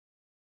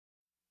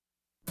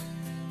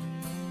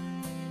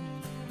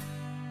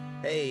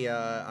Hey,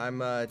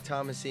 I'm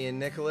Thomas Ian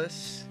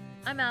Nicholas.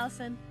 I'm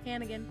Allison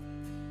Hannigan.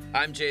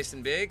 I'm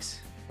Jason Biggs.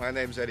 My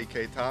name's Eddie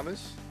K.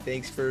 Thomas.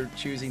 Thanks for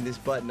choosing this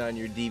button on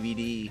your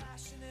DVD.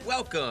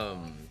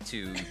 Welcome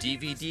to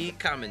DVD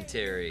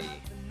Commentary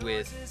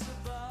with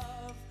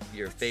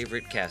your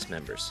favorite cast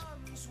members.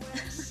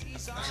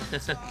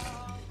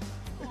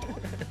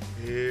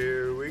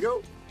 Here we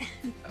go.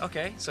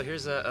 Okay, so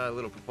here's a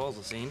little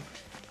proposal scene.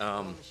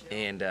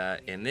 And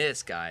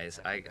this, guys,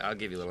 I'll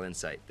give you a little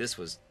insight. This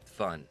was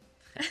fun.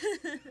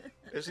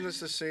 Isn't this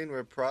the scene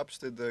where Props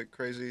did the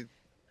crazy...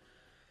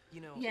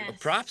 Yes.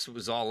 Props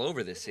was all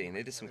over this scene.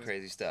 They did some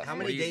crazy stuff. How What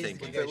many are you days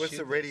thinking? did you guys With shoot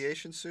the this?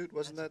 radiation suit?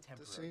 Wasn't that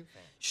the scene?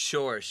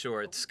 Sure.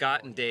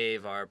 Scott and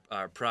Dave, our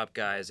prop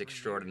guys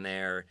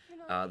extraordinaire.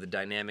 The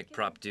dynamic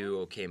prop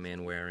duo came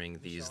in wearing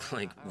these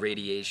like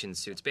radiation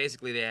suits.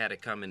 Basically, they had to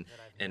come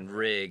and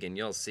rig, and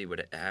you'll see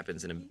what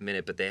happens in a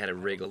minute. But they had to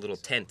rig a little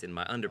tent in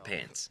my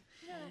underpants,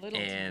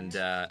 and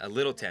a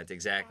little tent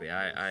exactly.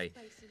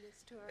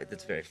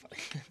 It's very funny.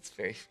 It's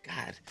very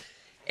God,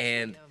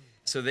 and.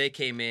 So they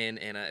came in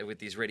and with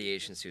these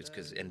radiation suits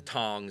and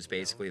tongs,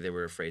 basically. They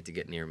were afraid to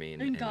get near me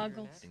And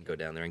goggles. And go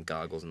down there and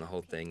goggles and the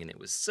whole thing. And it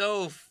was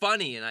so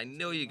funny. And I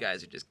know you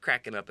guys are just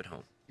cracking up at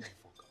home.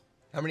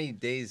 How many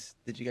days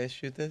did you guys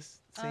shoot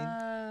this scene?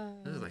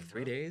 It was like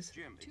 3 days?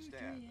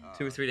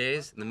 2 or 3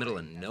 days in the middle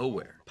of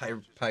nowhere.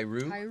 Peru?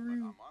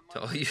 Pyru.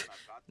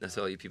 That's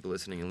all you people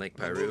listening in Lake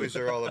The Piru. movies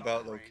are all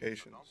about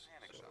locations.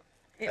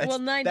 So. Well,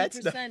 That's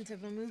 90%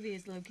 of a movie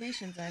is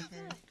locations, I've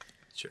heard.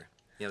 Sure.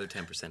 The other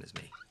 10% is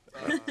me.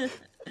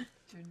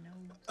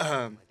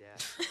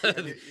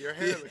 Your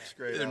hair looks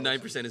great. The Allison.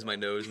 9% is my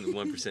nose and the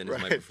 1% is my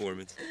Right.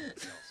 performance.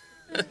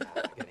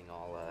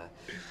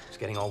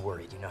 Getting all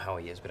worried. You know how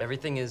he is, but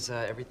everything is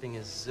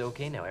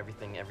okay now.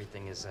 Everything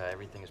is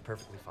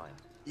perfectly fine.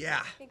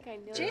 Yeah.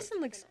 Jason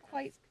looks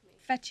quite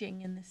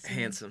fetching in this scene.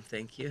 Handsome,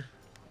 thank you.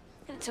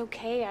 It's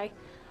okay. I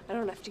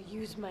don't have to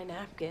use my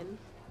napkin.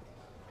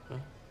 Huh?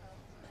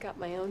 Got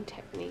my own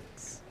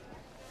techniques.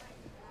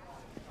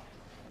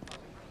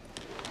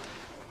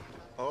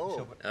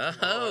 Oh.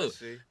 Oh. I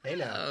see. Hey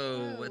now.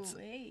 Oh, what's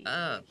hey.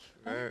 up?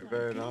 Very,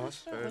 very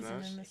nice. That Very wasn't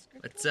nice. in the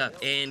script. What's up?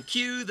 And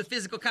cue the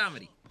physical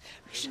comedy.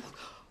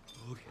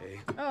 Okay.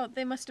 Oh,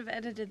 they must have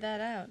edited that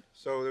out.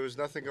 So there was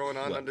nothing going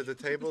on under the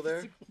table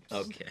there?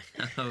 Okay.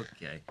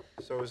 Okay.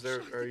 So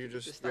are you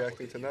just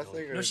reacting to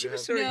nothing? Or No, did she you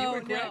was have- sort of. You No,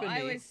 were grabbing I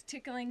me. was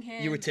tickling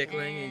him. You were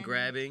tickling and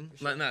grabbing.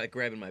 Not like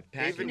grabbing my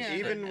package.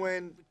 Even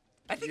when...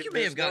 I think you there's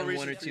may have no gotten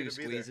reason one or for you two to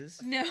be there.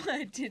 squeezes. No,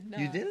 I did not.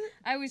 You didn't?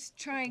 I was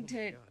trying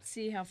to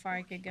see how far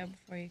I could go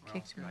before you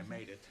kicked me.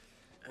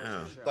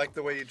 Oh. Like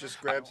the way you just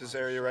grabbed his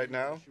area right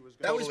now?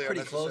 That was Totally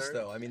pretty close,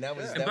 unnecessary? though. I mean,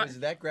 Yeah.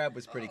 that grab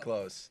was pretty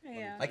close.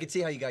 Yeah. I could see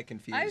how you got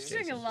confused. I was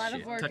doing a lot of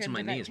Shit, work touching my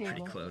under knee that is table.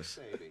 pretty close.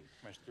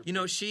 You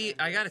know,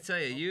 I gotta tell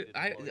you,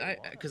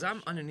 because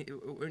I'm underneath,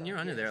 when you're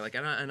under there, like,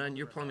 and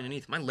you're pulling me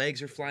underneath, my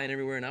legs are flying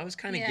everywhere, and I was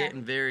kind of Yeah.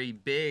 getting very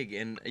big,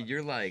 and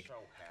you're like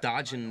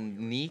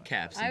dodging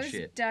kneecaps and I was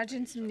shit.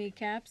 dodging some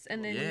kneecaps,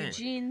 and then Yeah.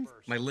 Eugene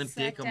My limp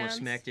sat dick almost down.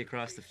 smacked you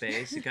across the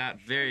face. It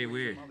got very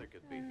weird.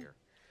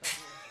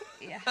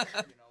 Yeah.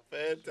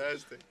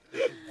 Fantastic.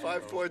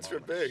 5 points for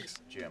Biggs.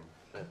 Jim,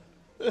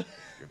 you're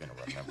gonna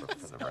remember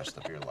for the rest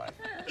of your life.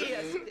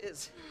 Yes, it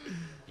is.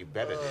 You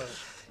bet it is.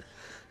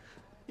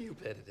 You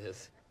bet it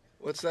is.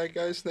 What's that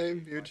guy's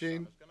name?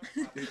 Eugene?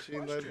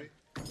 Eugene Levy?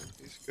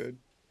 He's good.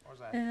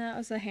 And that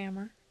was a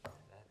hammer.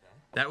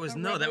 That was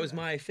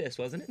my fist,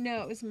 wasn't it?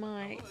 No, it was you-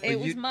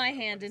 my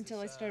hand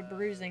until I started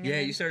bruising. and Yeah,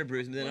 then you started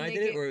bruising, then when I they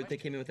did it, ga- or they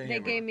came in with a They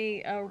hammer? gave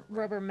me a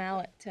rubber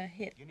mallet to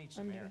hit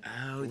under.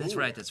 Oh, that's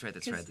right. That's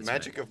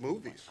Magic of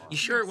movies. You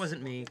sure it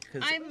wasn't me?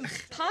 'Cause I'm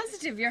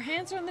positive your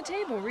hands are on the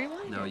table.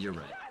 Rewind. no, it. you're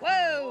right.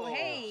 Whoa,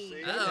 hey.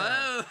 See?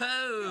 Oh,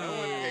 I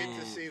would hate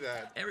to see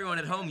that. Everyone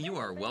at home, you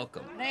are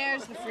welcome.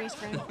 There's the freeze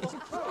frame.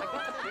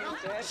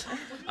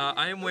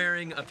 I am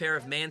wearing a pair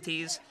of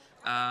manties.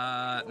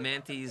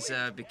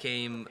 Manties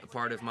became a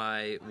part of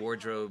my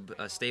wardrobe,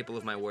 a staple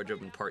of my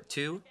wardrobe in part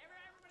 2.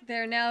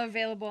 They're now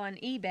available on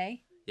eBay.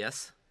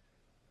 Yes?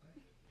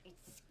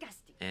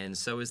 And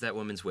so is that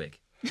woman's wig.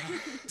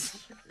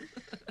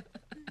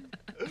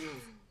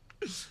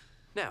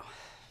 Now,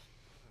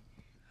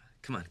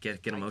 Come on, get I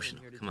came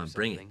emotional. here to Come do on,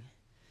 bring it. something.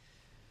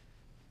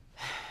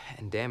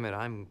 And damn it,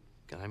 I'm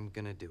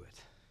gonna do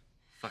it.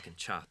 Fucking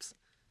chops.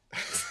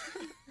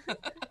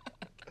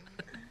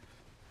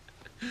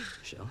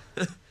 Shell.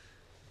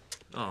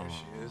 Oh.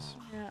 She is.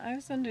 Yeah, I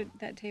was under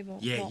that table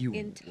Yeah, the you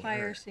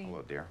entire were. scene.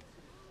 Hello, dear.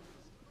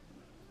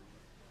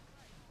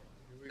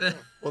 Here we go.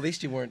 Well, at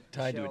least you weren't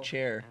tied to a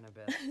chair.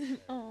 Annabeth,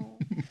 Oh,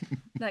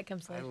 that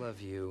comes I later. love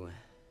you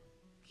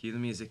Cue the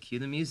music, cue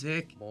the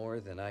music. more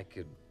than I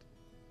could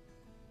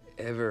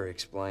ever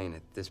explain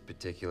at this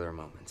particular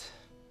moment.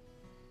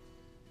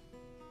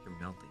 You're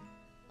melting.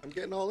 I'm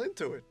getting all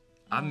into it,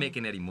 I'm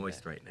making Eddie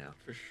moist right now.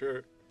 for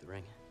sure. The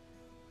ring.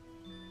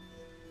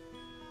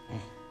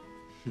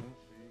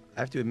 I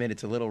have to admit,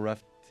 it's a little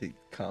rough to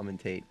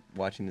commentate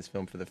watching this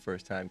film for the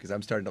first time because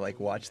I'm starting to like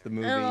watch the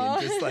movie Oh.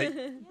 and just like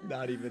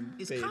not even.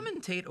 Is paying-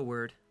 commentate a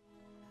word?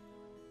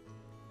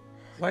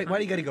 Why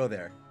do you got to go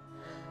there?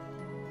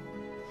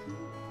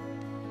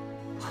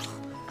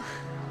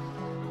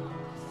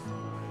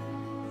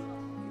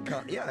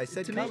 Yeah, I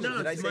said comment.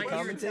 Did I say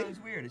commentate? It sounds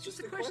weird. It's just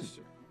a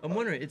question. I'm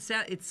wondering. It's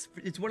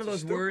one of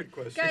those words.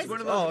 Guys, It's one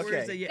of those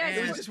words that you Guys,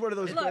 It was ask. just one of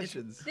those Look,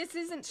 questions. this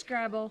isn't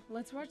Scrabble.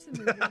 Let's watch the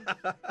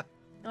movie.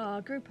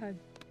 Oh, group hug.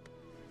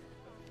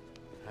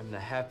 I'm the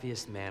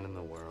happiest man in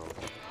the world.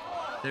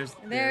 There's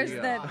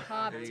The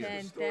top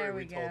 10. Story There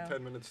we told go.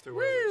 10 minutes too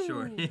Woo!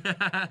 early.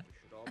 Sure.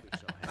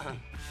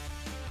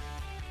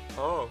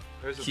 Oh,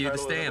 there's the Cue the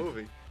title of the stamp.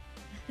 movie.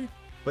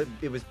 But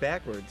it was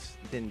backwards.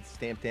 It didn't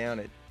stamp down.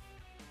 It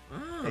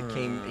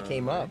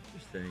came up.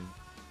 Interesting.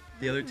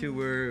 The other two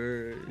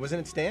were. Wasn't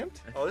it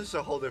stamped? Oh, this is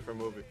a whole different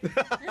movie.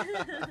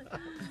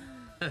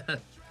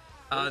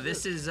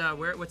 This is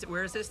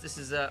where is this? This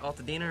is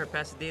Altadena or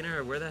Pasadena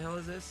or where the hell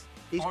is this?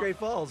 East Great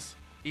Falls.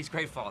 East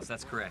Great Falls.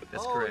 That's correct.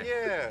 That's oh, correct.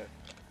 yeah.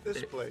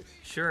 This place.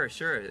 Sure.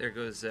 There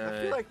goes.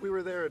 I feel like we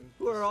were there.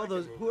 Who are all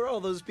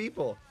those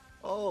people?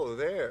 Oh,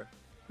 there.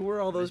 Who are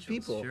all those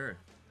people? Sure.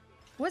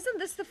 Wasn't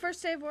this the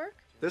first day of work?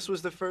 This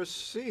was the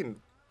first scene.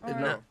 Or-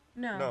 No.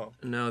 No.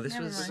 No, this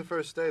Never was This is the mind.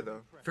 first day,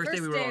 though. first day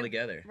we were all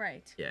together.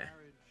 Right. Yeah.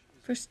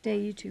 First day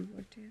you two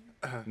were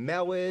together.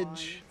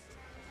 Marriage.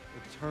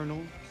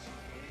 Eternal,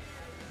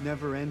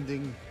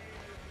 never-ending,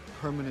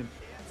 permanent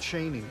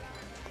chaining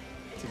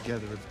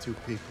together of two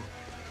people.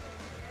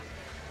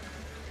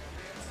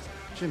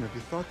 Jim, have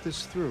you thought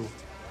this through?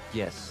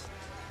 Yes,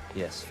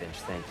 Finch,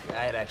 thank you.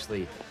 I had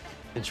actually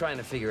been trying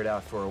to figure it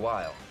out for a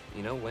while.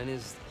 You know, when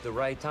is the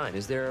right time?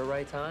 Is there a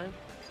right time?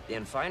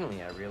 And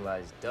finally I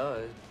realized,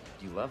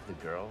 you love the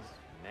girls.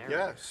 Marry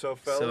Yeah, her. so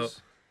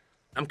fellas.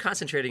 I'm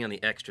concentrating on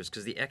the extras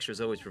because the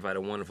extras always provide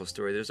a wonderful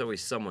story. There's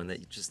always someone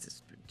that is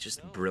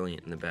just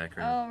brilliant in the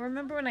background. Oh,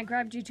 remember when I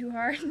grabbed you too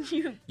hard and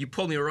you... You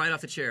pulled me right off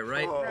the chair,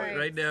 right? Oh.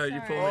 Right now, you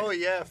Sorry. pulled Oh,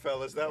 me. yeah,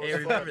 fellas. That was Hey,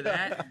 fun. remember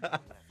that?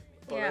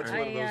 Oh, Yeah, that's one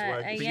of those wacky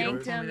I stories.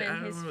 yanked him I and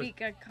don't his know. feet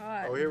got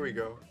caught. Oh, here we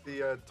go.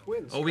 The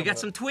twins. Oh, we coming got up.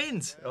 some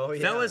twins. Oh,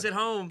 yeah. Fellas at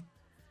home,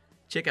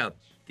 check out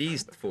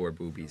these 4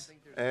 boobies.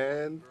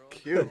 And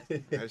cute.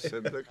 I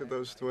said, look at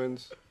those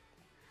twins.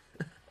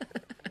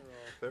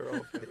 They're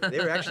all. They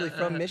were actually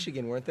from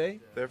Michigan, weren't they?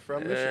 They're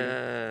from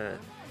Michigan.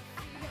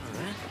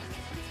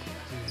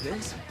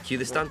 Cue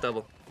the stunt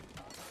double.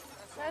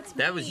 That's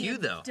That me, was you,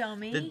 though.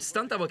 Dummy. The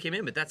stunt double came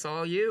in, but that's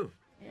all you.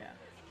 Yeah.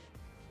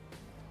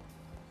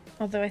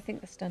 Although I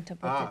think the stunt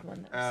double did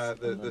one that was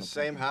a The little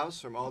same better. house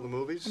from all the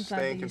movies, I'm glad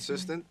staying they used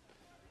consistent.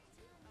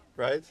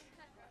 Right?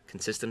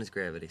 Consistent as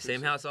gravity.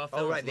 Same house, all Oh,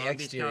 films, right, the Long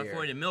Beach, exterior.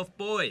 California. MILF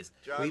boys.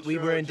 John We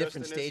Cho were in and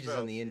different Justin stages Isfeld.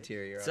 on the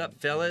interior. What's on up,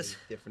 fellas? these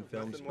Different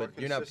films, Nothing more but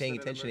you're not paying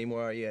consistent attention in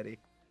anymore, are you, Eddie?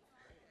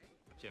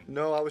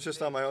 No, I was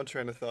just on my own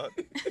train of thought.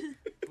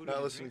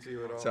 Not listening to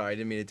you at all. Sorry, I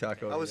didn't mean to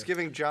talk over I was you.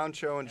 giving John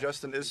Cho and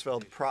Justin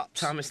Isfeld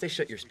props. Thomas, they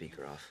shut your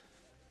speaker off.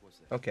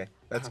 Okay,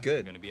 that's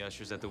good. Gonna be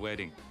ushers at the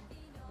wedding.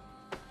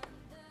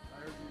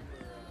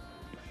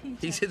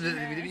 He said,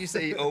 did you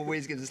say he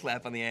always gives a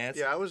slap on the ass?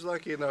 Yeah, I was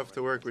lucky enough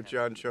to work with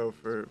John Cho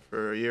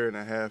for a year and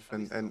a half,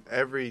 and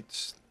every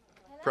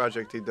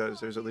project he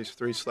does, there's at least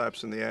 3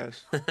 slaps in the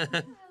ass.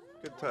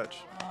 Good touch.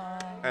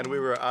 And we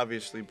were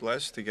obviously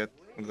blessed to get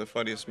one of the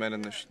funniest men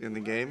in the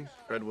game,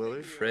 Fred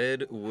Willard.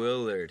 Fred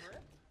Willard.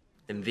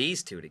 And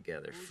these two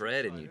together,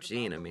 Fred and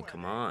Eugene. I mean,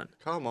 come on.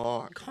 Come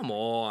on. Come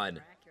on.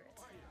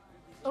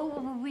 Oh,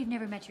 well, we've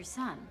never met your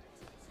son.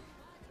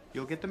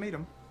 You'll get to meet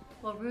him.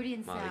 Well, Rudy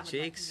and Molly Sal would like to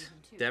Cheeks, meet him,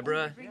 too.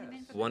 Deborah, Bring him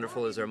in for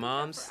wonderful as our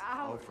moms.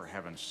 Oh, for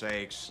heaven's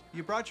sakes.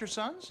 You brought your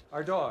sons?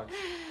 Our dog.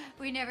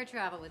 We never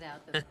travel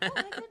without them. Oh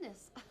my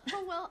goodness.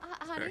 Oh well,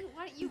 honey,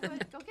 why don't you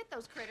go get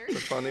those critters? It's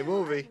a funny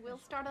movie. We'll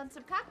start on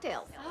some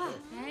cocktails. Oh,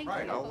 thank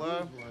Right, you. I'll,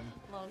 Long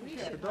The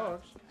trip.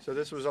 dogs. So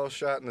this was all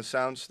shot in the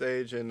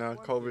soundstage in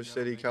Culver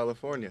City,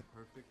 California.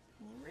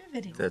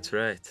 Riveting. That's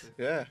right.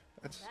 Yeah,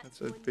 that's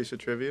a piece of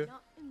trivia.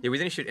 Yeah, we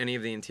didn't shoot any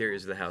of the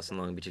interiors of the house in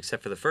Long Beach,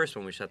 except for the first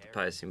one we shot the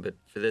pie scene, but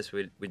for this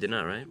we did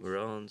not, right? We were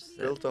all on set.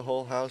 Built a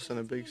whole house on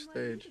a big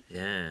stage.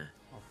 Yeah.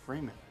 I'll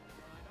frame it.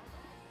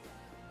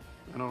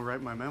 And I'll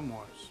write my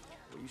memoirs.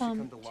 Do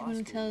you want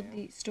to tell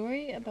the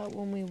story about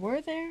when we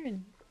were there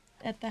and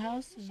at the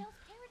house and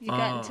you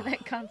got into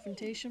that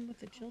confrontation with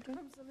the children?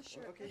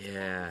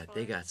 Yeah,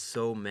 they got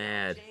so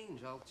mad.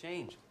 I'll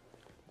change.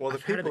 Well, the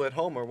I've heard of people it. at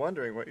home are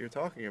wondering what you're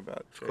talking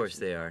about. Of course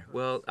they are.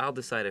 Well, I'll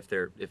decide if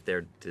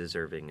they're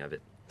deserving of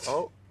it.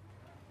 Oh.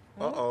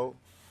 Uh-oh.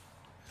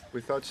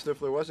 We thought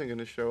Stifler wasn't going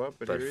to show up,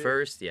 but But here he is.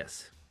 first,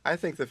 yes. I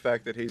think the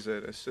fact that he's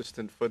an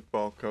assistant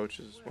football coach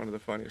is one of the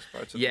funniest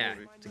parts of the Yeah,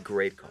 movie. it's a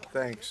great call.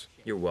 Thanks.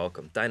 You're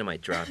welcome.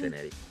 Dynamite drop in,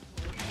 Eddie.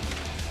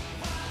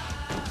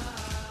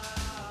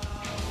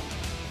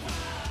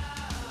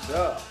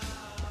 So,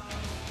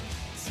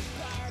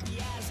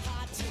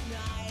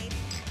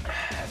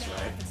 that's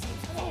right.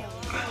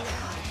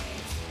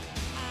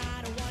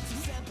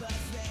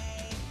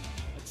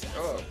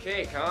 Oh,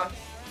 cake, huh?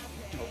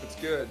 Hope it's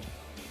good.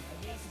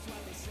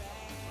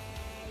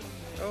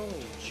 Oh,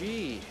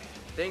 gee.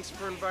 Thanks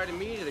for inviting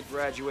me to the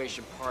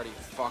graduation party,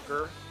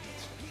 fucker.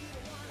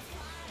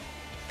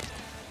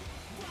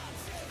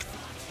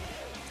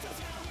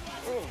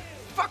 Oh,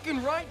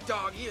 fucking right,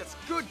 doggy. It's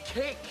good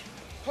cake.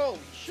 Holy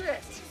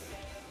shit.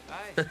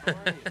 Hi,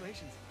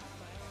 congratulations.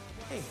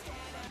 Hey.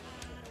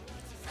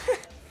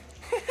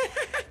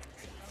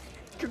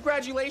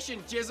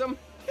 Congratulations, Jism.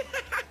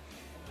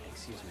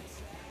 Excuse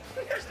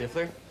me.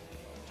 Stifler?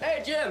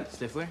 Hey, Jim.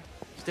 Stifler?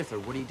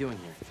 Stifler, what are you doing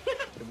here?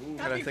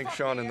 And I think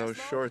Sean in those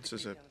shorts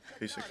is a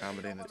piece of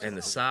comedy in itself. And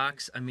the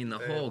socks, I mean, the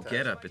whole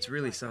getup, it's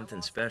really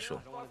something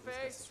special.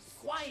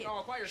 Quiet.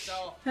 Oh, quiet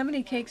yourself. How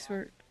many cakes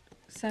were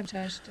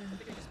sabotaged?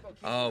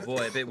 Oh boy,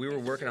 I bet we were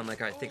working on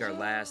like I think our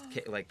last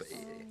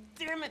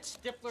Damn it,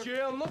 Stifler.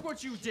 Jim, look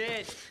what you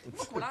did.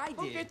 Look what I did.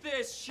 Look at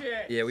this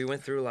shit. Yeah, we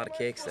went through a lot of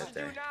cakes that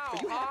day. Are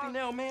you happy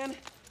now, man?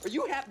 Are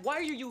you happy? Why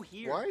are you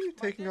here? Why are you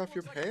taking off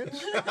your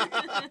pants?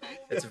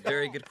 That's a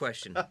very good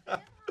question.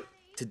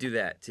 To do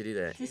that.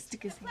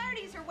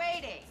 Flirties are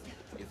waiting.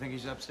 You think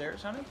he's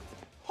upstairs, honey?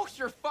 Oh,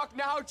 you're fucked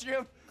now,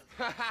 Jim.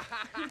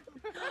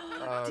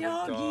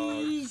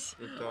 Doggies.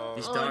 The dog.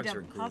 These Oh, dogs the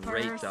are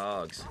puppers. great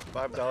dogs.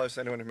 $5 to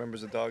anyone who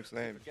remembers the dog's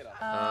name.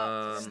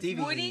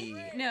 Stevie. Woody?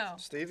 No.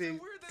 Stevie,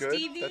 good.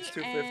 Stevie That's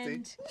 $2.50.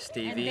 and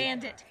Stevie.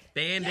 Bandit.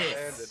 Bandit.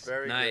 Bandit,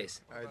 very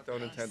Nice. good. I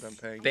don't intend on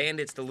paying.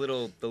 Bandit's the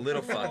little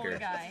fucker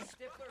Guy.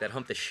 that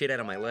humped the shit out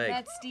of my leg.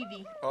 That's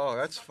Stevie. Oh,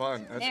 that's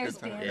fun. That's There's good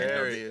time. Bandit.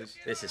 There he is.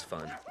 This is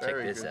fun.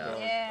 Very Check this good out. dog.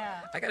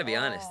 Yeah. I gotta be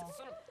honest.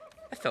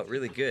 I felt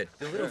really good.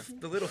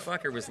 The little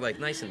fucker was like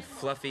nice and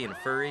fluffy and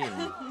furry and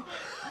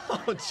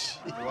Oh,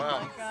 gee.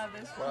 Wow. God,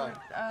 this Wow. worked.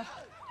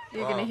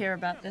 You're Wow. gonna hear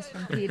about this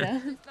from PETA.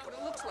 What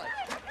it looks like.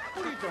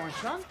 What are you doing,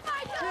 son?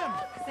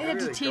 They had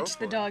to Really? Go teach for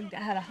the it. dog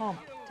how to hump,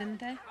 didn't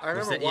they? I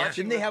remember that- yeah. watching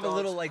Didn't they the have a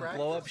little dogs like practice.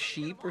 blow up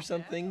sheep or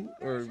something?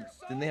 Or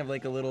didn't they have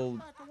like a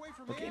little?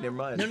 Okay, never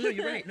mind. No,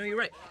 you're right. No, you're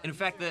right. And in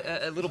fact,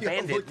 a little You all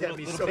bandit, looked at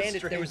me so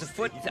bandit, there was a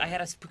foot. strangely. I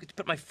had to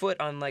put my foot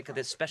on like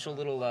this special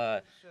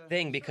little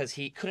thing because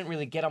he couldn't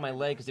really get on my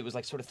leg because it was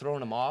like sort of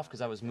throwing him off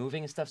because I was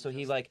moving and stuff. So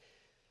he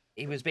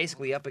was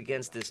basically up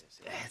against this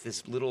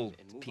little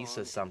piece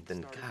of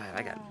something. God,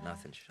 I got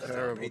nothing. Shut up.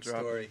 Terrible Great job.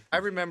 story. I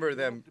remember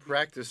them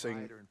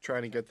practicing,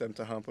 trying to get them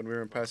to hump when we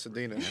were in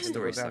Pasadena in the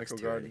story sucks Botanical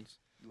too, Gardens.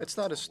 It's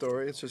not a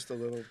story. It's just a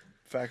little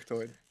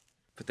factoid.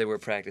 But they were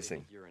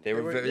practicing. They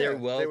were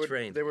well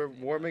trained. They were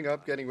warming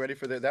up, getting ready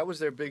for that was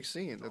their big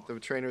scene that the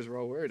trainers were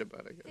all worried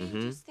about, I guess. They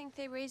just think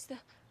they raised the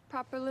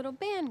proper little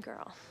band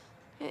girl.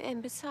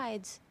 And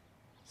besides,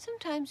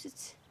 sometimes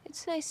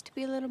it's nice to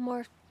be a little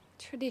more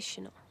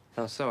traditional.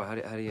 Oh, so how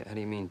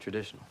do you mean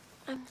traditional?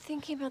 I'm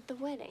thinking about the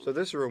wedding. So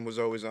this room was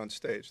always on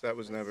stage. That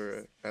was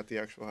never at the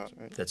actual house,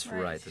 right? That's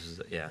right. This is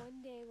yeah.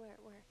 One day where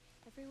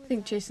everyone I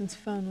think Jason's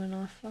phone went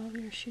off while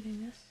we were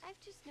shooting this. I've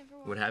just never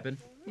What happened?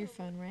 Your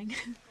phone rang.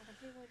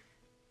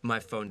 My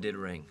phone did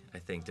ring. I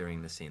think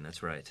during the scene.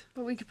 That's right.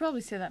 But we could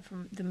probably say that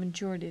from the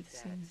majority of the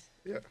scenes.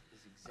 Yeah.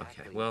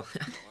 Okay. Well,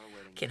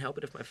 can't help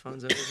it if my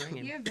phone's always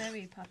ringing. You're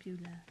very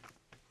popular.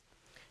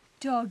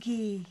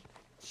 Doggy.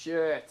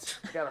 Shit.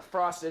 Got a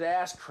frosted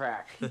ass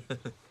crack.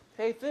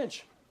 Hey,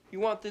 Finch.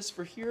 You want this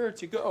for here or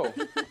to go?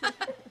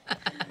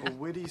 A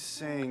witty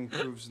saying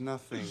proves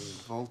nothing.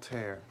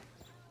 Voltaire.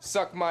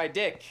 Suck my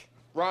dick.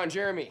 Ron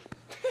Jeremy.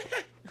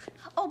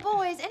 Oh,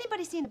 boys,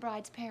 anybody seen the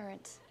bride's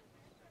parents?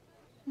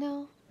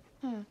 No?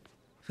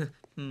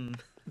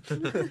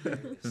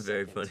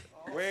 Very funny.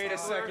 Wait a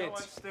second.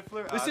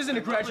 This isn't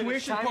a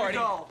graduation party.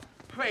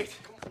 Wait,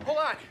 hold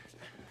on.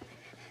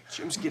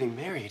 Jim's getting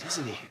married,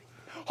 isn't he?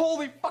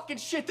 Holy fucking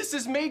shit, this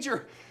is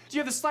major. Do you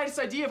have the slightest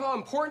idea of how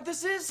important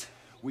this is?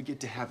 We get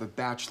to have a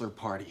bachelor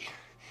party.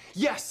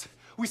 Yes,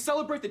 we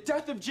celebrate the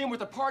death of Jim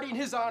with a party in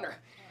his honor.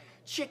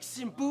 Chicks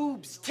and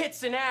boobs,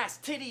 tits and ass,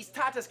 titties,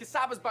 tatas,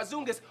 casabas,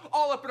 bazungas,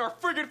 all up in our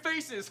friggin'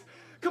 faces.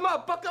 Come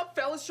on, buck up,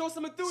 fellas, show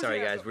some enthusiasm. Sorry,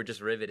 guys. We're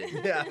just riveted.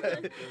 Yeah,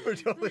 we're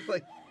totally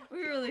like. We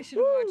really should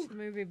have watched the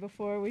movie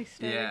before we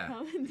started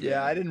commenting.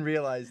 Yeah, I didn't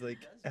realize like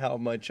how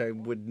much I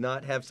would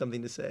not have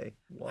something to say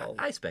while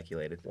I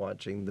speculated.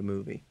 watching the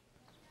movie.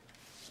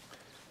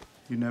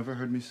 You never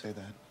heard me say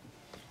that.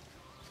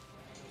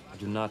 I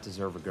do not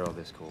deserve a girl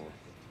this cool.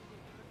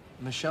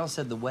 Michelle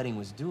said the wedding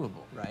was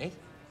doable, right?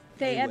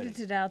 They A wedding.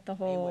 edited out the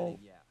whole.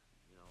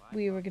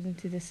 We were gonna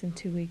do this in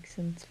 2 weeks,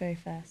 and it's very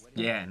fast.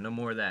 Yeah, no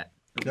more of that.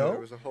 There No.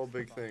 was a whole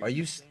big thing. Are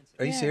you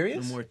Yeah.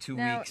 serious? No more 2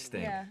 Now- weeks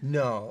thing. Yeah,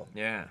 No.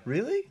 Yeah.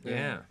 Really?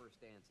 Yeah.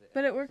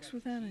 but it works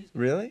without it.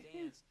 Really?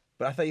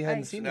 But I thought you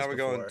hadn't I- seen Now this we're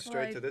before. going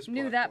straight to this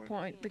knew plot that point.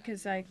 point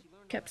because I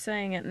kept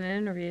saying it in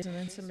interviews, and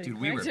then somebody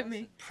Dude, we were corrected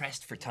me.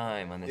 pressed for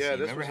time on this. Yeah, scene.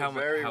 this Remember was a how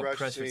very how rushed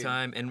pressed for scene.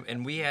 time,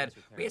 and we had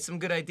some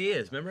good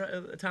ideas.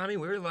 Remember, Tommy?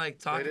 We were like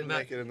They talking didn't about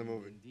make it in the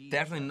movie.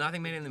 definitely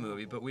nothing made it in the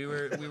movie, but we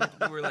were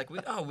like,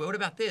 oh, what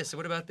about this?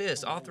 What about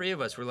this? All three of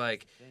us were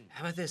like,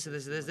 how about this?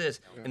 This,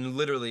 and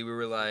literally we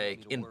were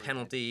like in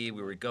penalty.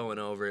 We were going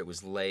over. It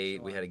was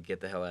late. We had to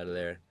get the hell out of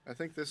there. I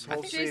think this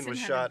whole think scene Jason was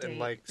had a shot in date.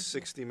 like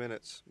 60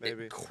 minutes,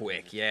 maybe.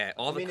 Quick, yeah.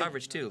 All the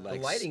coverage too. The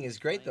Like lighting is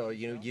great though.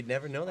 You know, you'd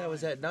never know that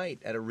was at night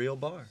at a real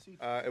bar.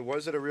 It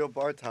was at a real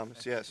bar,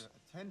 Thomas. Yes.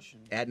 Attention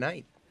At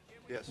night.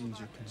 Yes. means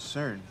you're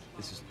concerned.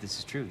 This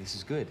is true. This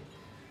is good.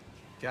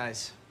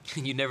 Guys,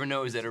 You never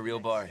know is at a real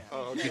bar.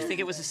 Oh, You'd think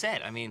it was a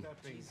set. I mean,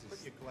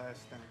 Put your glass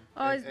down.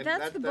 Oh, And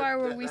that's the bar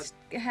where we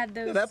had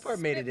those. No, that part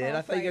made it in. spitball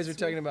I thought you guys were fights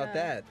talking with, about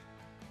that.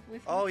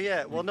 with- Oh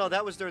yeah, well no,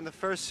 that was during the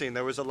first scene.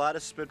 There was a lot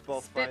of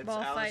spitball Spitball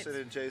fights. fights.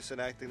 Allison and Jason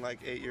acting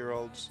like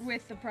 8-year-olds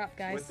with the prop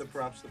guys. with the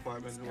props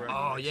department who were.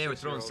 Oh acting yeah, like we're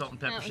throwing 6-year-olds. salt and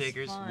pepper That was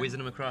shakers, fun. whizzing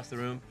them across the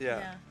room.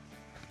 Yeah.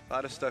 A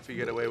lot of stuff you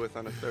get away with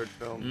on a third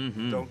film.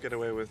 Mhm. Don't get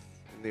away with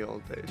in the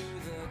old days.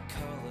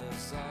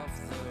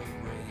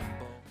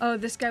 Oh,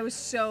 this guy was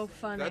so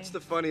funny. That's the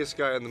funniest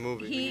guy in the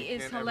movie. He You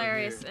is can't ever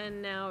hilarious, hear. and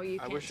now you I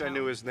can't wish tell. I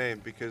knew his name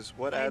because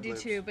what I ad do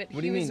libs? too, but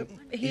What do he you was. mean?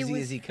 He Is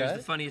was. he It was cut?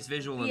 the funniest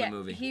visual in Yeah, the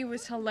movie. he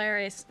was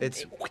hilarious.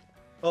 It's.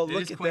 Oh, It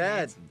look is at quite that.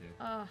 handsome,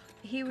 dude.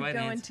 He would Quite go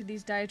handsome. into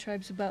these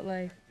diatribes about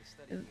like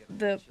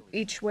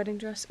each wedding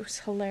dress. It was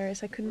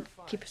hilarious. I couldn't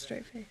keep a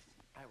straight face.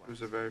 He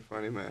was a very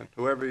funny man.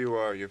 Whoever you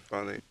are, you're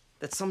funny.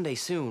 that someday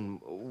soon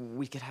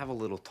we could have a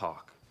little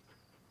talk.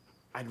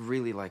 I'd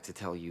really like to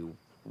tell you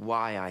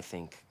why I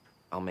think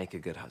I'll make a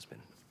good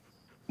husband.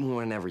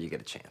 Whenever you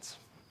get a chance.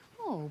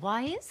 Oh,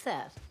 why is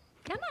that?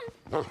 Come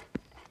on.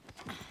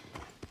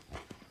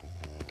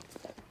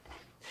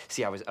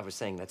 See, I was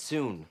saying that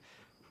soon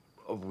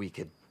we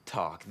could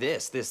talk.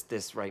 This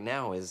right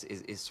now is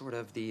sort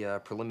of the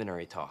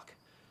preliminary talk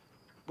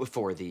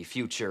before the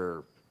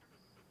future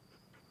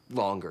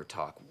longer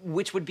talk,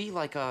 which would be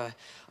like a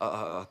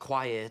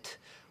quiet,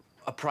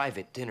 a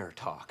private dinner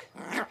talk.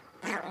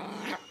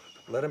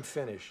 Let him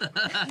finish.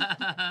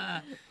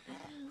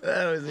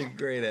 That was a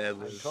great ad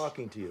lib. I'm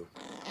talking to you.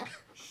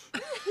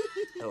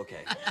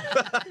 Okay.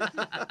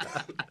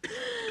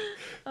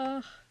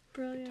 Oh,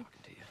 brilliant.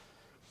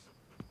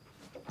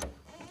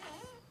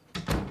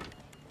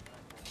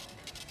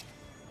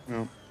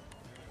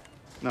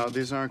 No,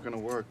 these aren't gonna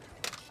work.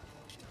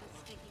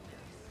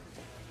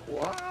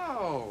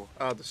 Wow.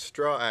 Oh, the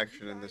straw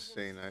action in this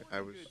scene.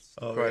 I was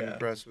quite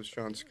impressed with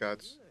Sean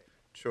Scott's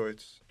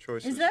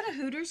choices. Is that a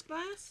Hooters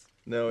glass?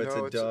 No, it's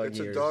a dog It's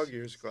ears. a dog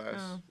ears glass,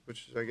 Oh.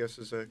 which I guess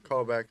is a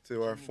callback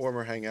to our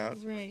former hangout,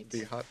 Right.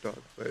 the hot dog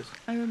place.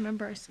 I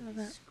remember I saw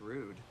that.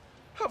 Screwed.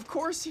 Of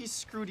course he's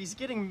screwed. He's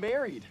getting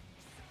married.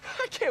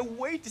 I can't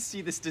wait to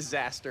see this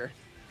disaster.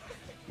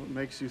 What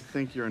makes you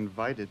think you're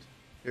invited?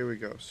 Here we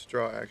go.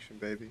 Straw action,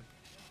 baby.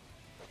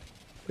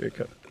 Here it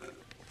comes.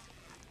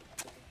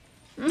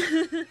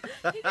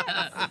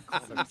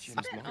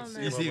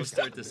 You see him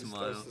start to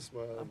smile. Starts to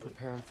smile. I'm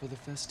preparing for the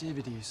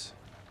festivities.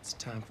 It's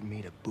time for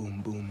me to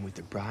boom boom with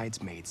the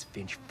bridesmaids,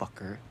 Finch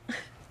fucker.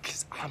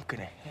 Cause I'm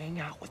gonna hang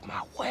out with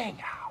my wang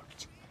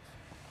out.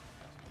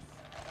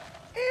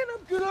 And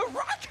I'm gonna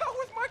rock out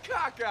with my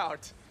cock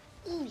out.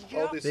 All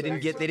these They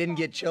things. didn't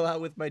get chill out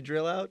with my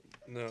drill out.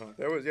 No,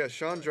 there was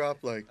Sean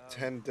dropped like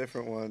 10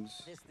 different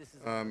ones,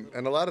 and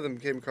a lot of them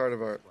became part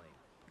of our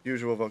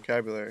usual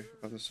vocabulary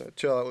on the set.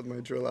 Chill out with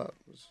my drill out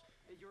was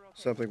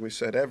something we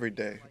said every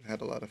day and had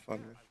a lot of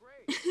fun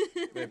with.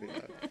 Maybe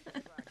not.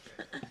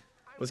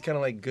 It was kind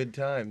of like Good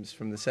Times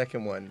from the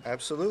second one.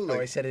 Absolutely.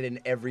 Oh, I said it in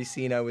every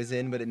scene I was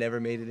in, but it never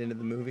made it into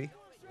the movie.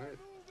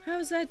 How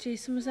was that,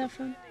 Jason? Was that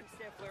fun?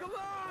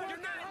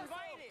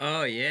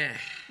 Oh yeah.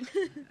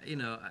 You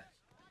know,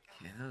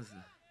 that was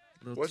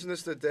a little. Wasn't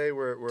this the day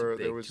where too there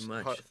big, was too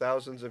much.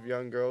 thousands of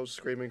young girls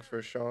screaming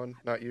for Sean,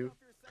 not you?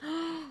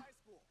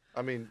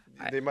 I mean,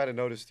 they might have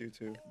noticed you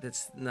too.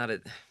 That's not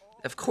a.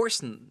 Of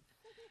course.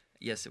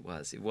 Yes, it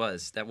was. It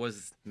was. That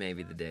was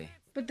maybe the day.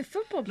 But the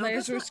football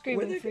players were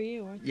screaming for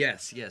you, weren't they?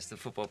 Yes, the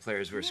football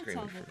players were That's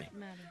screaming all for me. that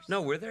matters.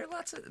 No, were there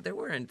lots of? There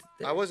weren't.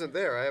 I wasn't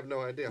there. I have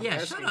no idea. I'm Yeah,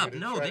 asking shut up. you to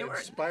No, try they to were.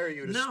 inspire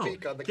you to no,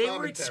 speak on the they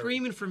commentary. were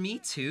screaming for me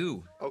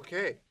too.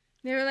 Okay.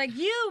 They were like,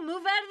 "You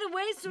move out of the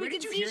way so Where we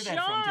did can you see hear Sean."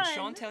 that from? Did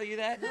Sean tell you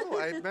that? No,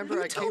 I remember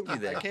Who I told you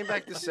that? came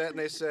back to set and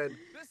they said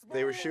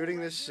they were shooting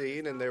this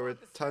scene and there were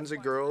tons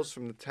of girls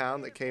from the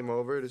town that came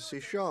over to see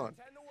Sean.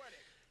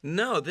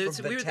 No, this,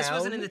 From the this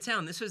wasn't in town? the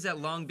town. This was at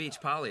Long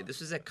Beach Poly. This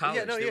was at college.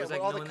 Yeah, no, There yeah. was, Well,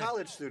 like, all no the one that-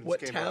 college students What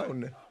came town?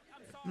 over.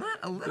 Not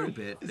a little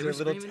bit. Is They there were a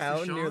little screaming for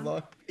town near Sean.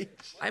 Long Beach?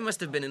 I must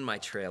have been in my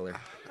trailer.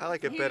 I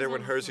like it He better was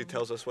when on Hersey film.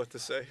 tells us what to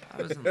say.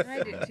 I was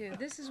I do too.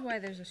 This is why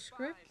there's a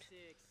script.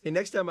 Hey,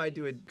 next time I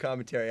do a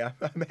commentary,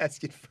 I'm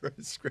asking for a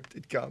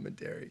scripted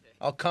commentary.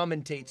 I'll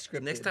commentate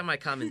scripted. Next time I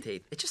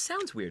commentate, it just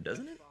sounds weird,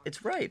 doesn't it?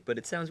 It's right, but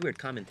it sounds weird.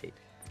 Commentate.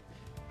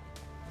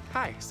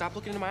 Hi, stop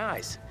looking into my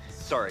eyes.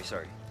 Sorry.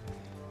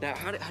 Now,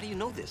 how do you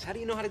know this? How do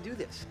you know how to do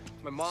this?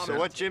 My mom. So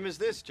what gym is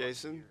this,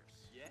 Jason?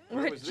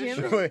 Where What was this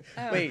Jim? show?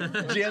 Wait,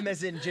 gym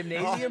as in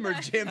gymnasium or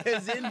gym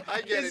as in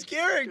I get his it.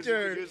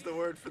 character? Use the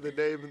word for the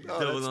name. Oh,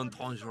 Double that's,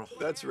 entendre.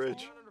 that's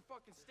rich.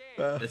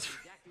 That's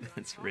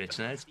rich.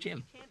 That's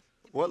Jim.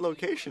 What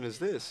location is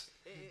this?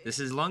 This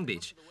is Long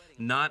Beach.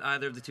 Not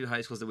either of the two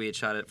high schools that we had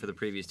shot at for the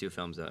previous two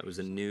films. It was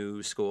a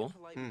new school.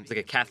 It was like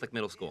a Catholic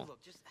middle school.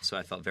 So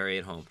I felt very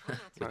at home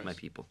with my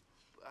people.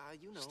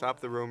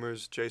 Stop the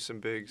rumors. Jason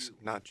Biggs,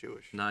 not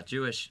Jewish. Not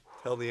Jewish.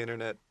 Tell the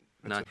internet.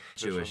 it's Not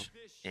official. Jewish.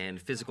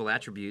 And physical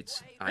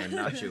attributes, I am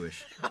not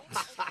Jewish.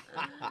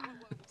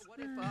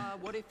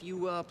 What if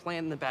you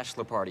planned the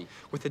bachelor party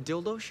With a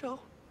dildo show?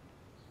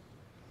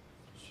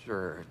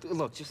 Sure.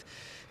 Look, just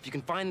If you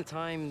can find the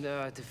time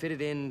to fit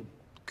it in,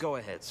 go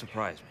ahead,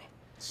 surprise me.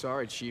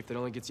 Sorry, Chief, that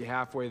only gets you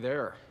halfway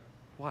there.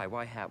 Why?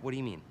 Why half? What do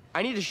you mean?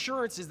 I need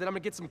assurances that I'm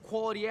gonna get some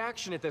quality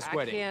action at this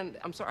wedding.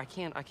 I'm sorry,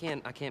 I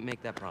can't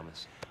make that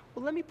promise.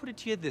 Well, let me put it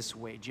to you this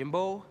way,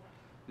 Jimbo.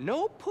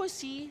 No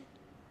pussy,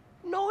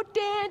 no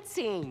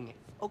dancing,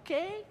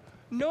 okay?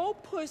 No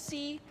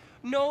pussy,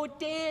 no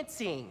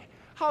dancing.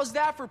 How's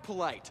that for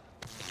polite?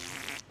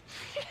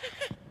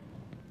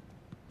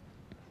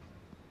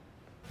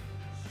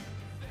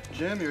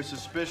 Jim, your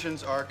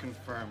suspicions are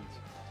confirmed.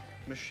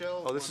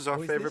 Michelle. Oh, this is our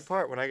favorite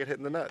part when I get hit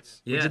in the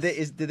nuts. Yeah.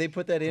 Did they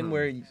put that in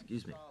where?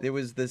 Excuse me. There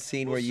was the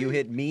scene where you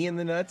hit me in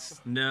the nuts.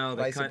 No,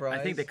 by I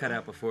think they cut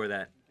out before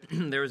that.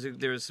 there was a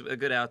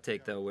good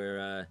outtake though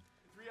where.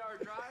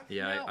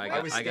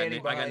 I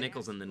got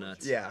Nichols in the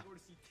nuts. Yeah.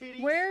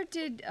 Where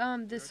did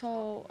this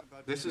whole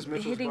This is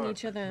Mitchell's hitting bar.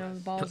 each other on the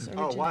balls originate?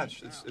 Oh,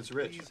 watch. It's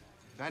Rich.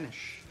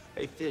 Vanish.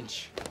 Hey,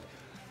 Finch.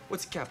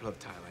 What's the capital of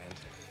Thailand?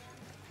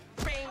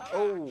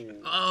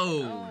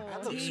 Oh.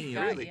 That looks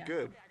damn. really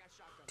good.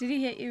 Did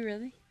he hit you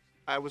really?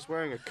 I was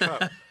wearing a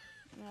cup.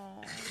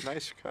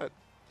 Nice cut,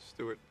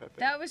 Stuart Pepe.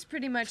 That was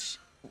pretty much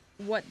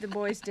what the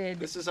boys did.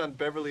 This is on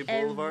Beverly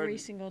Boulevard. Every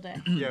single day.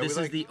 Yeah, This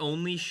is the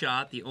only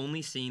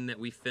scene that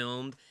we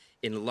filmed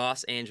in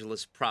Los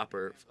Angeles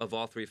proper of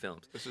all three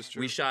films. This is true.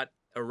 We shot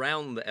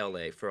around the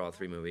LA for all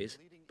three movies,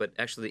 but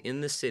actually in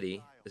the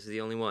city, this is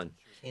the only one.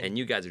 And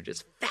you guys are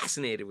just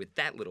fascinated with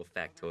that little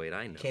factoid,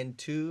 I know.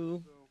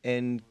 Cantu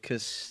and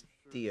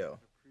Castillo.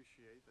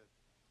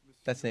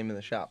 That's the name of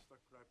the shop.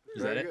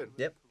 Is that Very it? good.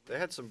 Yep. They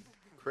had some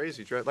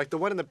crazy dress, like the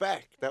one in the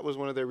back. That was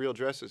one of their real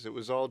dresses. It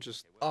was all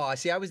just. Oh,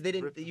 see,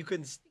 you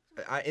couldn't.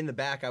 In the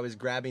back, I was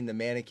grabbing the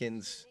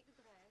mannequins.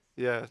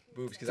 Yeah.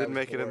 Boobs because Didn't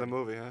make it in the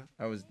movie, huh?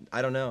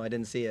 I don't know. I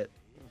didn't see it.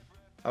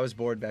 I was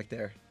bored back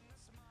there.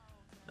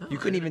 You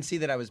couldn't even see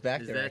that I was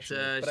back there. That's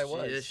actually, but I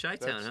was.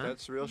 Chi-Town, huh?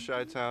 That's real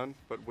Chi-Town,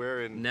 but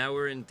we're in. Now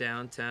we're in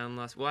downtown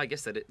Well, I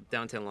guess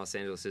downtown Los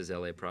Angeles is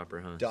LA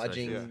proper, huh?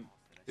 Dodging.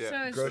 Yeah.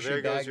 So Grocery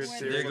there goes bags. your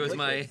theory.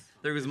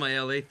 There goes my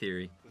LA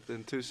theory.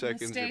 Within 2 The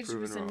seconds, you're stage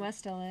proven was in wrong.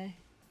 West LA.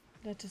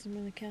 That doesn't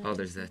really count. Oh,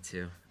 there's that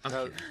too. Now,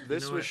 Okay.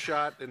 this You know was what?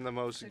 shot in the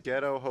most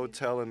ghetto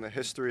hotel in the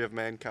history of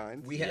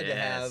mankind. We had to Yes.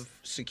 have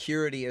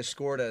security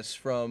escort us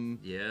from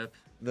Yep.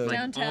 the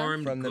Downtown?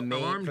 armed, from the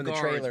main armed from the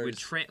guards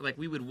trailers. would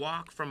we would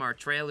walk from our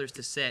trailers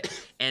to set,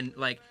 and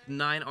like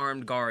 9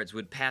 armed guards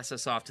would pass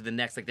us off to the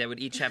next. Like they would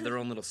each have their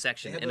own little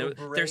section, had and little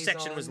their berets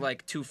section was on.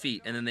 like 2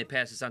 feet, and then they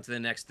pass us on to the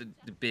next,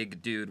 the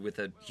big dude with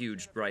a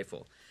huge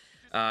rifle.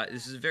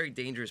 This is a very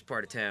dangerous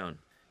part of town.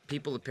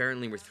 People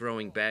apparently were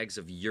throwing bags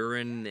of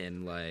urine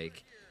and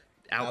like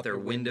out their the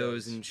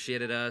windows windows. and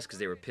shit at us because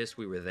they were pissed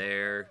we were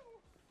there.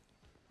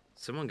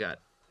 Someone got.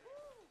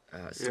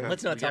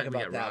 Let's not we talk we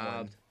about that one.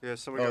 robbed. Yeah,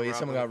 someone Oh, got yeah, robbed.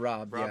 someone got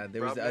robbed. Yeah,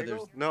 there was Rob the others.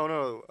 Nagel?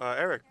 No,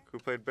 Eric, who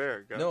played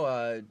Bear. Got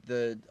No,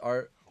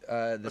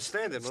 the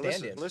stand-in,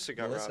 Melissa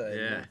got robbed.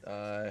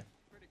 and,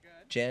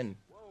 Jen.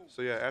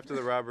 So yeah, after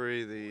the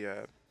robbery,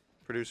 the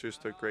producers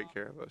took great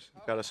care of us.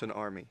 Got us an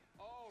army.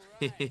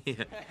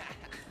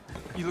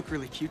 You look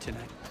really cute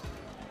tonight.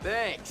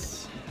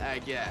 Thanks, I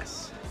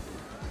guess.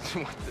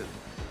 What the?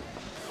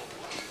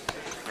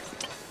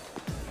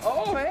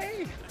 Oh,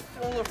 hey!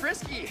 A little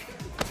frisky.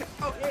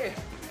 Okay,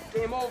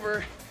 game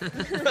over.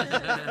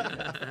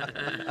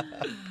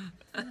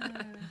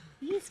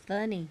 He's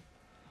funny.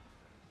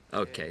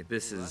 Okay,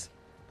 this is.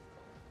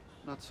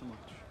 Not so much.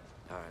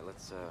 All right,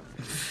 let's.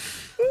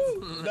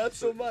 Not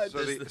so much.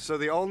 So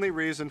the only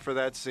reason for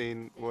that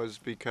scene was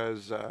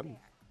because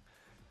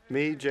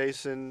me,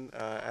 Jason,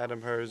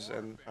 Adam Hers,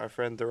 and our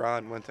friend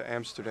Duran went to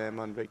Amsterdam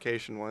on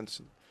vacation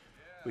once.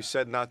 We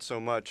said not so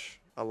much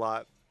a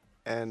lot,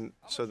 and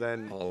so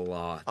then A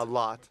lot. a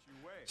lot.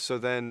 So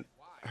then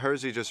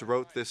Hersey just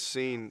wrote this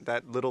scene,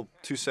 that little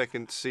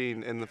 2-second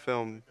scene in the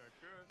film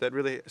that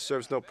really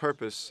serves no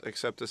purpose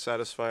except to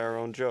satisfy our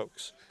own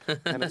jokes.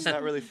 And it's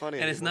not really funny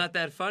And it's anymore. not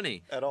that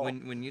funny At all.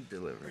 when you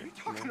deliver it.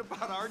 Talking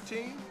about our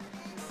team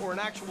or an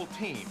actual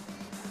team?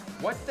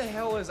 What the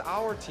hell is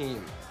our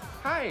team?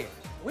 Hi,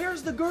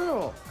 where's the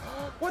girl?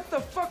 What the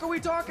fuck are we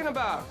talking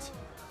about?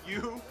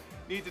 You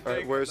need to All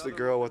right, where's the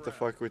girl? What the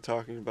fuck are we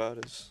talking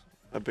about? Is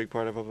a big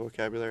part of our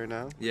vocabulary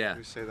now. Yeah.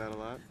 We say that a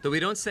lot. But we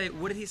don't say.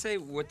 What did he say?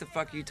 What the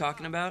fuck are you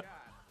talking about?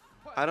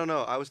 I don't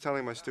know. I was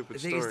telling my I stupid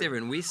think story. it's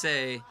different. We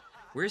say,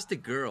 "Where's the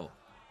girl?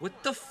 What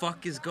the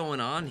fuck is going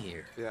on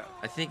here?" Yeah.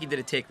 I think he did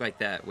a take like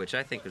that, which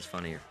I think was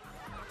funnier.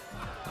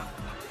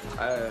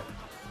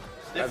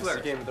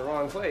 Stifler came to the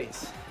wrong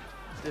place.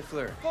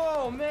 Stifler.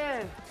 Oh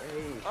man.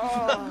 Hey.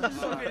 Oh,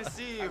 so good to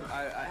see you.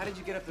 How did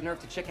you get up the nerve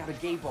to check out a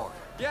gay bar?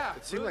 Yeah.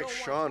 It seemed like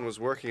Sean was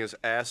working his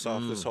ass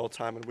off this whole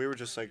time, and we were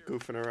just like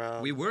goofing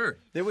around. We were.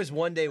 There was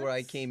one day where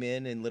I came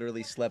in and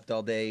literally slept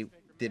all day,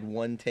 did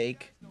one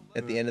take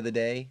at the end of the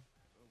day,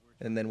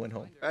 and then went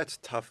home. That's a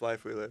tough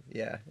life we live.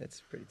 Yeah,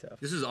 it's pretty tough.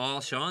 This is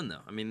all Sean, though.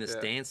 I mean, this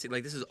Yeah. dance,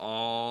 like this is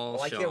all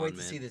Oh, I Sean. can't wait to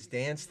man. see this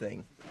dance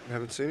thing. I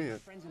haven't seen it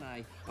yet. Friends and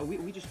I,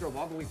 we just drove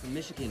all the way from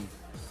Michigan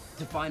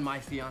to find my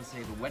fiance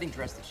the wedding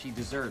dress that she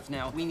deserves.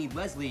 Now, we need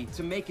Leslie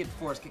to make it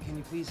for us. Can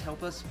you please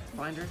help us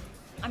find her?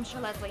 I'm sure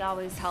Leslie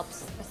always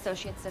helps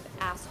associates of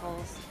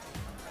assholes.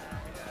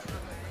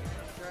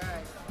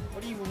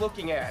 What are you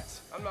looking at?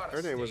 I'm not.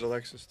 Her name was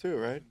Alexis too,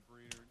 right?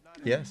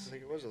 Yes. I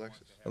think it was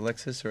Alexis.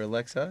 Alexis or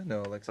Alexa?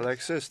 No, Alexis.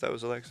 Alexis, that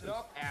was Alexis.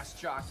 No, ass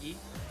jockey.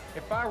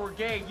 If I were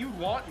gay, you'd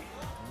want me.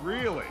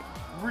 Really?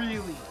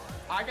 Really?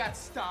 I got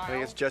style. I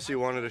guess Jesse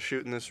wanted to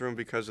shoot in this room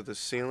because of the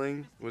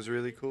ceiling was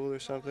really cool or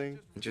something.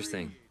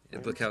 Interesting.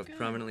 Look how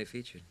prominently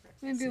featured.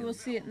 Maybe we'll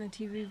see it in the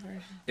TV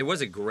version. It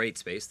was a great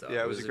space, though.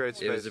 Yeah, it was a great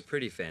space. It was a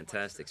pretty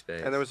fantastic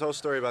space. And there was a whole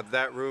story about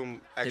that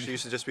room actually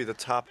used to just be the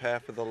top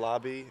half of the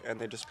lobby, and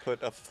they just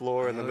put a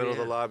floor in the middle of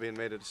the lobby and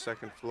made it a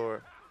second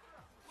floor.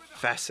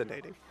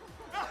 Fascinating.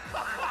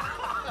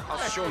 I'll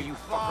show you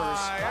fuckers.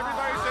 Bye.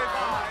 Everybody say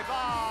bye.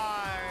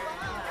 Bye.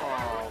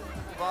 Oh,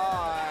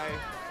 bye.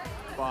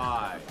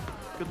 Bye.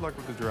 Good luck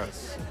with the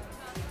dress.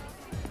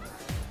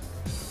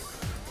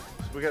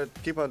 We gotta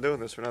keep on doing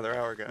this for another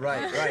hour, guys.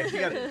 Right. We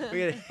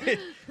gotta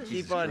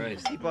keep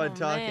on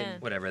talking. Man.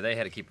 Whatever. They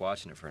had to keep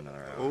watching it for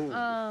another hour. Ooh.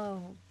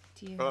 Oh,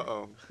 dear.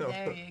 Uh-oh.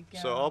 There you go.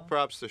 So all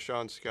props to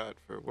Sean Scott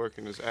for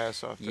working his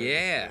ass off there.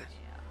 Yeah.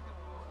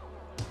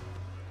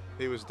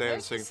 He was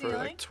dancing for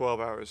like 12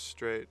 hours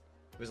straight.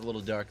 It was a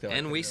little dark though.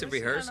 And weeks of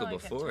rehearsal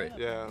before it.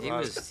 Yeah.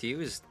 He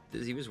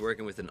was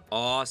working with an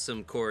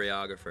awesome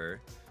choreographer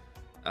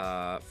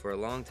for a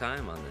long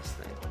time on this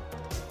thing.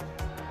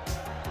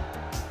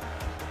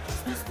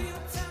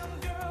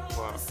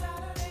 Wow.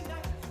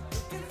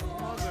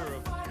 Mother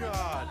of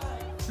God.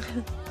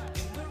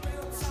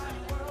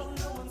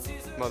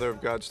 Mother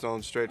of God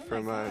stolen straight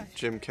from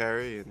Jim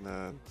Carrey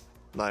and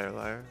Liar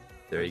Liar.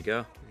 There you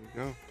go.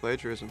 There you go.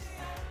 Plagiarism.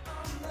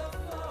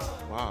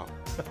 Wow.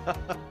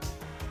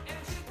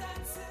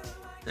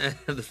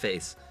 The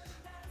face.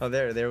 Oh,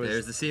 there was.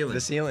 There's the ceiling.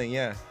 The ceiling,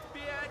 yeah.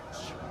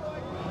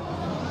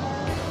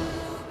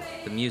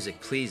 The music,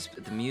 please.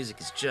 The music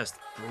is just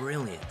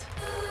brilliant.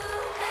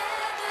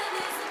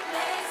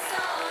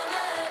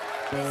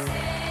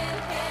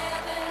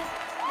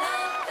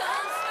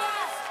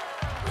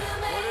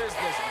 What is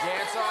this,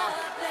 dance off?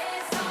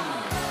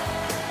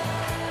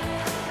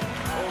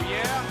 Oh,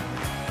 yeah?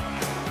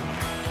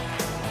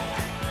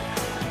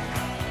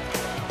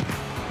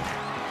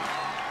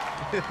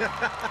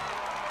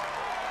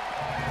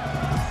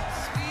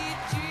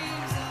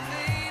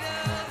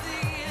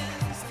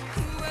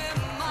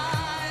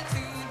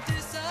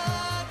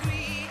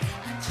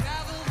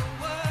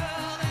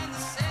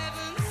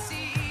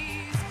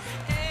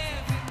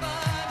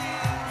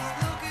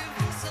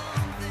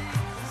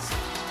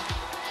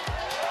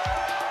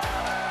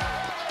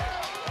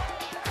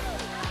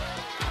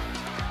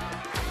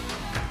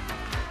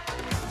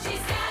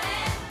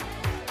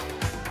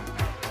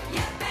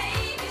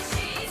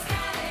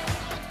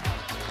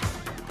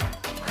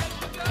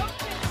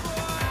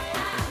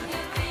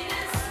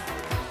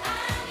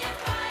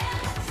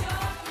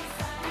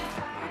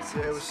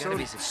 Yeah, it was so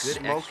be some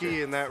good smoky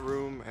extra. in that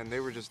room, and they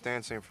were just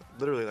dancing for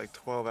literally like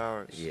 12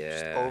 hours. Just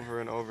Yeah. over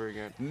and over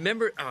again.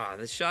 Remember,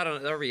 the shot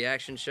on our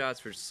reaction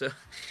shots were so,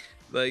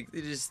 like, they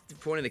just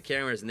pointed the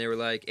cameras and they were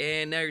like,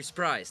 and now you're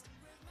surprised,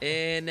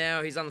 and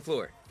now he's on the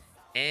floor,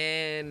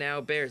 and now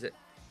bears it,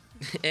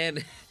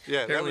 and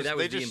Yeah, apparently that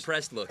was they the just-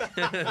 impressed look.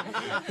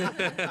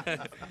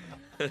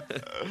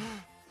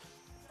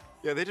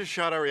 Yeah, they just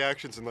shot our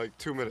reactions in like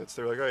 2 minutes.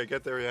 They were like, all right,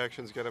 get their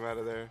reactions, get them out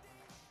of there.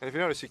 And if you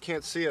notice, you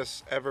can't see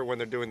us ever when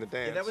they're doing the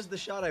dance. Yeah, that was the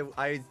shot.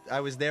 I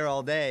was there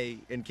all day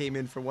and came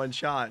in for one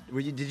shot.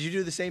 Did you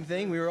do the same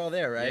thing? We were all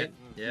there, right?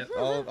 Yeah.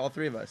 All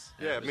three of us.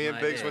 Yeah, was me and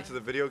my Biggs day. went to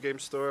the video game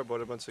store, bought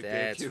a bunch of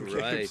That's GameCube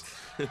right. games.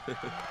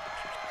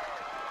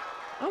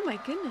 Oh my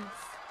goodness.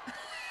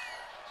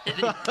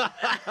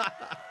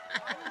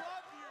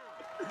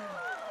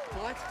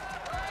 What?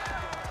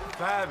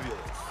 Fabulous.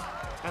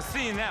 Now,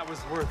 seeing that was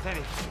worth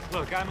anything.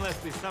 Look, I'm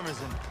Leslie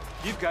Summers, and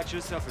you've got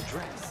yourself a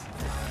dress.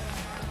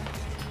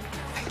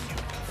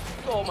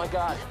 Oh, my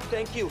God.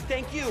 Thank you.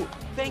 Thank you.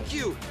 Thank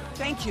you.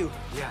 Thank you.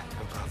 Yeah,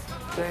 no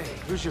problem. Say,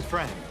 who's your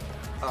friend?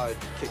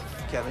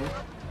 Kevin.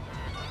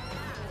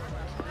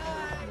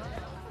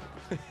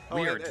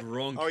 We are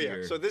drunk Oh, yeah.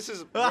 here. So this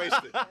is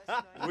wasted.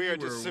 We are We're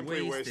just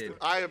simply wasted. wasted.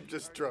 I am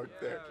just drunk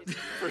there,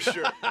 for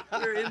sure. We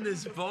were in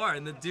this bar,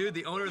 and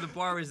the owner of the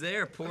bar was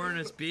there pouring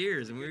us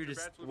beers, and we were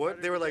just...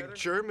 What? They were like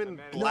German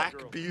black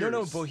beers.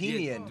 No,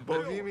 Bohemian.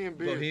 Bohemian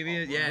beers.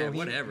 Bohemian, yeah,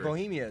 whatever.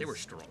 Bohemians. They were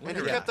strong. And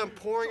he kept on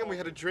pouring them. We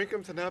had to drink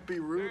them to not be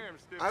rude.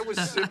 I was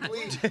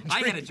simply... I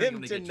had to drink them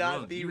him to to get not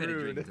drunk. be You had to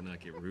drink rude. them to not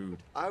get rude.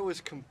 I was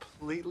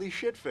completely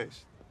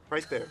shit-faced.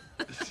 Right there.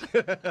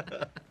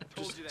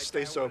 Just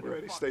stay sober,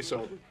 Eddie. Stay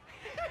sober.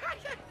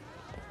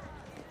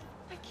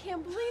 I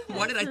can't believe it.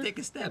 Why did I take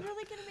a step? I'm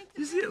really gonna make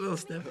You see that little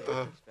step?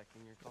 Uh,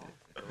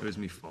 It was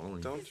me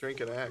falling. don't drink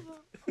and act.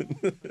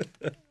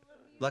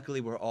 Luckily,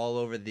 we're all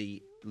over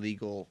the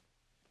legal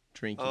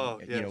drinking. Oh,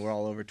 You know, yes. we're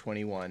all over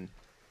 21.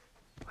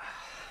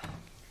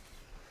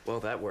 Well,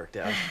 that worked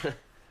out.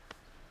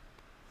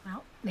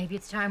 Well, maybe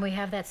it's time we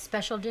have that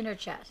special dinner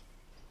chat.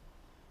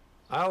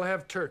 I'll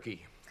have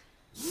turkey.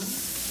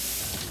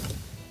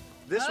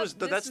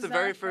 That's the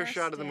very first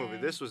shot of the movie.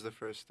 This was the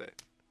first day.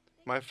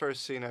 My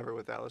first scene ever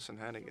with Allison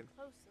Hannigan.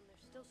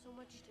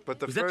 But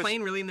the Was first, that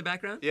plane really in the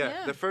background?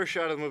 Yeah, the first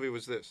shot of the movie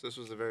was this. This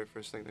was the very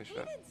first thing they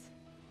shot.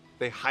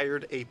 They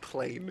hired a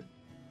plane.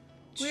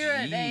 We were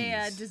at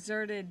a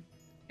deserted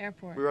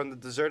airport. We were on the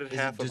deserted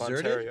half of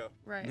Ontario.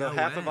 Right. No, No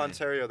half way. of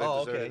Ontario they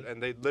deserted, okay.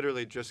 and they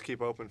literally just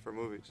keep open for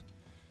movies.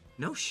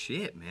 No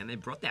shit, man. They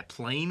brought that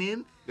plane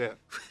in? Yeah.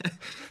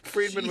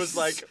 Friedman was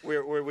like,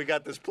 we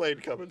got this plane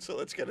coming, so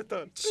let's get it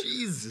done.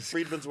 Jesus.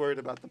 Friedman's worried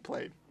about the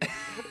plane.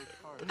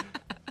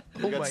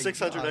 We got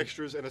 600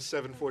 extras and a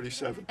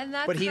 747. And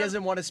that's But he the-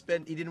 doesn't want to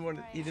spend. He didn't want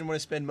to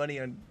spend money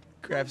on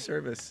craft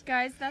service.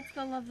 Guys, that's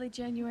the lovely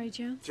January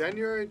Jones.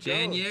 January Jones.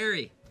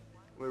 January.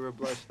 We were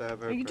blessed to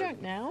have her. Are you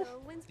present. drunk now?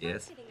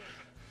 Yes.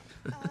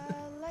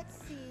 Let's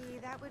see.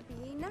 That would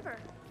be never.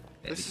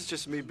 This is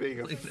just me being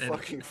a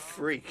fucking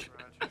freak.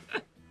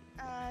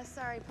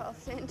 Sorry, Paul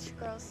Finch.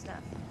 Girl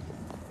stuff.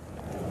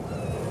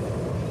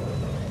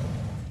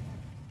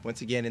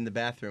 Once again in the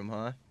bathroom,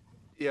 huh?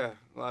 Yeah,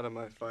 a lot of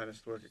my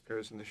finest work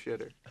occurs in the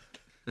shitter.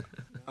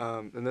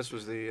 And this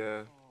was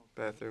the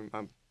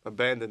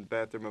abandoned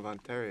bathroom of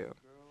Ontario.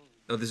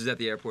 Oh, this is at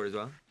the airport as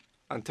well?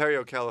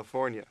 Ontario,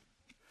 California.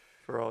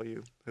 For all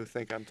you who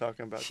think I'm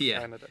talking about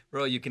Canada. For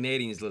all you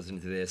Canadians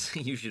listening to this,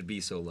 you should be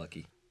so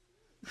lucky.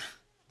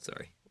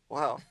 Sorry.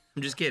 Wow.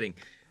 I'm just kidding.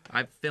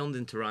 I filmed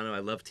in Toronto. I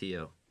love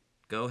T.O.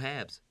 Go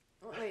Habs.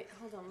 Oh, wait,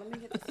 hold on. Let me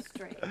get this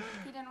straight.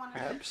 He didn't want to.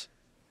 Habs?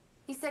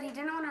 He said he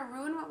didn't want to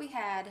ruin what we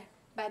had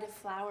by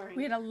deflowering.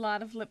 We had a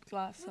lot of lip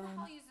gloss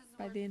on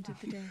by the end of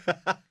the day.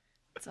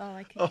 That's all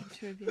I can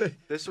contribute.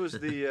 This was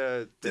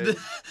the.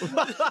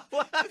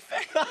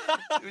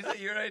 Was that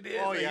your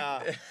idea? Oh,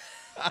 yeah.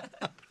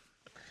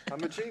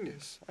 I'm a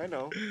genius. I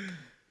know.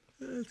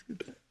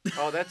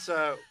 Oh, that's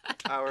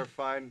our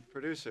fine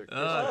producer.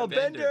 Oh,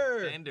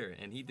 Bender. Bender.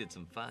 And he did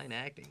some fine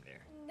acting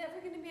there. Never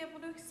gonna be able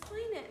to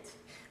explain it.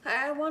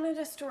 I wanted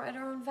us to write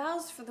our own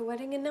vows for the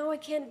wedding, and now I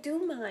can't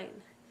do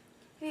mine.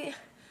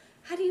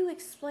 How do you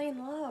explain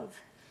love?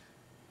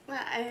 Well,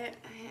 I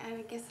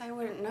guess I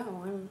wouldn't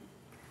know.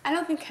 I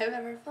don't think I've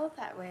ever felt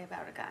that way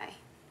about a guy.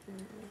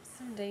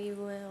 Someday you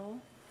will.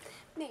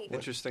 Maybe.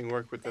 Interesting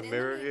work with the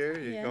mirror here.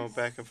 You're Yes. going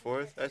back and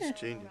forth. That's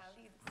genius.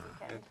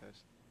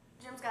 Fantastic.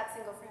 Jim's got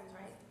single friends,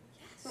 right?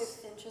 Yes.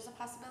 Finch is a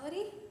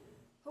possibility?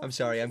 I'm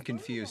sorry, I'm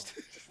confused.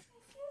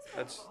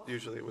 That's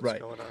usually what's Right.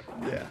 going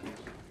on. Yeah.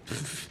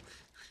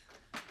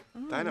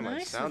 Oh, Dynamite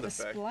nice sound with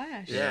the effect.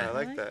 splash. Yeah, I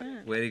like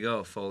that. Way to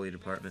go, Foley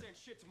department. Send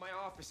shit to my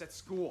office at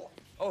school.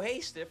 Oh, hey,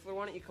 Stifler,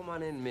 why don't you come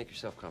on in and make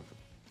yourself comfortable?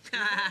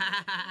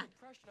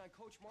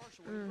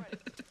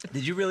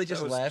 Did you really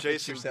just That was laugh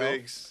Jason at yourself?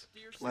 Biggs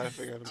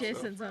laughing at himself.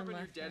 Jason's on Remember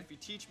left. your dad if you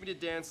teach me to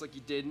dance like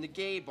you did in the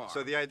gay bar.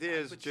 So the idea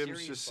is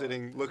Jim's just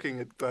sitting, looking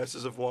at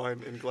glasses of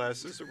wine in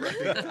glasses and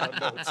writing down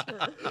notes.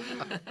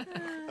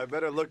 I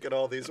better look at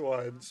all these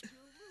wines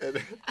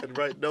and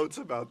write notes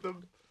about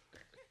them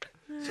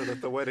so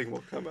that the wedding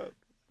will come out.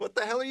 What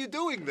the hell are you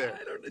doing there?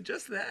 I don't know,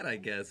 just that, I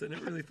guess. I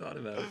never really thought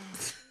about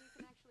it.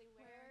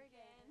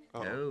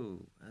 Oh,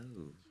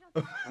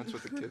 Oh. that's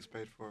what the kids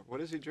paid for.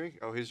 What is he drinking?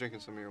 Oh, he's drinking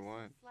some of your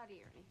wine.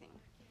 Slutty or anything.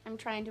 I'm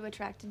trying to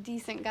attract a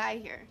decent guy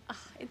here.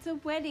 It's a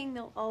wedding.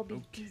 They'll all be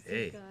Okay.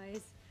 decent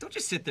guys. Don't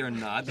just sit there and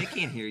nod. They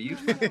can't hear you.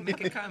 Fucking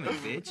make a comment,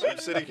 bitch. I'm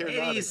sitting here Maybe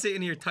nodding. he's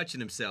sitting here touching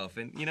himself,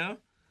 and you know.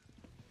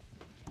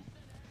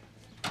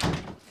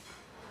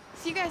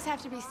 So you guys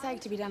have to be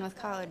psyched to be done with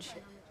college.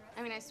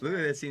 I mean, I swear. Look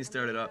at that scene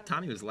started off.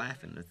 Tommy was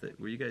laughing.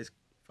 Were you guys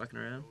fucking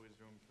around?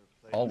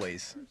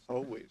 Always.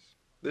 Always.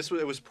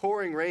 It was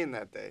pouring rain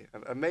that day.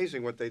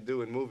 Amazing what they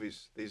do in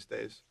movies these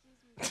days.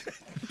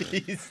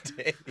 These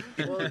days.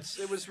 Well,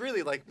 it was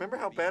really like, remember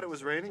how bad it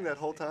was raining that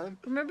whole time?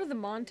 Remember the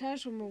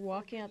montage when we're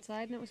walking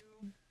outside and it was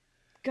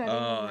gutting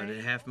Oh, rain?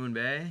 and Half Moon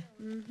Bay?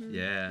 Mhm.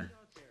 Yeah.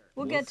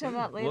 We'll get to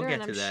that later, We'll get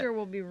and I'm to that. sure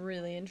we'll be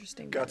really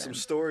interesting. by Got some then.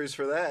 stories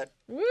for that.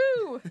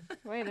 Woo!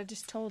 Wait, I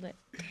just told it.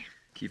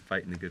 Keep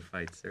fighting the good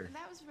fight, sir.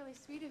 That was really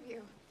sweet of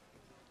you.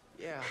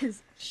 Yeah.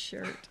 His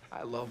shirt.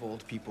 I love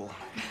old people.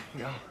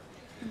 You know?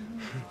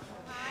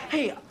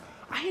 Hey,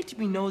 I hate to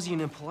be nosy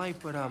and impolite,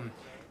 but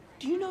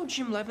do you know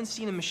Jim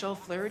Levinstein and Michelle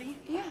Flaherty?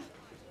 Yeah.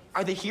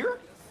 Are they here?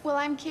 Well,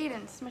 I'm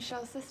Cadence,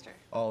 Michelle's sister.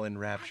 All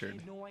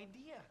enraptured. No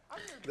idea.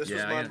 This Yeah,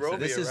 was I gotta say,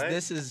 Monrovia, right?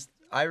 This is.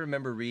 I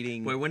remember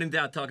reading. Wait, when in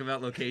doubt, talk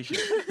about location.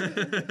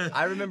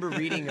 I remember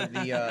reading of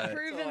the.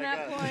 Proving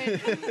that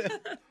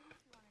point.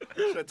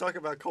 Should I talk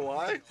about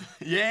Kauai?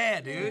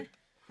 Yeah, dude.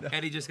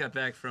 Eddie just got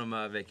back from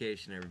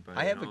vacation, everybody.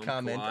 I have a Home,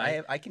 comment.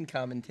 Kauai. I can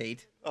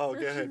commentate. Oh,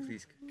 go ahead.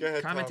 Please. Go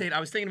ahead, Commentate. Tom. I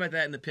was thinking about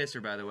that in the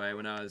pisser, by the way,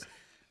 when I was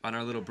on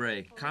our little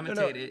break.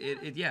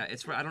 Commentate. No. Yeah,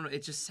 it's. I don't know.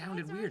 It just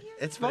sounded weird.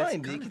 It's But fine.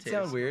 It can commentate.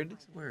 sound weird.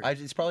 It's a word.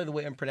 It's probably the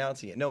way I'm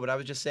pronouncing it. No, but I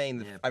was just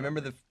saying. Yeah, I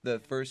remember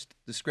the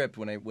script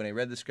when I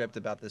read the script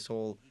about this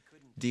whole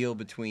deal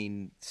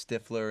between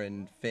Stifler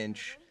and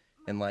Finch,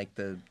 and like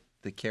the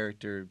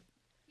character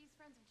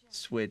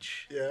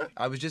switch. Yeah.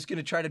 I was just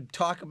gonna try to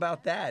talk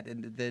about that,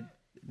 and that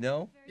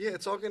No? Yeah,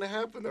 it's all gonna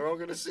happen. They're all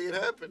gonna see it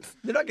happen.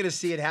 They're not going to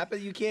see it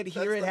happen. You can't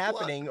hear it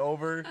happening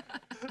over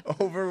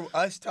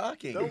us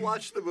talking. They'll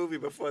watch the movie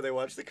before they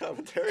watch the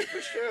commentary for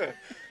sure.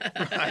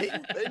 Right?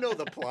 They know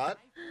the plot.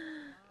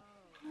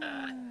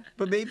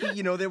 But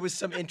maybe, there was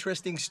some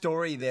interesting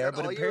story there,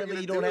 but all you were apparently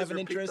gonna you don't do have is an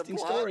repeat the interesting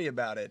plot? story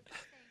about it.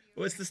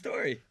 What's the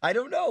story? I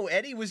don't know.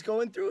 Eddie was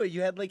going through it.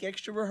 You had like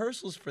extra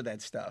rehearsals for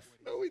that stuff.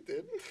 No, we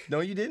didn't. No,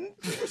 you didn't?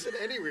 There wasn't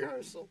any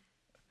rehearsal.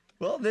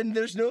 Well, then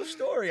there's no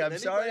story. I'm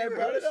Did sorry I anybody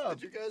brought it rehearse? up.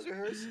 Did you guys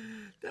rehearse?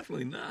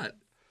 Definitely not.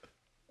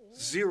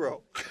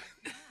 0.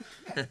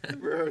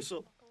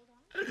 Rehearsal.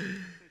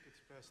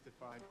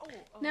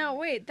 Now,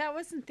 wait, that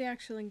wasn't the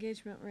actual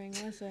engagement ring,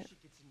 was it?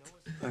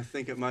 I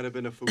think it might have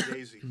been a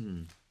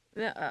fugazi.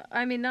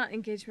 I mean, not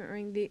engagement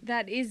ring.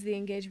 That is the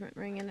engagement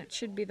ring, and it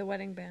should be the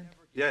wedding band.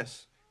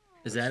 Yes.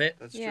 Is that it?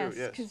 That's Yes,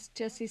 true, yes. because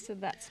Jesse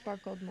said that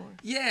sparkled more.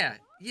 Yeah.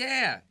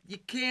 You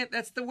can't.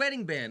 That's the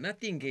wedding band, not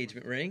the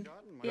engagement ring.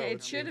 Yeah,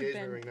 it should have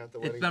been. Ring, not the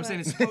wedding I'm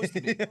saying it's supposed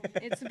to be.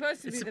 It's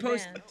supposed to be It's the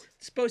supposed, band,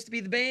 it's supposed to be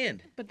the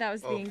band. but that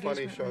was the Oh, engagement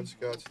funny Sean ring.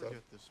 Scott stuff.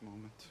 This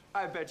moment.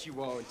 I bet you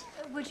won't.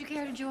 Would you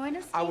care to join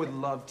us? I would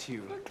love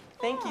to.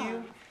 Thank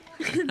you.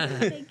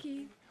 Thank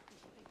you.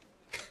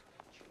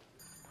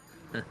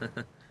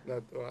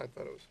 Well, I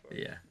thought it was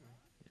funny. Yeah.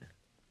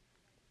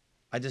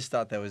 I just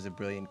thought that was a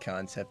brilliant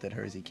concept that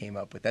Hersey came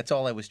up with. That's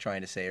all I was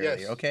trying to say Yes.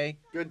 earlier, okay?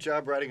 Good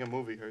job writing a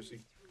movie,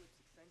 Hersey.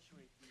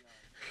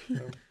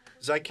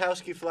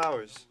 Zykowski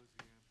Flowers.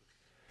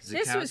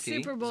 This was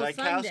Super Bowl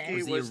Sunday.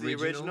 Zykowski was the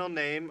original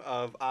name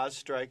of Oz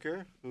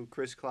Stryker, who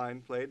Chris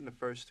Klein played in the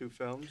first 2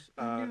 films.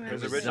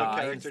 His original Zai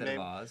character instead of name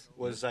Oz.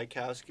 was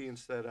Zykowski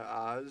instead of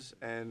Oz,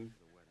 and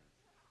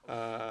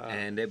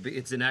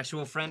it's an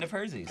actual friend of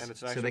Hersey's. And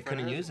it's an so actual they friend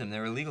couldn't of use him.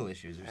 There were legal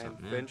issues or and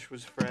something. yeah. Finch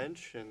was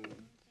French, and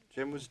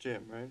Jim was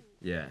Jim, right?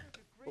 Yeah.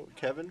 Oh,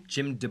 Kevin?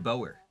 Jim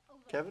DeBoer.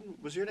 Kevin?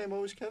 Was your name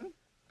always Kevin?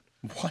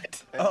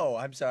 What? Oh,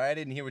 I'm sorry. I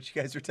didn't hear what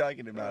you guys were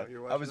talking about.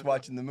 you were I was watching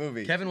watching the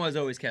movie. Kevin was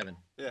always Kevin.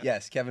 Yeah.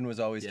 Yes, Kevin was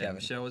always Yeah, Kevin.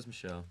 Michelle was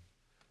Michelle.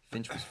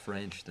 Finch was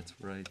French. That's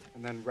right.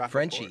 And then Rappaport.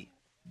 Frenchie.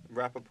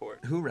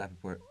 Rappaport. Who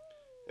Rappaport?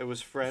 It was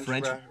French,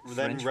 French-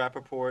 then French?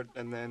 Rappaport,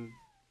 and then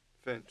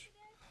Finch.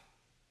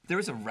 There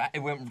was it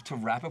went to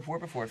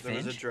Rappaport before There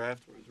Finch? was a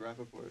draft where it was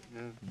Rappaport,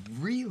 yeah.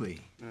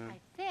 Really? Yeah. I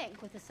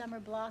think with the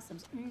summer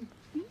blossoms.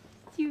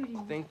 Cutie.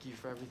 Thank you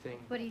for everything.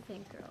 What do you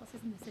think, girls?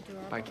 Isn't this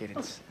adorable? Bye,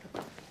 Cadence.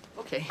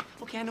 Okay,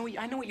 I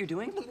know what you're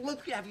doing.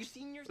 Look, have you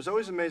seen your... I was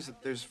always amazed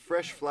that there's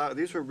fresh flowers.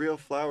 These were real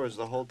flowers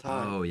the whole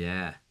time. Oh,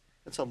 yeah.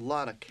 That's a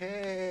lot of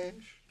cash.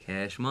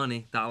 Cash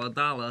money.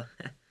 Dollar.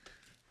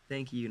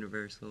 Thank you,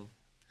 Universal.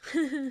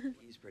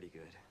 He's pretty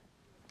good.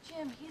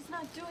 Jim, he's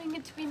not doing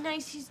it to be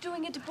nice. He's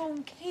doing it to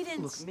bone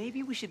Cadence. Look,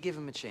 maybe we should give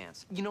him a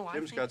chance. You know,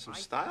 Jim's got some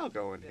style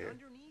going here.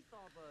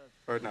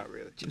 Or not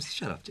really. Jim's,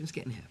 shut up. Jim's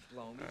getting hip.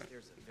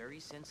 There's a very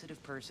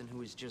sensitive person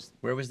who is just...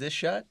 Where was this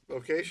shot?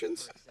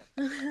 Locations?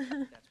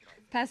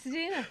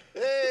 Pasadena.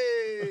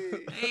 Hey!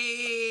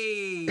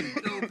 Hey!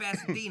 Go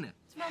Pasadena.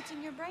 It's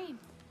melting your brain.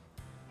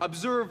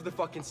 Observe the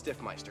fucking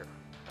Stiffmeister.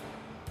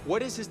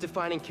 What is his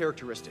defining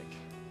characteristic?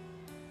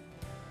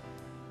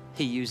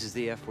 He uses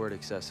the F word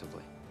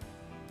excessively.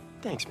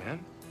 Thanks,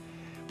 man.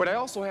 But I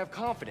also have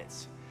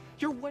confidence.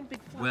 You're one big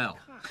fucking Well,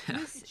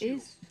 This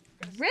is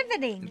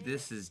riveting.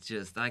 this is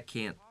just, I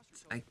can't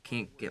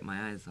get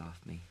my eyes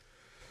off me.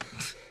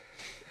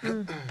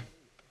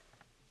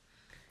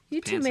 You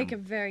two make a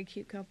Handsome. very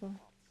cute couple.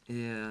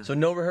 Yeah. So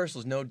no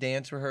rehearsals, no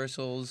dance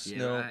rehearsals, Yeah,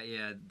 no...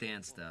 yeah,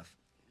 dance stuff.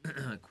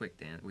 Quick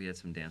dance. We had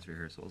some dance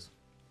rehearsals.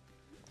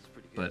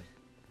 But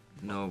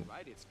no.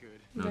 It's good.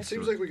 No It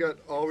seems sort- like we got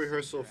all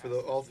rehearsal for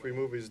all 3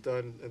 movies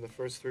done in the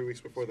first 3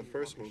 weeks before the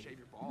first movie.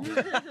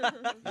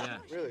 Yeah.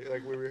 Really,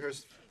 like we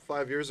rehearsed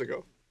 5 years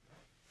ago.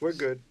 We're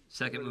good.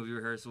 Second movie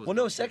rehearsal was Well,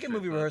 no, going to the second strip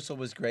movie club. rehearsal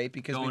was great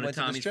because Going we to went to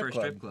the Tommy's strip first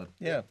club. strip club.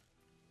 Yeah.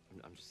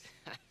 I'm just...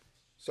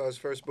 Saw his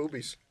first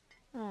boobies.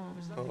 Aww.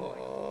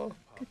 Oh.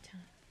 Good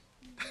time.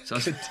 So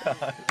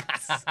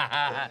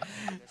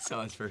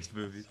Saw his first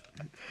movie.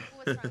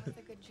 What's wrong with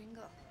a good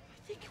jingle?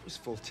 I think it was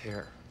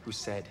Voltaire who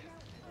said,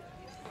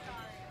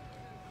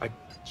 "A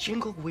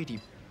jingle witty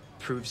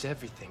proves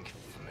everything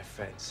for my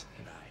friends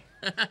and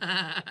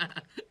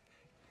I."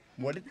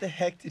 What the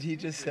heck did he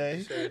just say?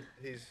 He said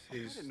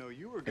he's didn't know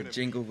you were A gonna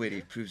jingle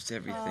witty proves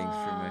everything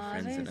for my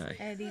friends and there's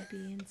I. Eddie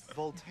Beans.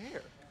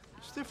 Voltaire.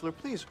 Stifler,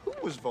 please. Who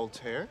was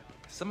Voltaire?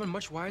 Someone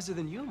much wiser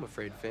than you, I'm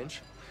afraid,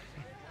 Finch.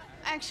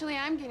 Actually,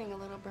 I'm getting a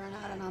little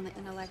burnout on the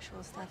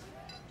intellectual stuff.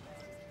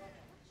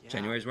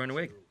 January's wearing a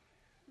wig.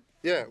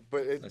 Yeah,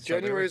 but Let's talk about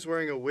January's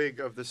wearing a wig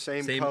of the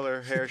same Same-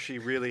 color hair she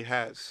really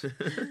has.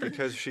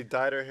 Because she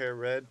dyed her hair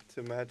red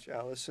to match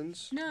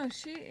Allison's. No,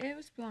 it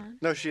was blonde.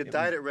 No, she had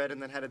dyed it red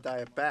and then had to dye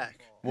it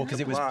back. Well,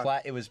 because it was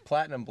Blonde. it was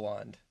platinum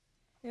blonde.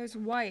 It was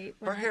white.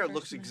 when Her I hair first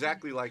looks met her.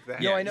 exactly like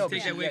that. No, I know. you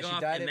take but that wig she off,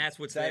 dyed and it, that's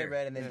what's dyed there. it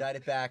red and then dyed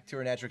it back to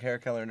her natural hair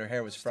color, and her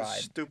hair was It's the fried.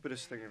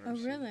 stupidest thing I've ever Oh,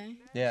 seen. really?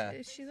 Yeah.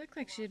 She looked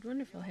like she had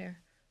wonderful hair.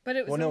 But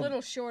it was Well, no. a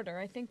little shorter.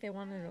 I think they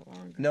wanted it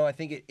longer. No, I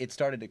think it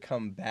started to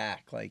come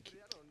back. Like,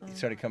 it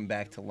started to come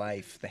back to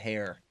life. The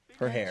hair.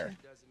 Her hair.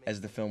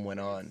 as the film went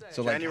on.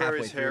 So like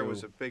January's halfway hair through,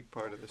 was a big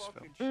part of this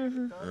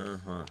film.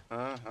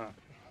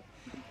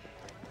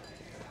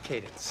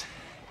 Cadence.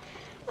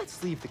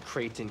 Let's leave the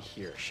crate in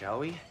here, shall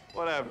we?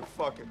 Whatever,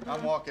 fuck it.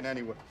 I'm walking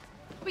anyway.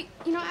 Wait,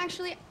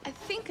 actually, I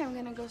think I'm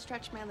gonna go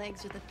stretch my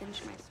legs with a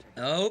Finchmeister.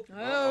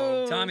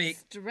 Oh, Tommy,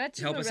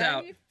 stretching help us around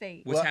out. your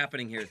face. What's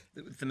happening here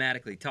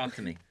thematically? Talk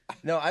to me.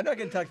 No, I'm not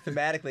going to talk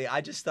thematically.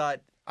 I just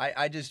thought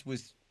I just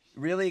was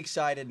really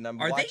excited, and I'm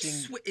watching.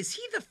 Is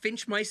he the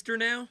Finchmeister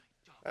now?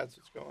 That's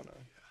what's going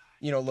on.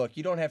 You know, look,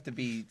 you don't have to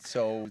be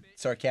so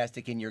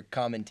sarcastic in your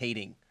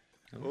commentating.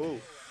 Ooh,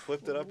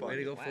 flipped it up on Way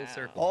to you. go full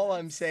circle. All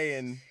I'm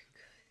saying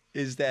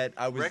is that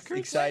I was Records?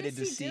 excited What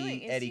to is he doing?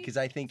 see Is Eddie he- because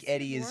I think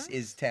Eddie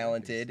is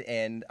talented,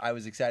 and I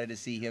was excited to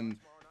see him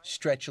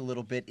stretch a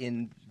little bit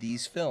in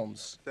these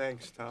films.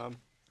 Thanks, Tom.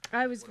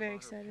 I was very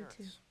excited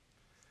too,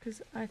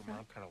 because I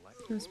thought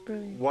it was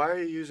brilliant. Why are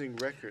you using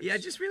records? Yeah, I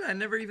just realized I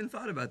never even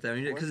thought about that.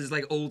 Because it's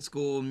like old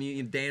school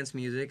dance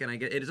music, and I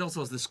get it is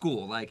also the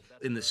school. Like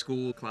in the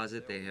school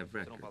closet, they have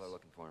records. Don't bother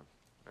looking for him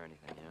or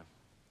anything,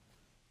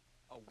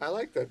 I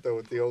like that, though,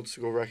 with the old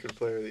school record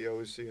player that you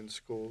always see in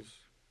schools.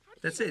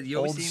 That's it. You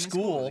always Old see him in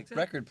school schools, exactly.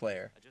 record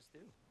player.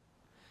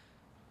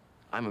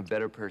 I'm a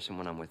better person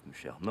when I'm with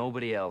Michelle.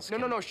 Nobody else No,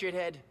 can.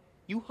 shithead.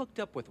 You hooked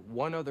up with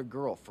one other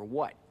girl for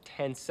what,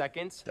 10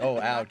 seconds? Oh,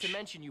 Not ouch. to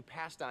mention you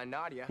passed on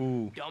Nadia.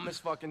 Ooh.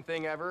 Dumbest fucking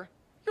thing ever.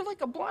 You're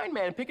like a blind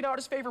man picking out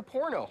his favorite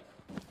porno.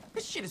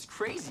 This shit is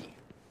crazy.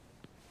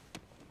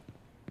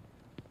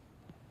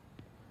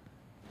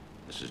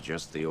 This is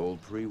just the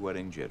old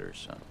pre-wedding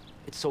jitters, son.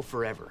 It's so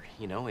forever,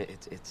 you know?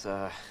 It's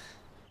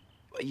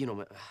you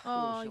know,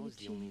 Oh, Michelle is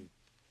the only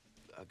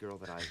girl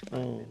that I've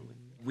been with.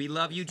 We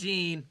love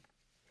Eugene.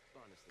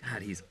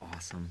 God, he's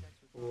awesome.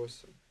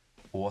 Awesome.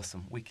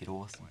 Awesome. Wicked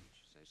awesome.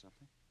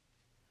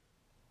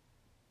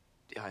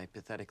 I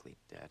pathetically,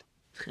 Dad.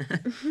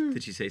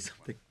 Did she say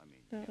something?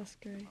 That was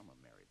great. I'm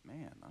a married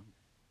man.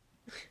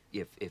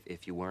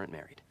 If you weren't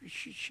married.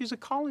 She's a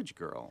college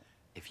girl.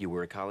 If you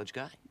were a college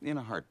guy. In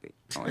a heartbeat.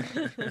 Oh, yeah.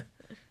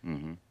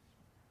 Mm-hmm.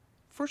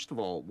 First of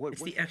all,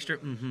 It's the extra,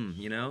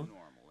 you know?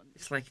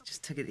 It's like,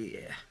 just took it,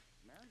 yeah.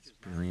 It's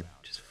brilliant.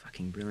 Just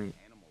fucking brilliant.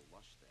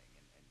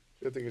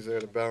 Good thing is they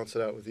got to balance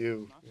it out with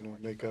you,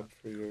 make up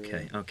for your...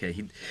 Okay,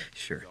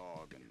 sure.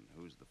 Dog and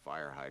who's the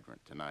fire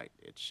hydrant tonight?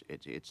 It's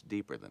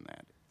deeper than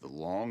that. The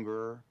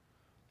longer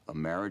a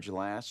marriage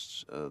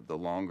lasts, the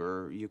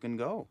longer you can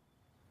go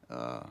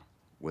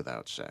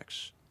without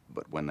sex.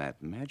 But when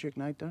that magic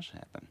night does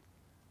happen,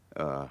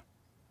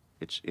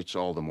 it's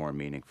all the more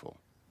meaningful.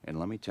 And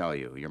let me tell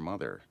you, your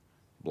mother,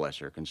 bless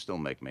her, can still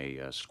make me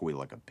squeal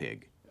like a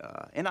pig.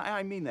 And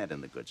I mean that in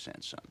the good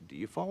sense, son. Do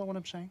you follow what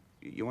I'm saying?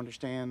 You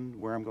understand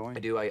where I'm going? I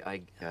do.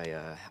 I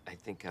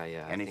think I.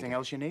 Anything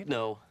else you need?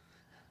 No,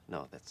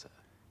 that's.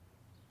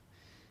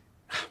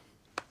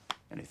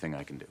 Anything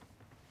I can do.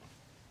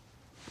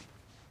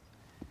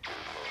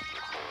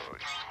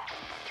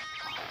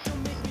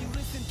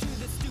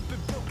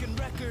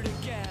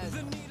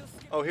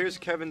 Oh, here's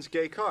Kevin's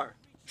gay car.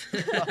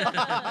 There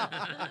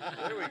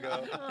we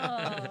go.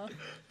 Oh.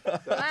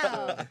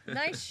 Wow,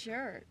 nice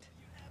shirt.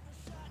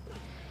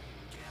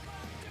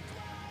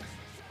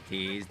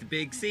 Here's the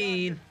big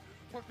scene.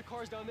 Park the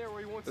cars down there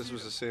where you want This to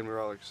was the scene we were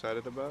all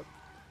excited about.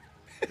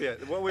 Yeah,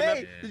 what we Hey,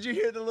 meant... did you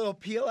hear the little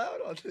peel out?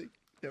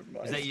 Never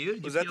mind. Was that you?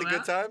 Did Was you that the peel good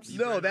out? times?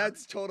 No,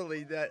 that's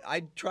totally that. I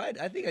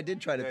think I did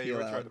try to Yeah, you peel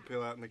were out. trying to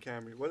peel out in the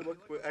Camry. What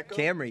Echo?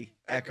 Camry.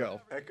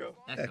 Echo. Echo.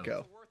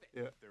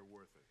 Yeah.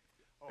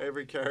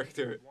 Every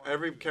character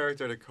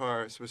in the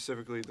car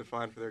specifically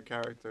defined for their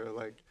character.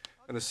 Like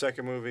in the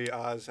second movie,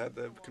 Oz had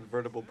the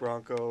convertible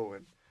Bronco,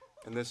 and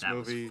in this That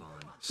was movie, fun.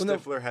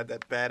 Stifler had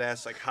that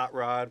badass like hot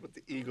rod with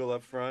the eagle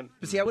up front.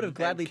 But see, I would have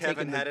gladly and Kevin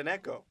taken. had an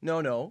Echo.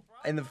 No.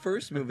 In the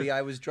first movie,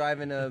 I was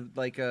driving it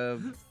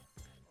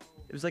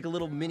was like a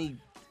little mini.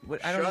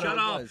 I don't know Shut what it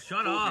up! was.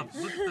 Shut up!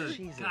 Look at the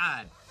Jesus.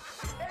 God.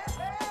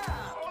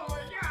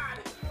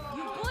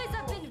 You boys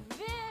have been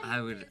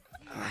very...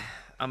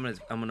 I'm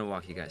gonna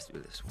walk you guys through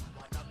this one.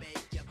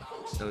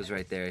 Those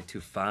right there,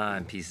 two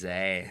fine pieces of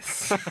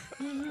ass.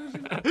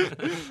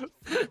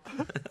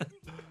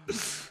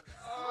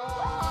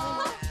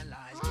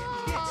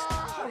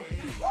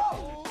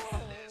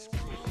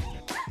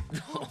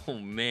 Oh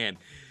man,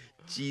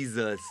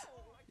 Jesus,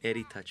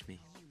 Eddie, touch me.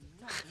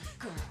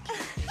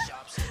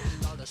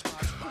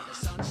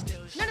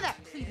 None of that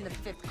pleading the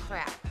fifth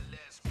crap.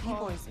 You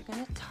boys are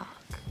gonna talk.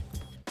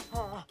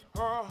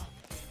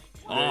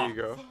 There you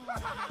go.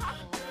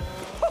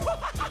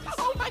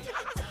 Oh my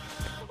God!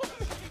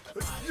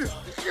 Are you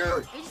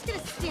just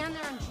gonna stand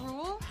there and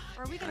drool?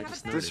 Or are we gonna have a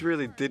thing? This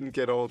really didn't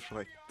get old for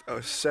like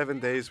 7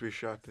 days we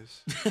shot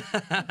this.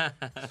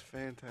 It's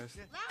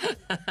fantastic.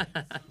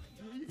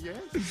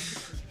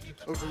 Yes.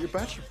 Oh, your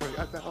bachelor party.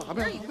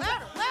 Hey,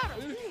 louder,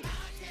 louder!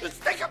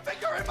 Stick a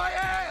finger in my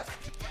ass!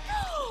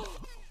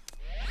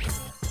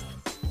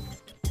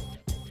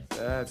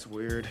 That's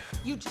weird.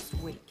 You just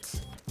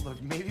wait.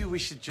 Look, maybe we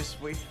should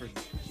just wait for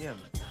Jim.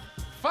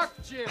 Fuck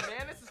Jim,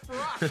 man. This is for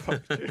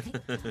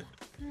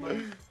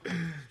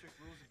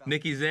us.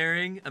 Nikki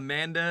Zaring,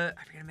 Amanda.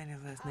 I forget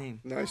Amanda's last name.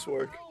 Nice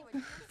work.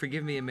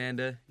 Forgive me,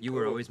 Amanda. You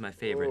were always my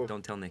favorite.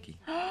 Don't tell Nikki.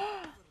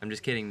 I'm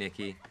just kidding,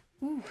 Nikki.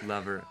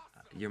 Love her.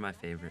 You're my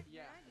favorite.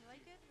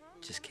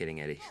 Just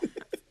kidding, Eddie.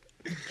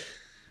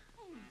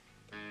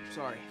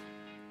 Sorry.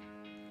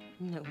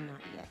 No,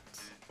 not yet.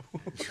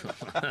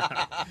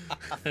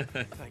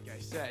 Like I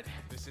said,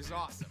 this is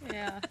awesome.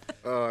 Yeah.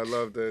 Oh, I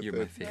love the You're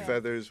my favorite.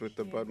 feathers with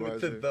the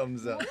Budweiser. With the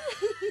thumbs up.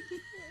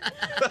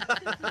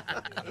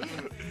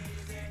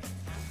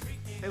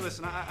 Hey,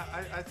 listen,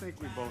 I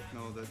think we both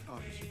know that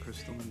Officer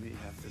Crystal and me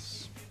have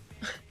this.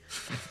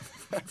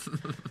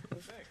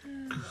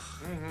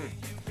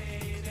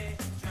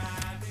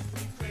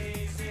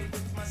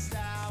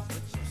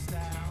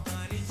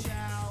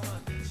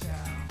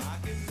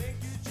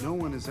 No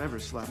one has ever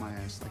slapped my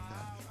ass like that.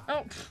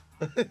 Oh.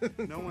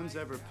 No one's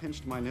ever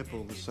pinched my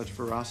nipple with such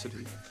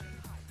ferocity.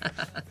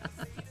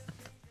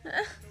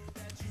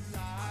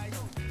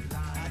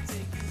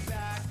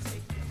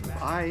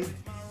 I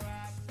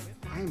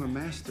am a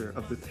master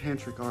of the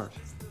tantric art.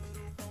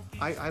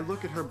 I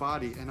look at her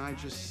body and I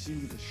just see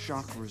the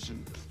chakras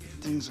and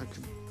things I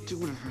could do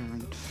to her.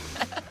 And,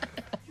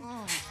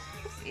 oh.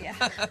 Yeah.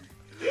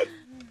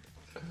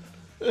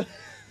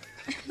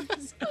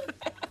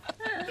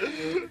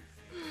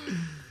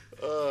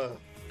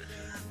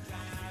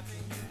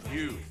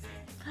 You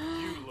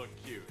look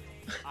cute.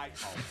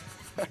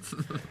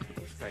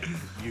 Thank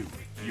you.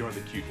 You're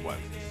the cute one.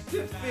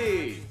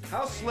 Stiffy,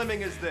 how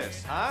slimming is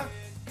this, huh?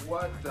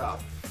 What the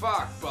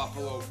fuck,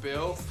 Buffalo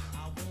Bill?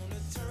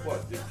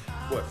 What?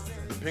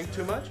 The pink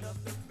too much?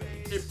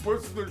 He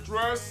puts the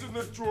dress in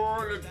the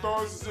drawer and it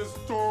does his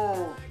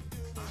toe.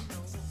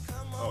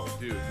 Oh,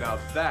 dude, now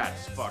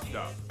that's fucked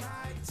up.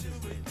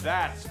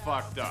 That's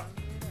fucked up.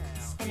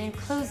 And in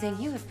closing,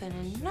 you have been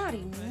a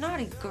naughty,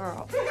 naughty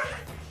girl.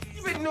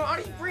 You've been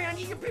naughty,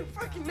 Brandy. You've been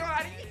fucking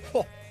naughty.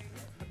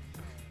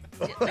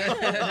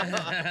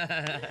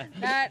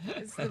 That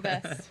is the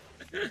best.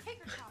 You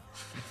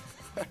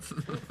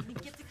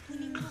get the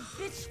cleaning little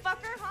bitch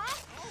fucker, huh?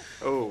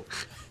 Oh.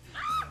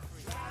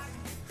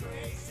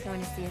 You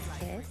want to see his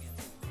kiss?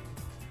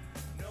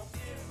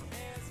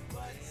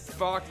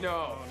 Fuck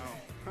no.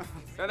 No.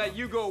 Now that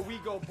you go, we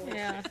go, boys.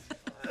 Yeah.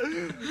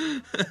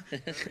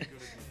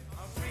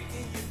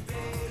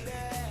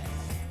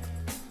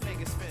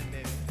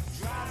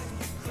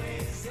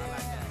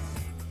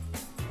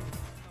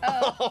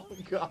 Oh,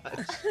 gosh.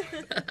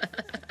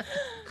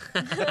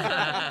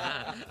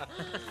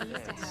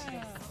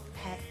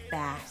 Pet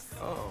bass.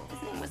 Oh.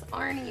 His name was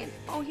Arnie,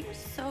 and he was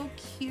so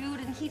cute,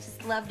 and he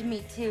just loved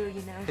me too,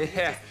 you know. He would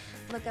Yeah. just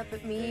look up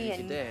at me Yeah, you and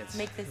could dance.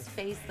 make this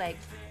face like,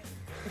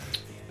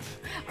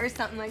 or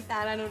something like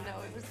that. I don't know.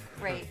 It was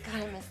great.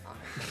 God, I miss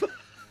Arnie.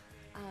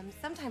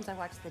 Sometimes I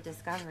watch the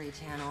Discovery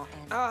Channel,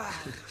 and I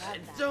love that.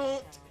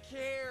 don't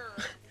care.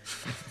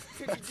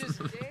 Could you just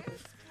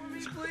dance for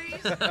me,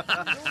 please?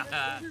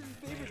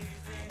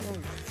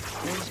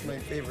 Here's my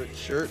favorite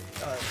shirt.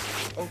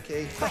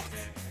 Okay.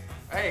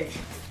 Hey.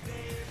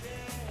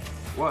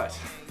 What?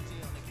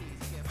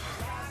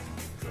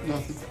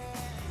 Nothing.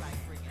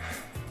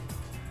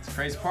 It's a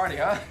crazy party,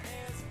 huh?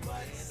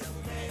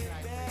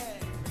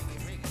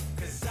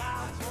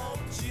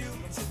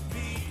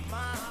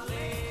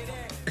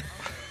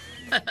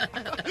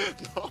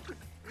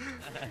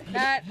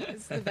 That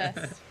is the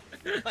best.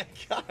 Oh my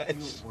gosh.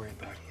 Don't worry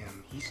about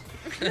him. He's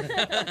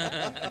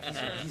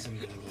a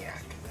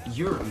maniac.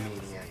 You're a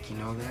maniac, you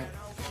know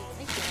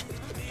that?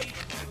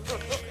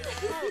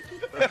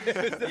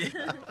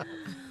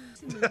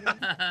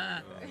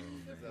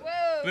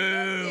 Whoa.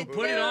 Boo!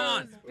 Put it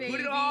on! Baby.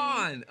 Put it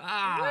on!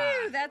 Ah!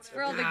 Woo, that's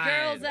for all the God.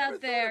 girls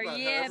out there. About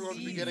Yeah, everyone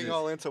be baby. getting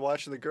all into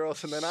watching the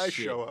girls, and then I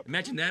Shit. show up.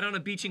 Imagine that on a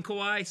beach in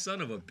Kauai,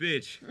 son of a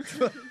bitch.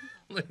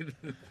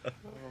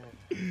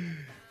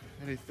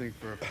 Anything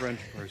for a French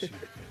person.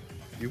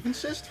 You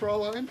insist,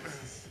 Fräulein?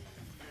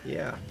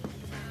 Yeah.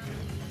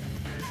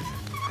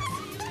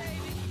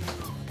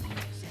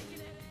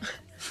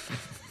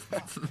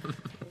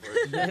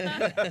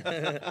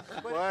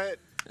 What?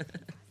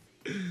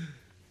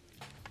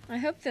 I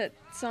hope that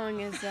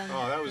song is.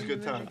 Oh, that was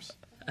good times.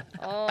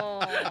 Oh.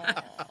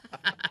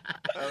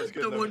 That was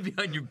good. The though. one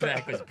behind your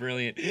back was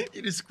brilliant.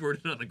 You just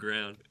squirted on the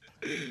ground.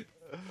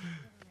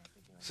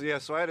 So yeah,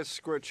 so I had to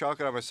squirt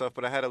chocolate on myself,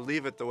 but I had to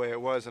leave it the way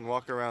it was and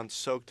walk around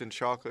soaked in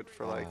chocolate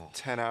for like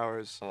 10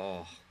 hours.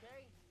 Oh.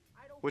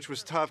 Which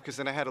was tough because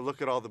then I had to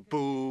look at all the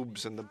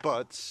boobs and the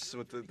butts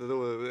with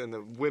and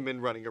the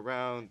women running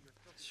around.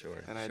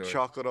 Sure. And I had sure.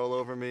 chocolate all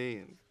over me.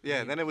 And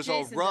yeah, and then it was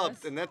all Jason rubbed,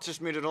 does. and that just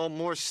made it all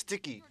more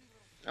sticky.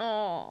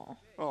 Oh.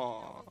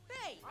 Oh.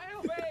 I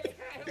obey.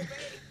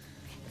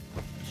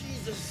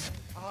 Jesus.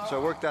 So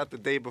I worked out the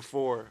day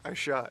before I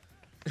shot.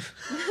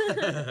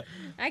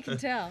 I can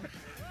tell.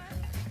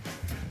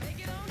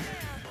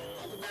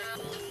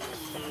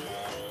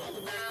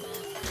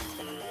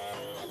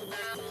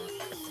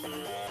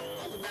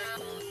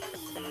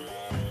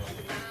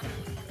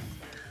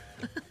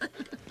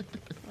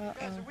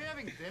 Guys, are we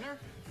having dinner?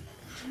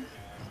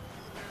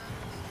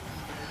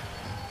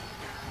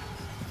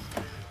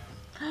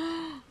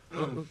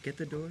 Oh, get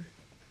the door.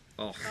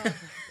 Oh.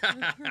 Holy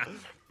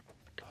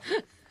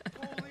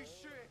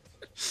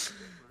shit!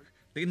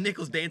 Look at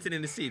Nichols dancing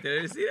in the seat.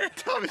 Did I see that?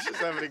 Tommy's just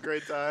having a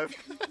great time.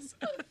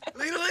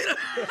 Later.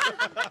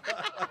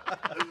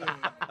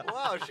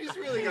 Wow, she's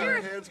really got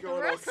her hands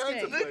going all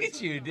kinds of Look places.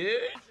 at you,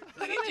 dude.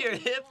 Look at your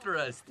hip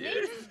thrust,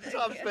 dude.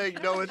 Tom's paying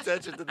no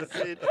attention to the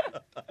scene.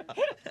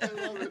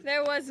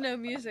 There was no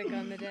music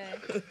on the day.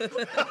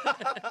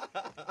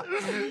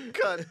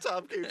 God,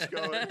 Tom keeps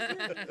going.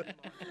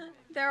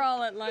 They're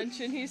all at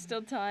lunch and he's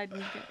still tied.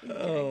 And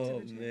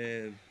Oh,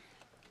 man.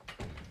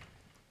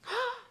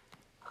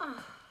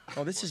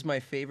 Oh, this is my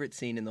favorite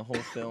scene in the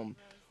whole film.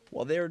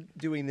 While they're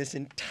doing this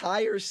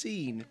entire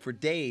scene for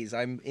days,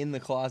 I'm in the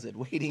closet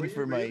waiting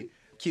for my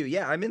cue.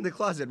 Yeah, I'm in the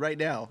closet right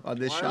now on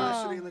this Why shot. are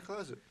you sitting in the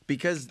closet?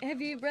 Because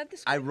Have you read the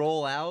script? I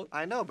roll out.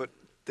 I know, but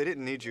they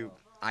didn't need you.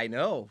 I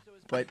know,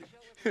 but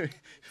It's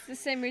the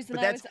same reason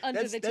but I was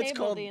under the table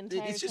called, the entire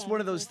time. it's just one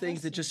of those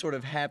things that just sort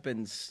of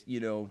happens, you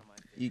know.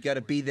 You got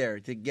to be there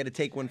to get to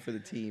take one for the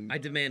team. I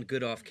demand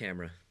good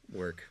off-camera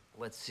work.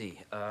 Let's see.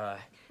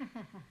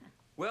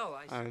 Well,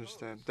 I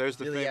understand. There's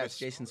the Really, yeah, famous it's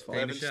Jason's fault.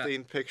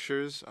 Levenstein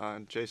pictures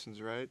on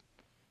Jason's right.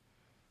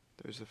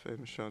 There's the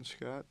famous Sean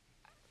Scott.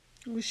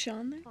 Was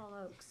Sean there? Paul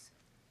Oakes.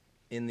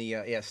 In the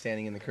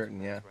standing in the curtain,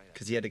 yeah,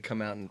 because he had to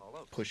come out and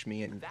push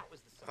me in.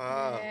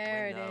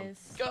 There it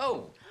is.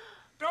 Go!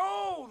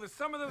 Oh, the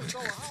some of them so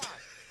hot.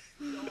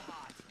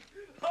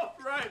 All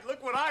right,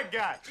 look what I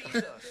got.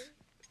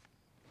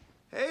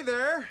 Hey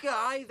there.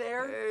 Guy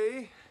there.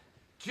 Hey.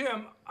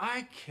 Jim,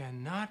 I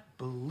cannot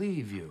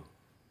believe you.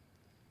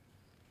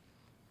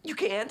 You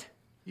can't.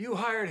 You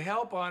hired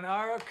help on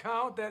our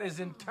account? That is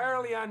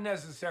entirely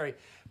unnecessary.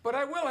 But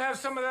I will have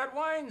some of that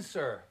wine,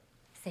 sir.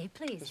 Say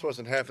please. This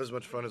wasn't half as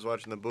much fun as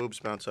watching the boobs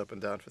bounce up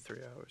and down for 3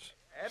 hours.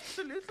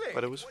 Absolutely.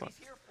 But it was fun.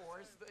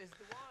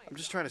 I'm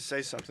just trying to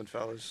say something,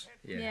 fellas.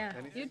 Yeah.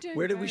 You're doing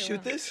Where did we very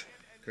shoot well. this?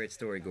 Great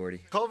story,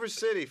 Gordy. Culver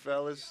City,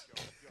 fellas.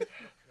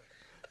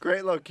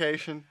 Great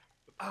location.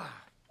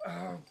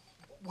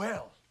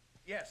 Well,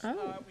 yes.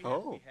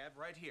 Oh. We have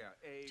right here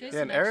a. Jason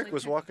Yeah, and Eric actually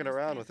was picked walking those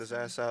around pants. with his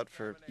ass out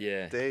for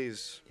Yeah.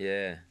 days,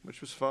 Yeah.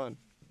 which was fun.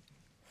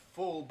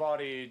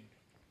 Full-bodied,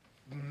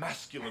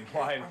 masculine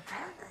wine.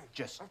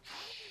 Just.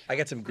 I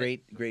got some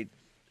great.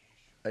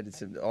 I did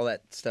some. All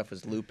that stuff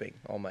was looping.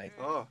 All my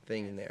Oh,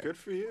 thing in there. good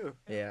for you.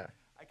 Yeah.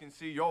 I can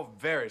see you're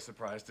very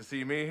surprised to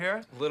see me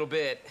here. A little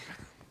bit.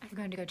 I'm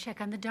going to go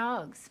check on the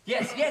dogs.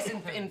 Yes.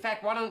 In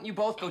fact, why don't you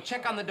both go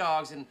check on the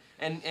dogs and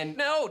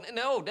no,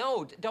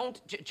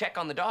 don't check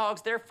on the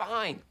dogs. They're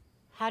fine.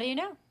 How do you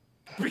know?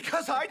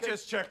 Because I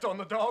just checked on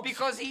the dogs.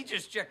 Because he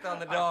just checked on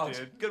the dogs.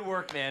 did. Good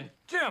work, man.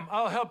 Jim,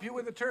 I'll help you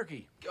with the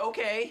turkey.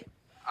 Okay.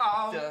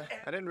 I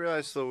didn't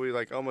realize till we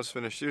almost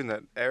finished shooting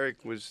that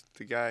Eric was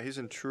the guy. He's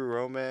in True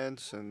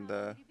Romance and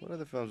what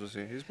other films was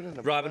he? He's been in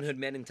a Robin Hood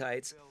Men in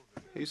Tights.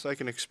 He's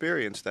like an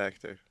experienced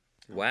actor.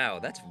 Wow,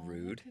 that's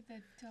rude. Look at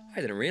that dog.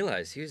 I didn't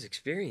realize he was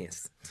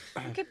experienced.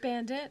 Look at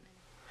Bandit.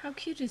 How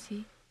cute is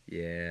he?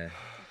 Yeah.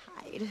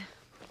 Hide.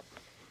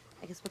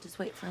 I guess we'll just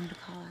wait for him to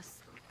call us.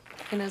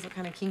 Who knows what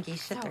kind of kinky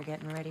shit they're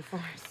getting ready for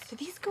us. Do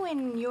these go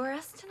in your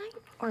ass tonight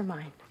or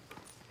mine?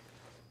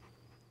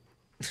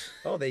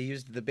 Oh, they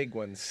used the big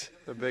ones.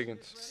 The big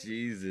ones.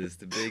 Jesus,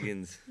 the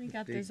biggins. We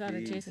got Big those out of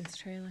B's. Jason's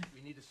trailer.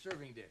 We need a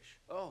serving dish.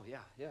 Oh, yeah.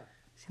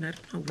 See, I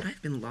don't know. Would I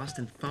have been lost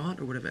in thought,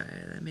 or would have?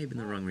 That may have been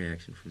the wrong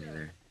reaction from me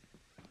there.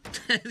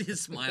 The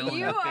smile on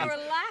You my face. are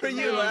laughing.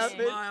 Were you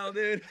laughing? Smile,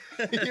 dude.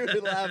 You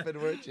were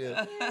laughing, weren't you?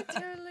 You're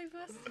totally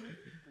busted.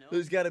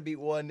 There's got to be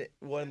one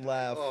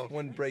laugh, Oh,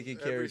 one breaking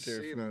Every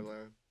character. scene I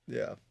learned.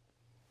 Yeah.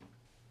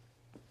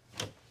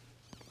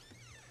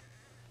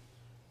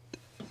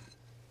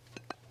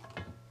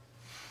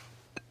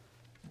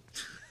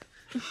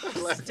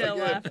 Still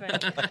laughing.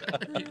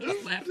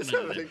 Just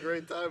having a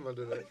great time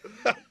under that.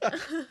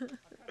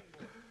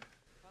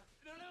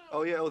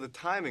 Oh yeah, the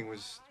timing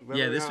was. Yeah,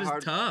 remember this how was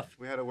hard tough.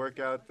 We had to work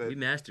out that. We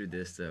mastered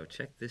this, though.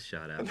 Check this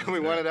shot out. And then we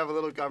wanted to have a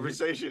little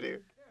conversation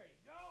here.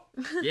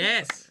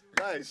 Yes.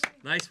 Nice.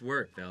 Nice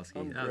work, Belsky.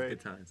 I'm That was great.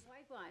 good times.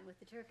 White wine with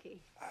the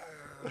turkey.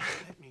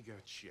 Let me go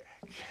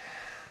check.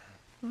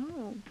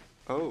 Oh.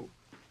 Oh.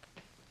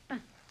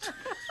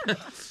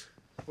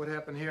 What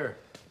happened here?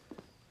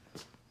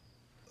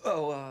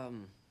 Oh,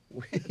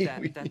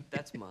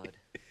 that's mud.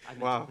 I meant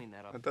to Wow. clean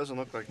that up. That doesn't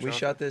look like. We chocolate.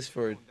 shot this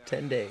for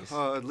 10 days.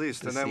 Oh, at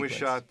least, the and then we sequence.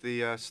 shot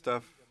the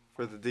stuff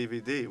for the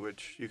DVD,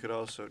 which you could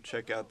also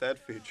check out that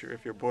feature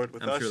if you're bored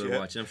with I'm us sure they're yet.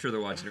 watching. I'm sure they're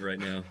watching it right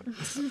now.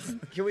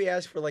 Can we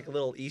ask for a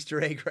little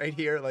Easter egg right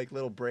here,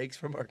 little breaks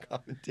from our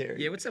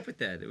commentary? Yeah, what's up with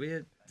that?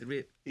 Did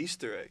we?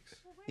 Easter eggs.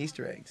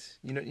 Easter eggs.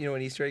 You know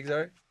what Easter eggs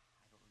are?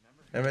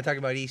 I'm not talking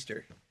about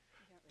Easter.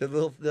 The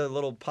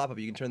little pop-up.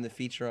 You can turn the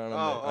feature on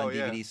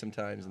DVD yeah.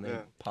 sometimes, and they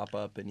Yeah. pop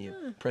up, and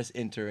you press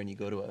enter, and you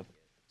go to a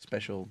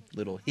special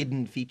little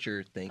hidden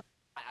feature thing.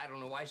 I don't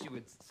know why she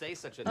would say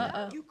such a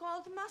thing. You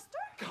called master?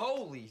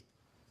 Holy.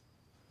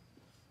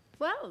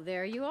 Well,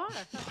 there you are.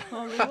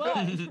 Holy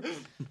what?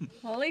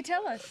 Holy,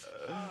 tell us.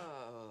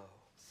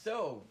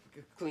 So,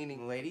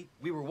 cleaning lady.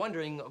 We were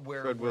wondering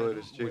where... Fred Willard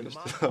is genius.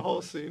 The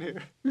whole scene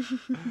here.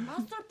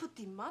 Master put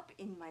him up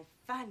in my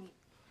fanny.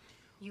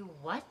 You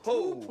what?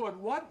 Who put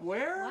what?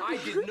 Where? I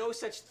did no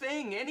such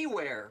thing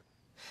anywhere.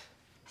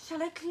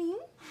 Shall I clean?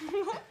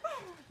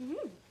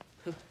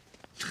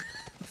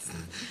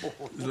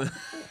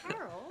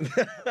 Harold?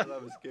 I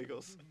love his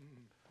giggles.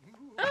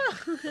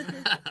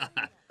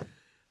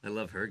 I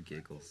love her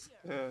giggles.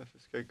 Yeah,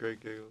 she's got great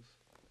giggles.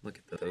 Look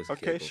at those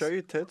Okay, giggles. show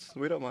your tits.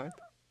 We don't mind.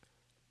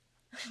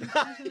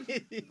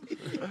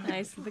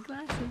 Nice with the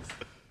glasses.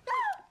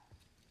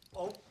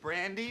 Oh,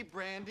 Brandy.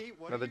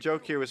 What Now, the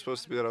joke here was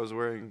supposed to be that I was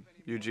wearing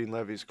Eugene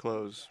Levy's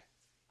clothes.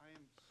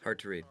 Hard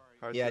to read.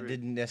 Yeah, I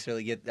didn't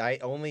necessarily get. I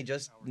only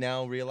just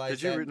now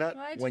realized Did you that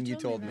not? when you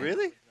told me.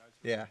 Really?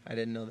 Yeah, I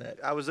didn't know that.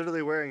 I was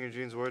literally wearing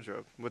Eugene's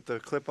wardrobe with the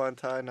clip-on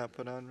tie not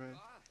put on right.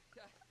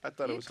 I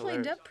thought it You was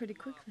cleaned hilarious. up pretty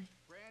quickly.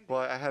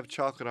 Well, I have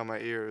chocolate on my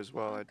ear as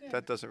well.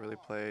 That doesn't really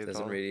play.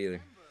 Doesn't read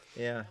either.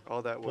 Yeah.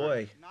 All that work.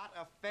 Boy. Not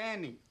a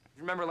fanny.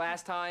 Remember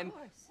last time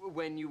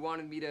when you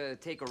wanted me to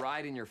take a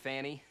ride in your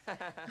fanny?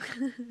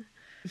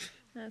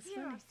 That's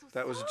funny.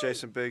 That was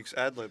Jason Biggs'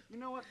 ad-lib. You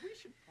know what? We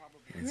should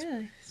probably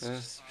Really? Yeah.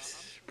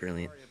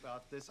 Brilliant. worry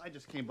about this. I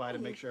just came by to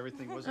make sure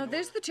everything was. Oh,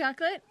 there's the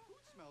chocolate.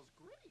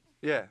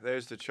 Yeah,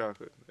 there's the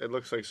chocolate. It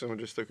looks like someone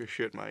just took a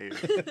shit in my ear.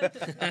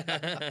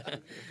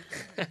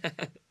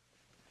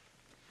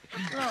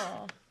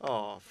 Oh.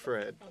 Oh,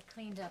 Fred. All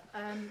cleaned up.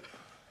 I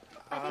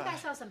think I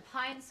saw some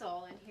pine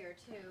sol in here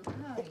too.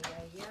 Oh,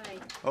 yeah.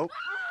 Oh.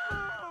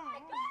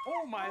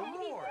 Oh, my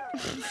Lord.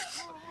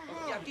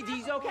 Yeah,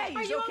 he's okay.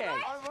 He's okay.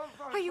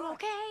 Are you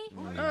okay?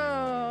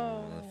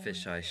 Oh.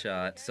 Fisheye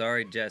shot.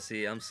 Sorry,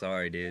 Jesse. I'm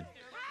sorry, dude.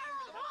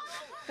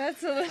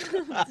 That's a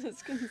little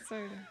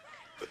disconcerting.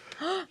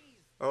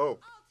 Oh.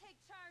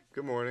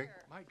 Good morning.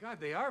 My God,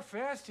 they are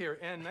fast here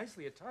and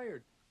nicely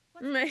attired.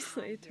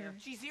 Nicely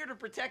turned. She's here to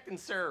protect and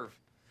serve.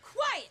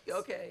 Quiet!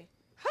 Okay.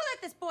 Who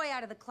let this boy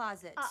out of the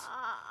closet?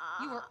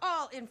 You were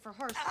all in for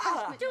horse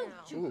punishment Don't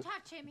now. you Ooh.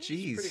 touch him.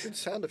 Jeez. Pretty good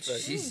sound effect.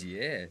 Jeez,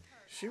 yeah.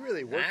 She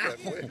really worked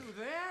that quick. Do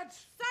that?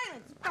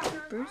 Silence,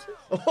 fucker! Bruises?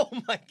 Oh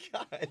my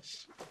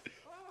gosh.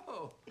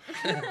 Oh.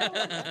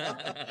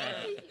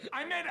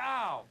 I meant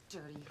ow.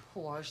 Dirty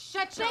whore.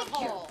 Shut your Thank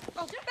you. hole.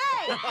 Oh,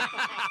 hey!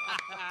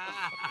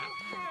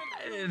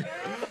 I didn't.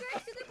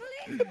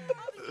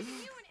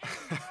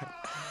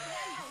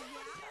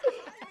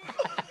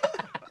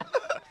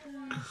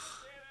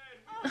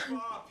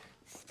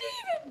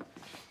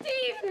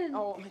 Stephen!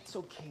 Oh, it's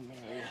okay,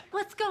 Mary.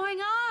 What's going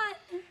on?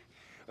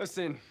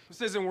 Listen,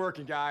 this isn't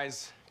working,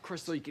 guys.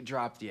 Crystal, you could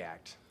drop the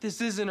act. This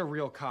isn't a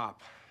real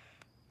cop.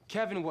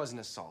 Kevin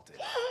wasn't assaulted.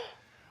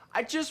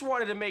 I just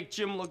wanted to make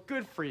Jim look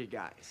good for you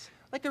guys.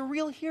 Like a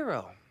real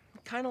hero.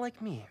 Kind of like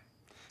me.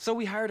 So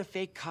we hired a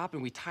fake cop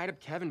and we tied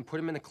up Kevin and put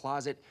him in the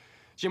closet.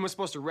 Jim was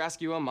supposed to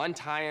rescue him,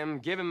 untie him,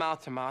 give him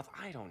mouth to mouth.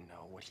 I don't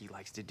know what he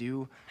likes to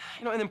do.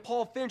 You know, and then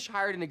Paul Finch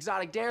hired an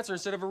exotic dancer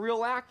instead of a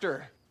real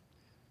actor.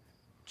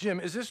 Jim,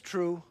 is this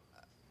true?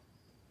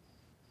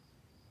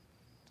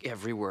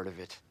 Every word of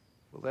it.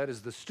 Well, that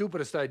is the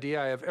stupidest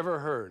idea I have ever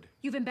heard.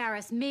 You've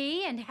embarrassed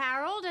me and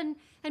Harold and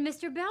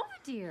Mr.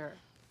 Belvedere.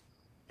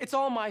 It's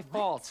all my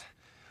fault.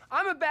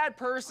 I'm a bad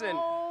person.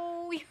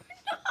 Oh, you're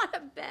not a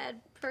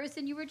bad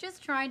person. You were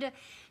just trying to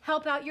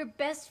help out your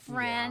best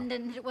friend,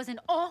 and it was an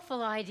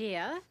awful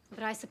idea.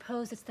 But I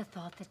suppose it's the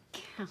thought that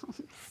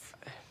counts.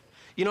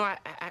 You know, I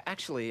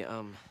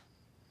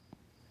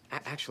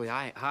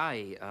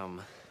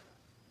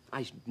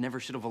never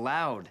should have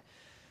allowed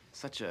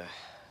such a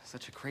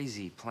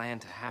crazy plan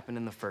to happen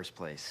in the first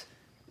place.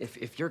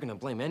 If you're gonna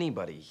blame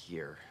anybody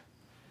here,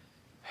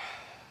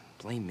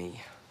 blame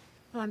me.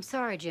 Well, I'm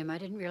sorry, Jim. I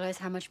didn't realize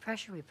how much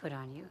pressure we put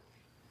on you.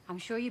 I'm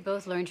sure you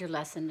both learned your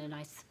lesson, and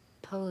I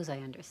suppose I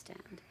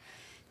understand.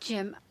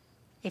 Jim,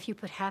 if you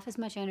put half as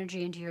much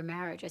energy into your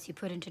marriage as you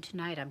put into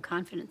tonight, I'm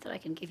confident that I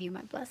can give you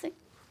my blessing.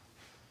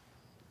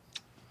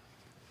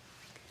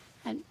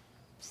 And,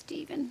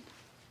 Stephen,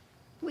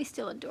 we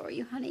still adore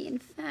you, honey. In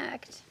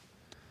fact,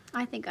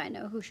 I think I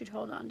know who should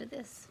hold on to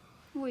this.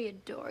 We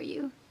adore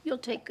you. You'll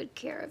take good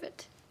care of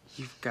it.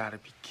 You've got to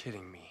be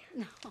kidding me.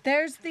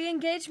 There's the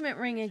engagement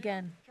ring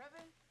again.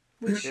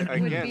 Which Yeah,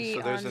 would again, be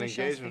so there's on an Michelle's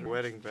engagement finger.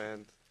 wedding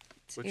band,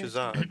 which It's is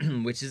odd.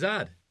 Which is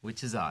odd.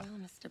 Which is odd. Oh,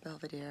 Mr.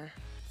 Belvedere,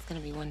 it's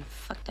gonna be one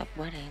fucked up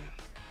wedding.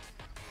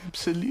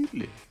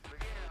 Absolutely.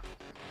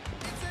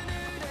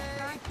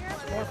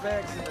 More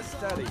bags in the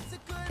study.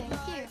 Thank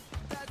you.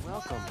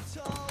 Welcome.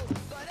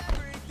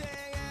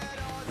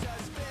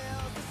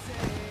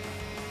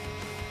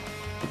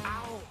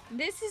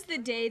 This is the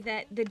day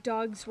that the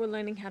dogs were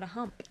learning how to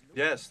hump.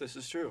 Yes, this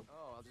is true.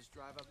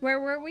 Where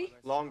were we?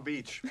 Long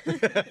Beach.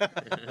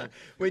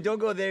 Wait, don't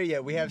go there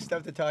yet. We have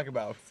stuff to talk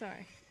about.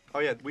 Sorry. Oh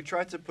yeah, we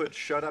tried to put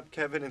 "Shut Up,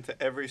 Kevin"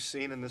 into every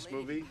scene in this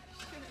movie.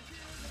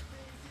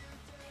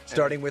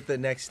 Starting with the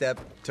next step,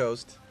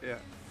 toast. Yeah.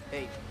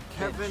 Hey,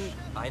 Kevin.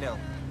 I know.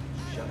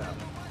 Shut up.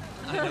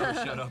 I know,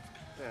 shut up.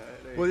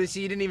 Well,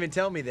 see, you didn't even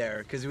tell me there,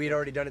 because we'd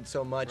already done it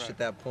so much at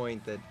that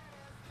point that,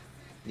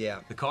 yeah.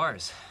 The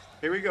cars.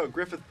 Here we go.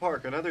 Griffith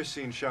Park, another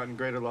scene shot in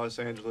Greater Los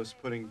Angeles,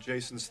 putting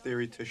Jason's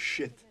theory to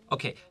shit.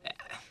 Okay.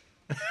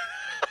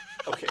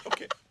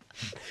 Okay.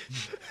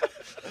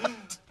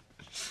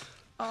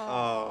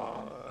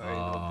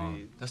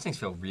 Those things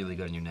feel really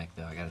good in your neck,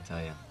 though, I gotta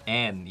tell you.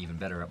 And even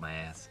better up my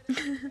ass. This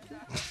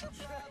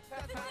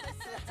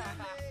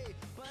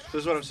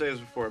is what I'm saying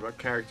before about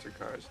character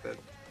cars. That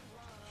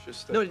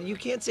just No, you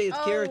can't say it's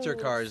character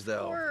cars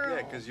though.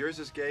 Yeah, because yours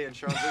is gay and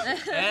Sean's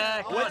isn't.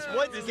 What's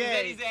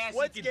gay?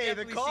 What's gay?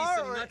 The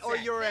car or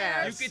your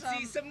ass? You could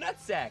see some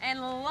nutsack. And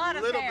a lot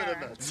of Little hair. bit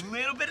of nuts.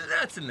 Little bit of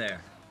nuts in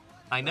there.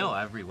 I know,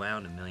 I've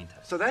rewound a million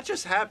times. So that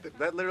just happened.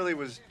 That literally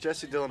was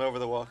Jesse Dillon over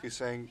the walkie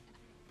saying,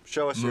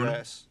 "Show us your Moon.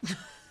 ass."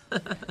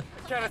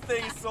 Kind of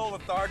thing is so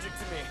lethargic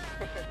to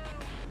me.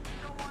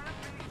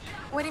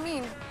 What do you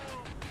mean?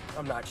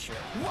 I'm not sure.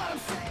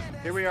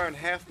 Here we are in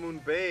Half Moon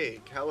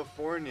Bay,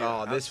 California.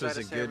 Oh, this was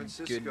outside a of San good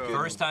Francisco.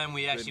 First time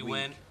we actually week.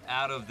 went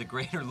out of the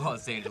greater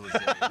Los Angeles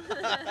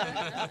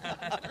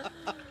area.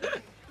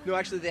 No,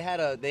 actually, they had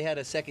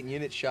a second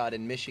unit shot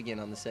in Michigan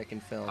on the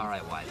second film. All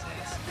right, wise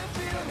ass.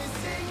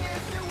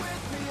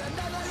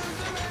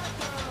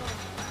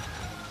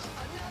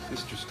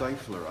 Mr.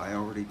 Stifler, I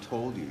already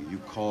told you. You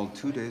called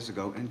 2 days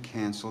ago and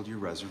canceled your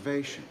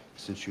reservation.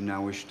 Since you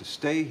now wish to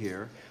stay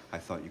here, I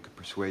thought you could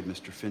persuade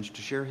Mr. Finch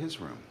to share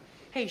his room.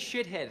 Hey,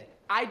 shithead,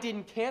 I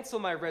didn't cancel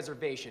my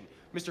reservation.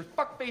 Mr.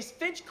 Fuckface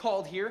Finch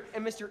called here,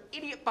 and Mr.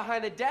 Idiot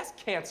behind the desk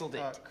canceled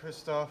it.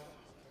 Christoph,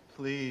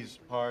 please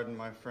pardon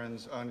my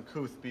friend's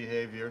uncouth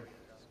behavior.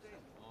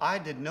 I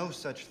did no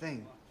such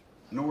thing.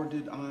 Nor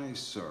did I,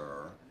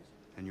 sir.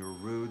 And your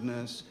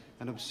rudeness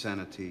and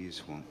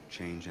obscenities won't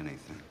change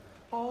anything.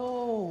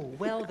 Oh,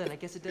 well then, I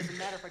guess it doesn't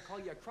matter if I call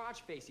you a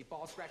crotch face, you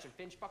ball scratching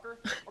Finch fucker.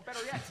 Or better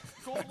yet,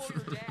 go blow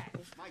your dad.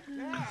 My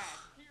dad!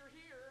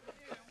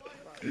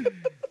 Here.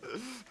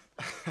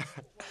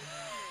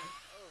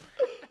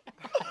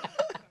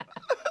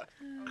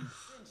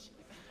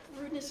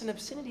 Rudeness and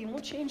obscenity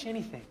won't change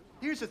anything.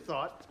 Here's a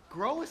thought.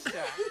 Grow a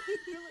sack.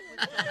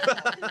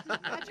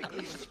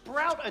 Magically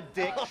sprout a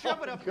dick,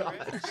 shove it up your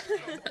ass.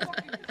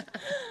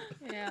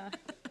 Yeah.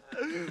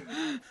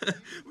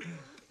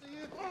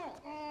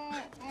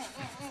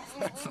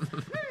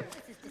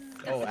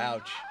 Oh,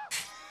 ouch.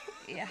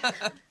 Yeah.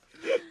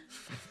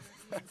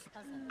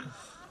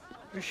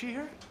 Is she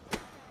here?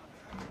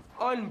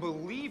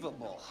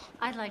 Unbelievable.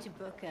 I'd like to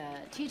book a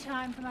tea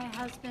time for my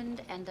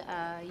husband and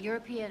a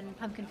European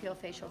pumpkin peel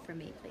facial for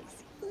me,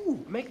 please.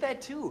 Ooh, make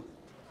that too.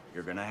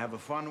 You're gonna have a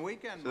fun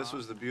weekend. So this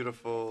was the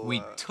beautiful.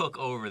 We took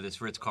over this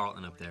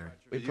Ritz-Carlton up there.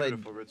 We played.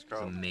 Beautiful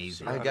Ritz-Carlton.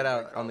 Amazing. I got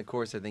out on the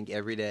course, I think,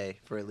 every day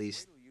for at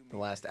least the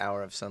last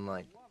hour of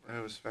sunlight.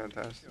 It was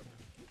fantastic.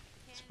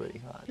 It's pretty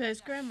hot. There's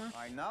Grandma.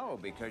 I know,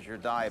 because you're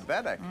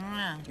diabetic.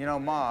 You know,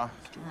 Ma,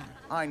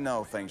 I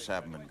know things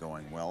haven't been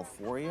going well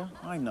for you.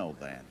 I know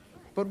that.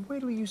 But wait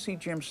till you see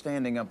Jim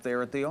standing up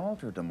there at the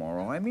altar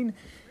tomorrow. I mean,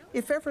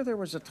 if ever there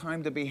was a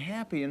time to be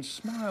happy and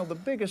smile, the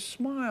biggest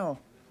smile,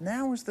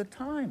 now is the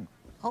time.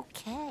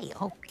 Okay.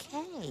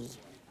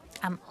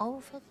 I'm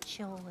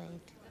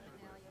overjoyed.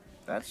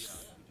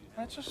 That's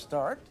a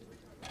start.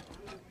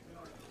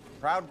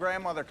 Proud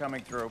grandmother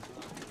coming through.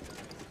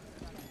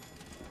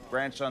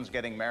 Grandson's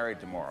getting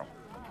married tomorrow.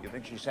 You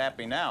think she's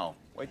happy now?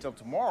 Wait till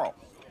tomorrow.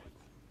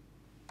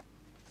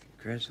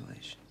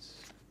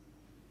 Congratulations.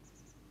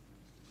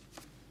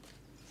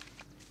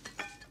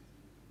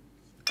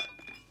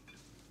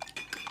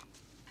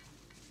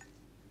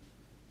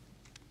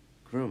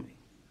 Grooming.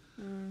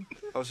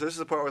 Oh, so this is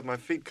the part with my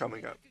feet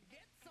coming up.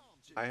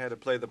 I had to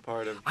play the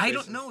part of. I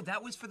don't Jason. know.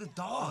 That was for the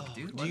dog,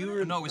 dude. Do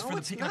you No, it was for the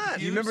it's picking up not. the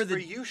Do you pubes. remember For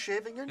the? you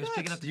shaving your It was nuts?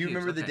 picking up the Do you pubes,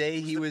 remember the okay. day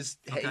he was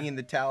hanging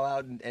the towel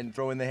out and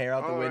throwing the hair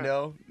out the Oh, right.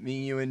 window?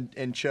 Me, you,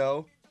 and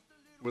Cho.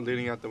 We're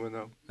leaning out the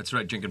window. That's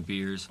right, drinking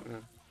beers. Yeah.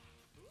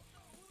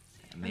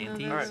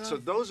 Mantis. All right, so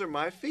those are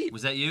my feet.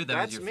 Was that you? That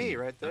That's was your me feet.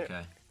 right there.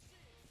 Okay.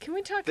 Can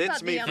we talk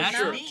That's about me the for amount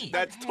sure. me.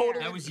 That's of totally.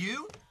 hair? That was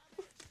you?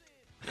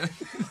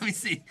 Let me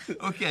see.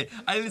 Okay.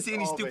 I didn't see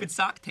any Oh, stupid man.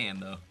 sock tan,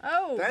 though.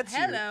 Oh, That's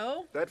you.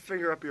 hello. That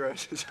finger up your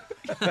asses.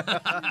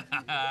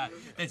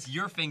 That's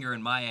your finger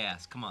in my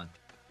ass. Come on.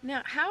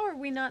 Now, how are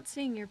we not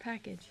seeing your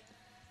package?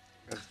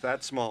 It's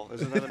that small,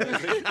 isn't that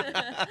amazing?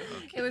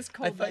 It was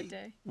cold that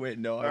day. Wait,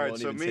 no. All I right,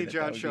 won't so even say me, that.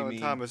 John, That would Show, be and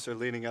mean. Thomas are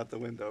leaning out the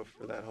window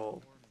for that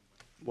whole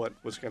what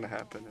was going to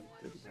happen and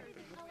didn't happen.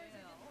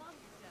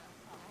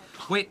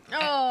 Wait.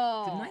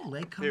 Oh. Did my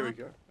leg come Here up?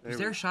 we go. Is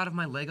there a shot of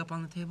my leg up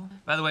on the table?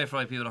 By the way, for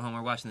all you people at home,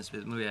 we're watching this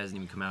movie. It hasn't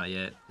even come out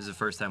yet. This is the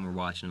first time we're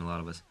watching, a lot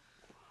of us.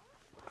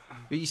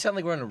 You sound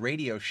like we're on a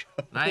radio show.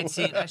 I had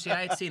seen. Actually,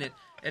 I had seen it.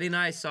 Eddie and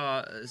I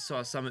saw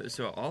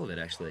all of it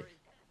actually.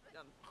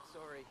 I'm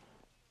sorry.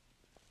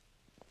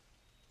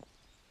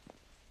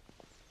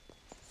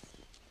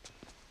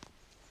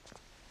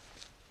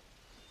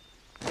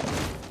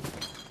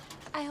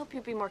 I hope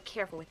you'll be more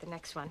careful with the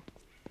next one.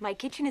 My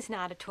kitchen is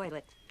not a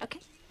toilet, okay?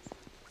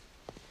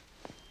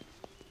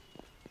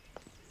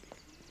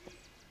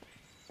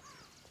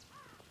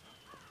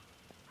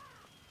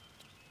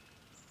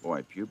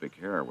 Boy, pubic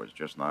hair was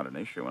just not an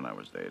issue when I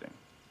was dating.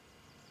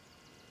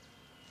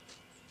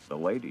 The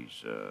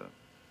ladies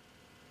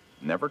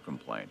never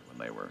complained when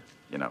they were,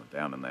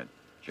 down in that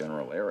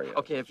general area.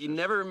 Okay, if you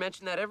never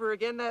mention that ever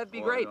again, that'd be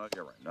Oh, great. No,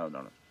 you're right.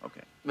 No.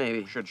 Okay.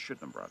 Maybe. Shouldn't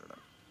have brought it up.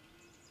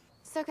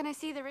 So can I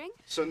see the ring?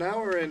 So now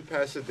we're in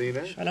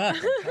Pasadena. Shut up.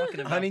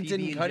 Talking about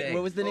Huntington.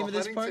 what was the name of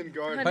this Huntington part?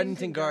 Gardens.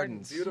 Huntington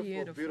Gardens.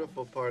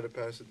 Beautiful part of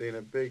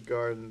Pasadena. Big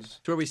gardens.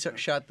 It's where we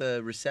shot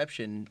the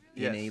reception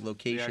in a Yes,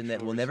 location the that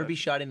actual will never be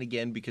shot in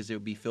again because it will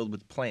be filled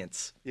with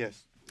plants.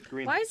 Yes.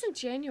 Green. Why isn't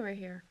January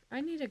here? I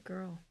need a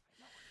girl.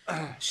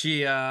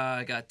 She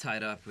got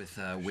tied up with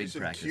wig She's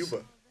in practice.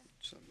 Cuba.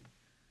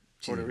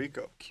 Puerto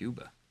Rico.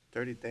 Cuba.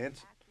 Dirty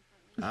Dancing.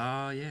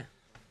 Oh, yeah.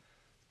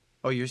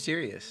 Oh, you're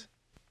serious?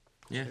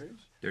 Yeah.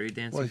 Dirty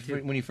Dancing Well,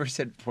 too. when you first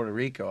said Puerto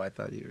Rico, I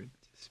thought you were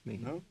just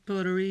making. No.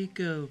 Puerto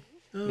Rico.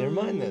 Oh. Never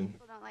mind then.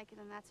 People don't like it,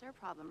 and that's their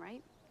problem,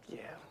 right? Yeah.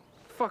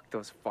 Fuck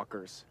those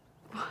fuckers.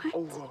 What?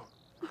 Oh.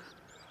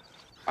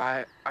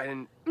 I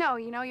didn't. No,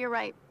 you're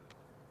right.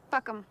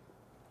 Fuck them.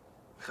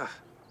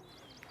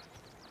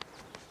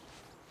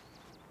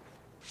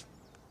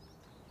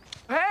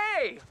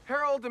 Hey,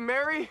 Harold and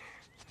Mary.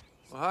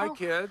 Well, hi,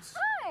 kids.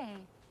 Hi.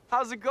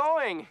 How's it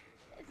going?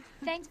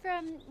 Thanks for,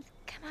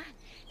 come on.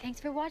 Thanks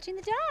for watching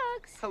the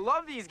dogs. I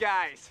love these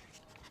guys.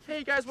 Hey,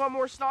 you guys want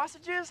more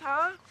sausages,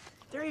 huh?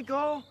 There you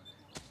go.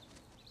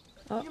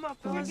 Come on,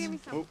 fellas. give me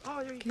some.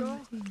 Oh, there you go.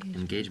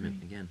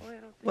 Engagement again.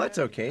 Well, that's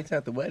okay. It's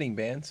not the wedding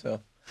band,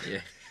 so. Yeah.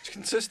 It's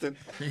consistent.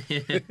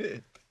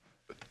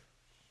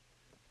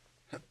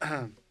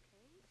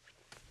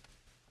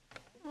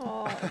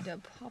 Oh, the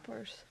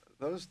poppers.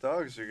 Those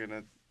dogs are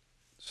gonna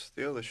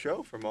steal the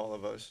show from all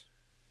of us.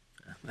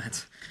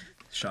 That's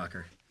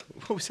shocker.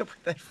 What was up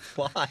with that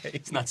fly?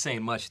 It's not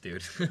saying much,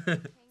 dude.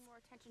 Can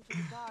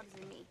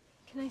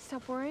I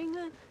stop worrying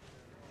then?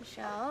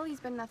 Michelle, he's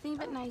been nothing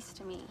but nice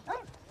to me.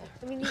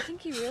 I mean, you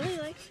think he really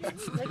likes you?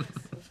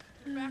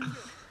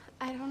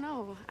 I don't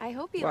know. I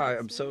hope he Wow,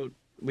 likes so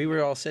we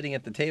were all sitting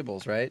at the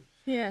tables, right?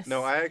 Yes.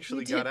 No, I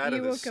actually got out of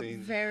you this woke scene.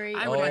 Up very.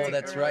 Oh,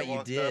 that's right, I you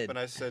walked did. up and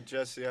I said,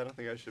 Jesse, I don't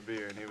think I should be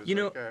here. And he was You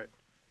know- like, all right.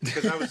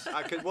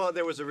 Because well,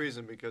 there was a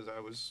reason because I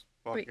was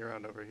walking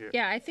around over here.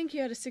 Yeah, I think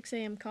you had a 6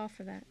 a.m. call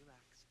for that.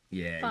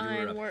 Yeah, Fine,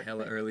 you were up work,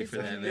 hella but early it's for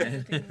that,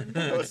 okay. man.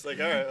 I was like,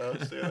 all right, I'll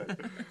see you later.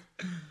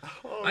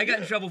 Oh, I got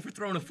in trouble for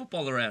throwing a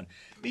football around.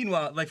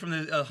 Meanwhile, like from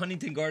the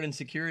Huntington Garden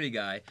security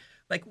guy,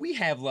 like we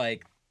have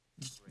like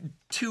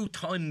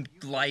 2-ton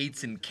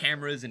lights and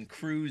cameras and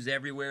crews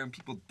everywhere and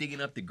people digging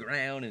up the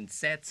ground and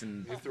sets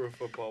and You threw a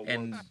football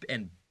and once.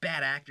 and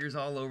bad actors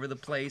all over the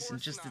place and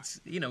just it's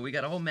we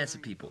got a whole mess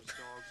of people.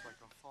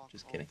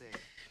 Just kidding.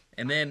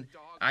 And then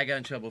I got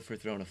in trouble for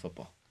throwing a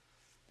football.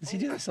 Does he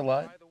do this a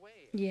lot?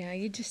 Yeah,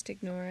 you just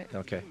ignore it.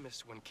 Okay. I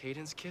missed when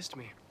Cadence kissed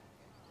me.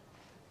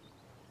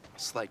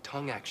 Slight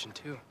tongue action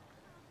too.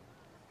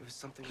 It was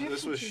something.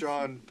 This was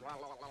Sean.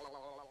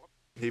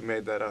 He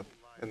made that up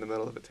in the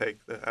middle of a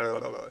take. The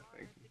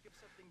thing.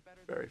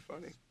 Very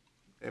funny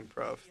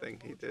improv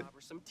thing he did.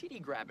 Some titty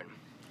grabbing.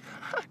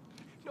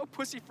 No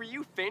pussy for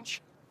you,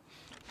 Finch.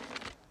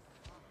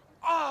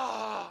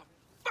 Ah,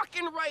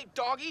 fucking right,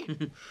 doggy.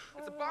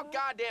 It's about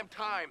goddamn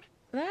time.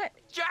 That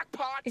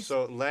jackpot.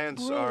 So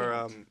Lance,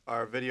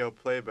 our video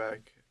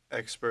playback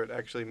expert,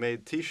 actually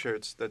made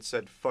T-shirts that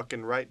said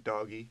 "fucking right,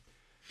 doggy,"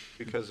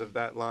 because of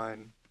that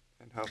line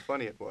and how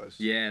funny it was.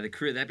 Yeah, the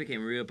crew that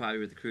became real popular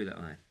with the crew that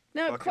line.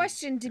 Now,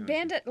 question: did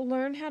Bandit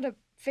learn how to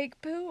fake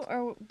poo,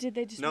 or did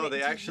they just? No, wait they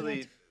until he actually.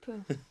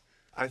 learned to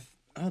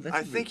poo?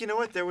 I think you know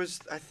what there was.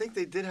 I think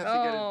they did have to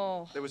get.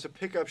 Oh. There was a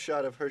pickup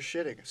shot of her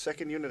shitting. A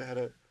second unit had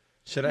a.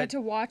 Had to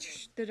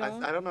watch the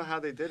dog. I don't know how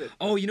they did it.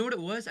 Oh, you know what it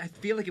was? I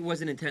feel like it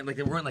wasn't intent. Like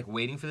they weren't like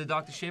waiting for the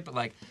dog to shit, but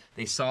like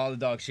they saw the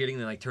dog shitting,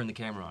 and they like turned the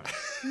camera on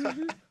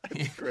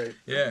it. Great.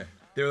 Yeah,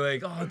 they were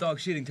like, "Oh, dog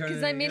shitting." Turn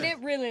Because it. I mean, it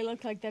really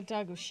looked like that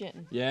dog was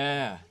shitting.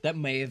 Yeah, that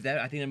may have that.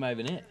 I think that might have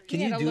been it.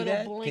 He had a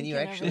little blink and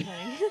everything.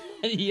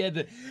 he had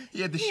the He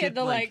shit had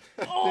the blink.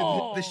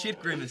 oh. the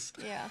shit grimace.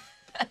 Yeah.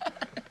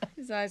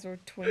 His eyes were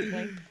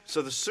twinkling.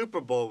 So the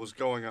Super Bowl was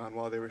going on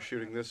while they were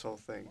shooting this whole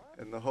thing,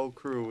 and the whole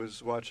crew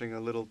was watching a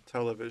little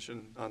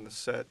television on the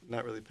set,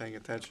 not really paying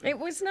attention. It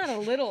was not a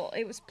little.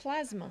 It was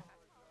plasma.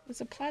 It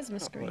was a plasma No,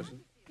 it screen.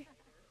 wasn't.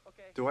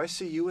 Do I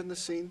see you in the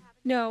scene?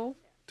 No.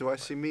 Do I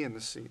see me in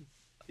the scene?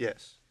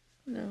 Yes.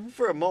 No.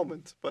 For a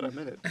moment, but I'm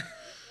in it.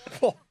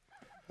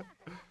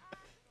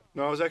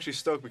 No, I was actually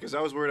stoked because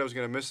I was worried I was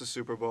going to miss the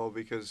Super Bowl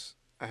because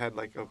I had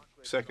like a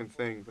second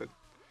thing, but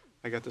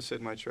I got to sit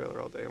in my trailer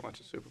all day and watch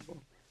the Super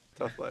Bowl.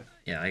 Tough life.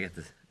 Yeah, I get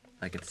to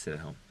sit at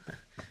home.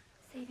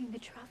 Saving the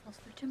truffles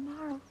for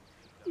tomorrow.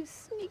 You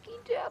sneaky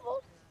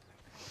devil.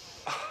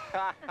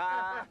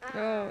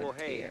 Well,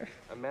 hey,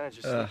 I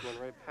managed to sneak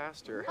one right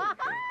past her.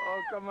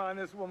 Oh, come on,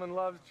 this woman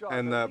loves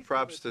chocolate. And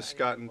props to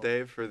Scott and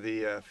Dave for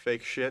the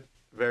fake shit.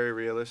 Very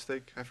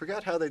realistic. I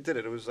forgot how they did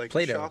it. It was like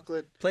Play-Doh.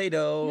 chocolate.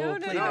 Play-Doh. No,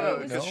 No, it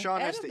was because Sean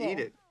has to edible. eat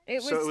it.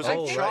 It So it was I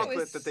like think chocolate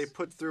was- that they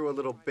put through a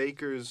little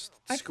baker's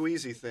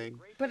squeezy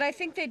thing. But I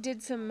think they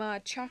did some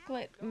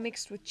chocolate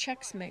mixed with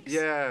Chex Mix.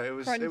 Yeah, it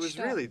was Crunched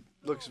up really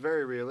looks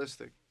very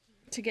realistic.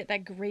 to get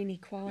that grainy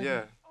quality.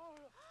 Yeah.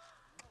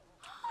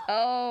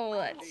 Oh,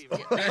 that's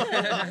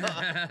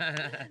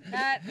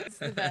that's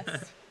the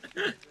best.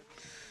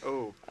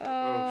 Oh,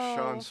 Oh.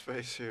 Sean's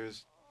face here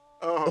is.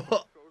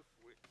 Oh.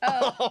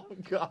 Oh,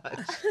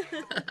 God.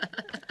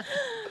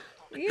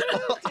 You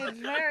did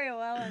very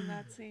well in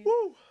that scene.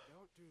 Woo.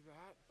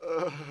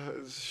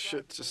 His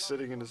shit just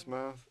sitting in his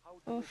mouth.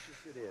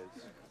 Oof. It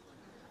is.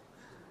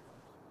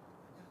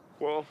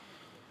 Well,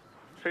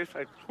 tastes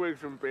like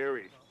twigs and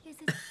berries.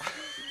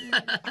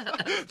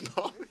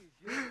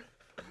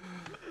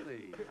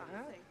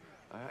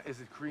 Is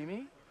it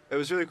creamy? It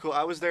was really cool.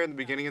 I was there in the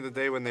beginning of the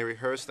day when they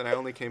rehearsed, and I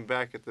only came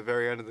back at the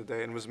very end of the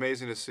day, and it was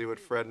amazing to see what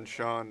Fred and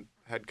Sean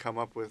had come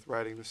up with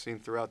writing the scene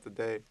throughout the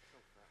day.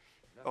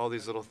 All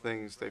these little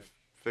things they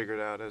figured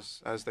out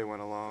as they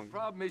went along.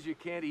 Problem is you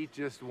can't eat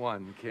just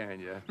one, can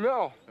you?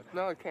 No,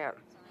 I can't.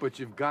 But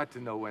you've got to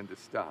know when to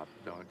stop,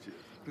 don't you?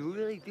 You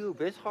really do,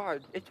 but it's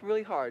hard. It's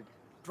really hard.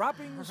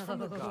 Droppings from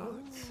the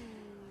gods.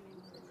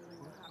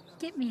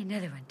 Get me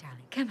another one, darling.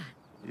 Come on.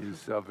 You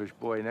selfish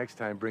boy. Next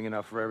time, bring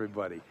enough for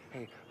everybody.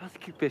 Hey, let's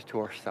keep this to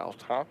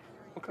ourselves, huh?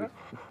 Okay?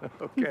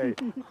 Okay.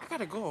 I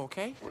gotta go,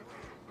 okay?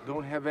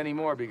 Don't have any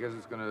more because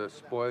it's gonna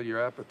spoil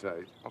your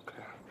appetite.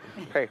 Okay.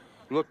 Hey,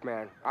 look,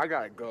 man, I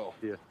gotta go.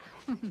 Yeah.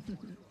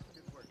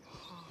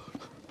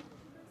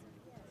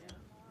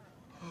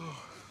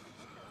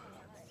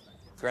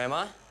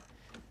 Grandma,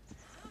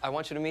 I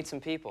want you to meet some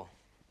people.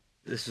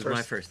 This is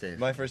my first day.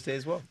 My first day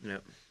as well.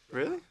 Yep.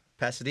 Really?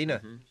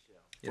 Pasadena.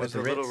 Was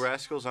the Little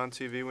Rascals on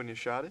TV when you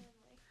shot it?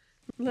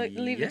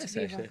 Leave it to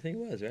Beaver. Actually, I think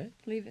it was, right?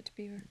 Leave it to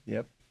Beaver.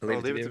 Yep.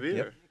 Leave it to Beaver.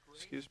 Yep.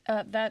 Excuse me.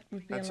 That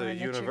would be That's a a line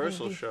that you're gonna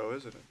Universal be- show,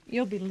 isn't it?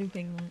 You'll be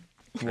looping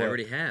that. I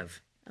already have.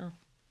 Oh.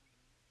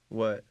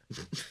 What?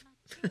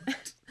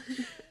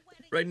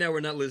 Right now, we're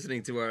not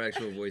listening to our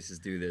actual voices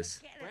do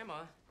this. Grandma,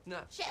 no.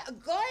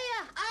 Goya!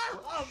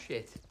 Oh,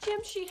 Shit.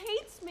 Jim, she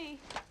hates me.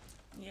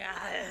 Yeah.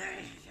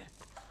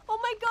 Oh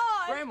my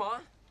God.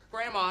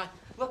 Grandma,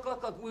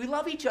 look, we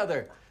love each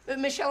other.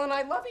 Michelle and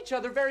I love each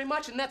other very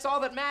much, and that's all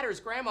that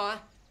matters, Grandma.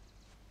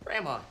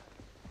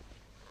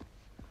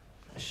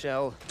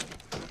 Michelle.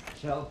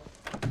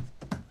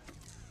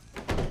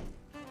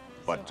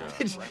 But,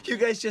 You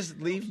guys just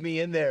leave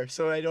me in there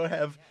so I don't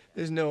have.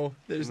 There's no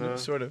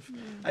sort of.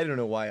 I don't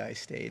know why I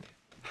stayed.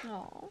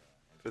 Oh.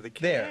 For the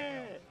kid.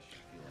 There.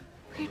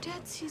 Your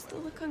dad sees the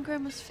look on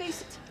Grandma's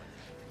face.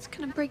 It's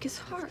gonna break his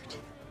heart.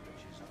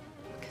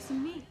 Because of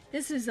me.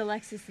 This is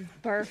Alexis's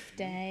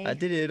birthday. I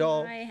did it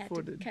all I had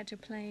for to the- catch a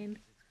plane.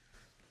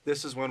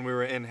 This is when we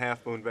were in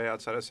Half Moon Bay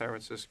outside of San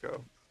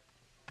Francisco,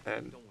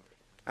 and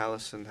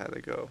Allison had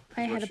to go.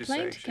 I is what had a she's plane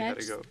saying. to She had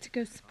catch to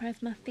go. surprise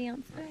my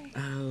fiance,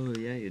 Oh,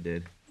 yeah, you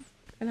did.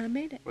 and I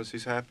made it. Was he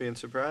happy and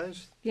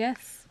surprised?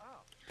 Yes,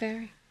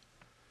 very.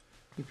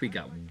 I think we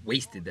got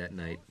wasted that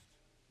night.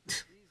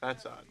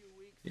 That's odd.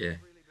 Yeah.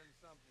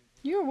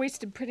 You were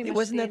wasted pretty much.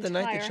 Wasn't the that the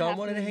night that entire Sean Half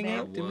wanted to Moon hang Bay.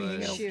 out? Did we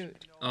hang out? Shoot.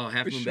 Oh,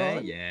 Half With Moon Bay?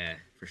 Sean? Yeah,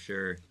 for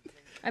sure.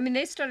 I mean,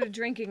 they started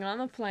drinking on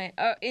the plane,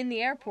 in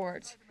the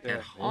airport,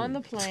 Yeah. on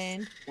the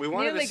plane. We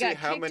wanted Nearly to see got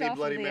how kicked many off of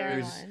Bloody the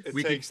Marys airlines. it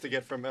We takes to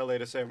get from LA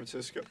to San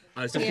Francisco.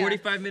 It's a Yeah.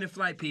 45-minute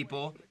flight,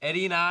 people.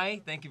 Eddie and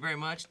I, thank you very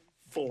much.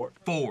 4.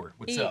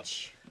 What's up?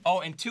 Each. Oh,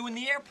 and 2 in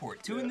the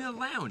airport. 2 in the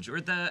lounge or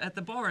at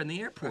the bar in the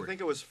I airport. think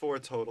it was 4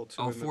 total.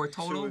 Oh, 4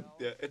 total?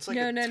 Yeah, it's like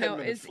No, a no,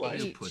 10-minute it's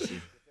flight. each.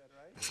 Pussy.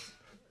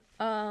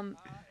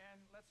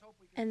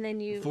 And then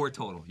you 4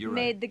 total. You're right.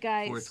 made the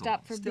guy 4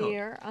 stop total. for Still.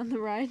 beer on the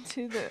ride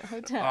to the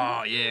hotel.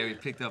 Oh yeah, we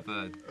picked up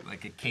a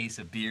case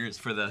of beers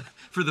for the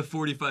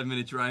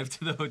 45-minute drive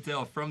to the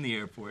hotel from the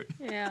airport.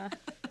 Yeah.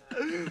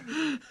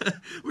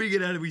 We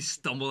get out, we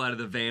stumble out of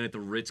the van at the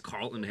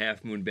Ritz-Carlton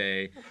Half Moon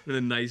Bay, one of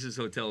the nicest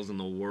hotels in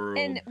the world.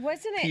 And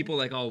wasn't it? People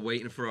like all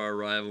waiting for our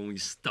arrival, and we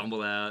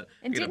stumble out.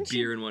 And We got a didn't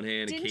beer you- in one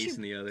hand, a didn't case you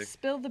in the other.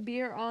 Spill the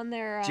beer on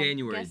their.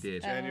 January guest-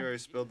 did. January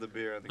spilled the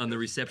beer On the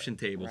reception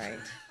table. Right.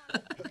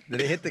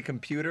 Did it hit the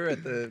computer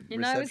at the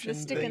And I was reception the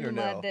stick thing in the or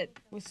mud no? that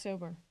was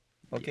sober.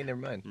 Okay, never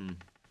mind.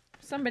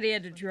 Somebody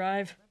had to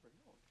drive.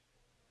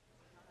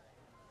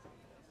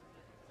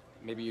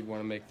 Maybe you'd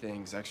want to make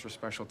things extra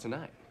special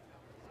tonight.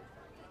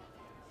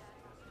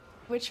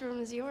 Which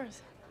room is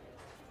yours?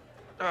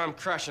 I'm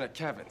crashing at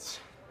Kevin's.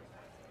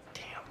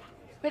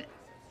 But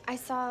I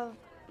saw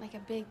like a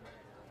big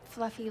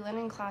fluffy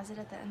linen closet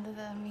at the end of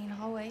the main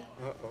hallway.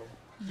 Uh-oh.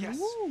 Yes.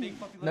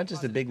 Not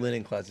just a big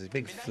linen closet,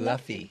 big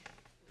fluffy.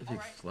 A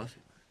big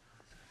fluffy.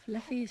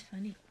 Fluffy is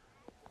funny.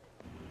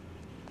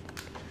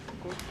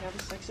 Going to have a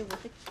sexy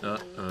with it.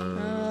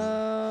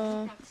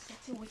 Oh.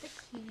 Sexy with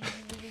the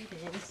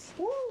kids.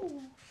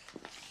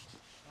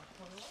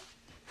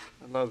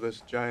 I love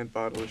this giant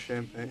bottle of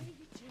champagne.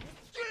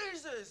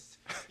 Jesus!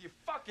 You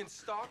fucking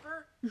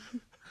stalker!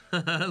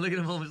 Look at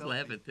him almost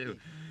laughing too.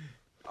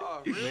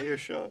 Oh, Me really? or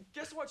Sean?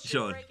 Guess what,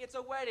 Sean. Shipwreck? It's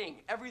a wedding.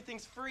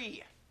 Everything's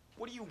free.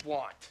 What do you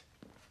want?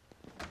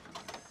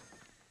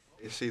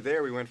 You see,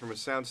 there we went from a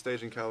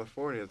soundstage in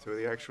California to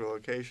the actual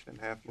location in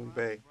Half Moon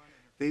Bay.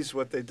 These is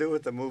what they do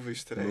with the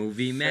movies today.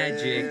 Movie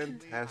magic.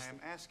 Fantastic.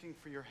 I am asking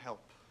for your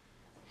help.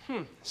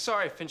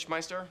 Sorry,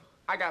 Finchmeister.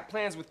 I got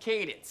plans with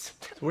Cadence.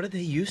 What did they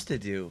used to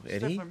do,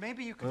 Eddie? Stifler,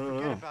 maybe you could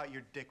forget about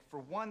your dick for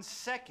 1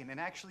 second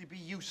and actually be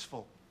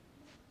useful.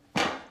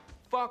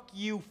 Fuck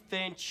you,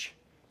 Finch.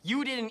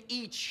 You didn't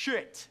eat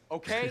shit,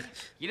 okay?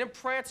 You didn't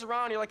prance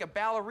around here like a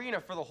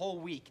ballerina for the whole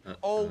week.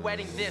 Oh,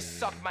 wedding this,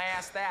 suck my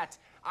ass that.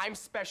 I'm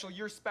special,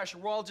 you're special.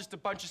 We're all just a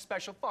bunch of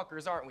special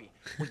fuckers, aren't we?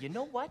 Well, you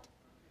know what?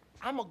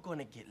 I'm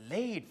gonna get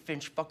laid,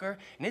 Finch fucker,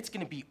 and it's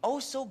gonna be oh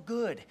so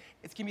good.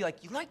 It's gonna be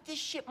like, you like this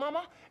shit,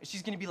 mama? And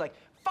she's gonna be like,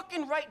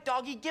 fucking right,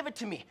 doggy, give it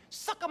to me.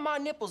 Suck on my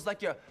nipples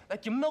like you're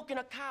milking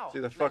a cow. See,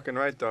 the fucking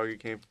right doggy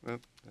came from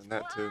and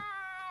that too.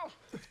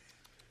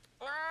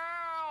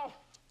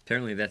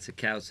 Apparently that's a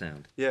cow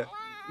sound. Yeah,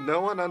 no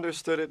one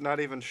understood it,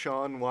 not even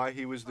Sean, why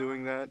he was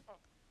doing that.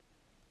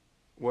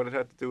 What it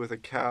had to do with a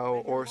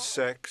cow or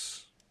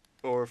sex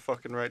or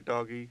fucking right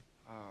doggy.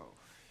 Oh.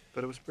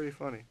 But it was pretty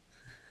funny.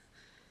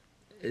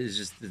 It was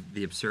just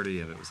the absurdity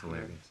of it was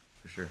hilarious,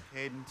 for sure.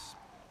 Cadence,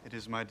 it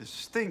is my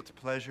distinct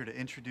pleasure to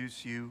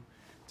introduce you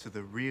to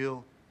the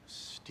real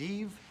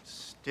Steve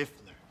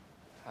Stifler.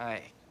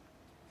 Hi.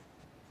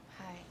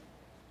 Hi.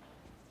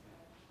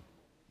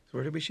 So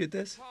where did we shoot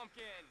this?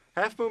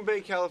 Half Moon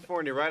Bay,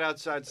 California, right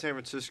outside San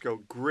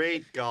Francisco.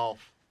 Great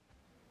golf.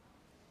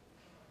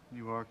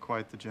 You are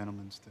quite the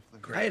gentleman,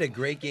 Stifler. I had a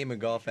great game of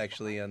golf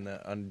actually on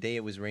the day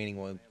it was raining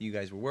while you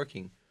guys were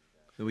working.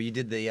 Where you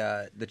did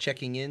the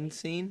checking in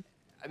scene.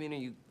 I mean, are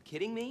you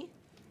kidding me?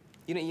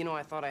 You know,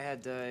 I thought I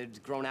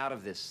had grown out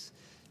of this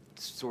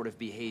sort of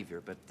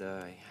behavior, but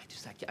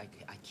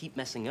I keep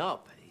messing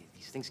up.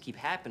 These things keep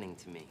happening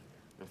to me.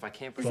 And if I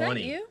can't Is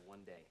that you? one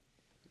day.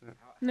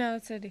 No,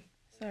 it's Eddie.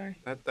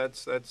 Sorry.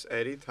 That's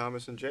Eddie,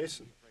 Thomas, and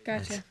Jason.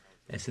 Gotcha.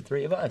 That's the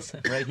three of us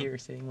right here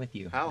sitting with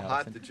you. How hot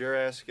Allison. did your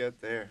ass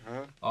get there,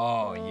 huh?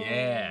 Oh,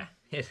 yeah.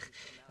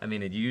 I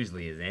mean, it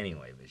usually is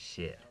anyway, but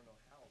shit.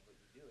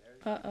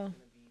 Uh-oh.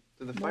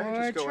 Did the fire More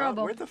just go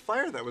trouble. out? Where'd the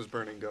fire that was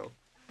burning go?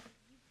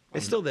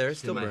 It's still there. It's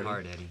still in my burning.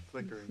 heart, Eddie.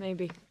 Flickering.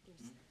 Maybe.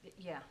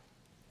 Yeah.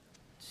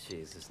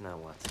 Jesus, now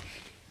what?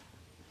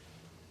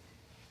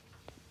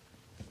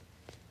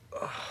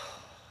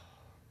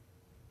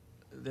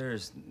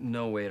 There's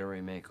no way to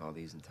remake all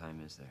these in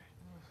time, is there?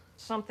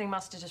 Something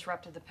must have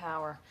disrupted the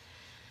power.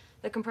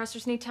 The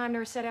compressors need time to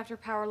reset after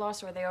power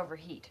loss or they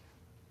overheat.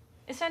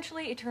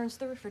 Essentially, it turns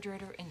the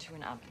refrigerator into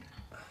an oven.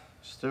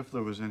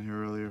 Stifler was in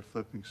here earlier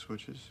flipping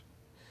switches.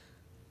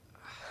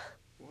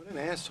 What an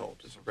asshole,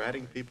 just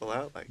ratting people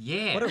out like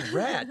Yeah. What a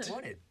rat.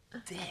 What a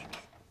dick.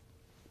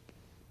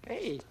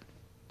 Hey.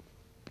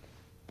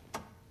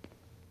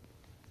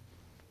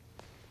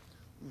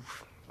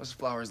 Oof, those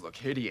flowers look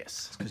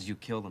hideous. It's because you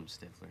killed them,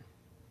 Stifler.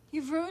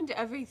 You've ruined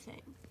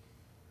everything.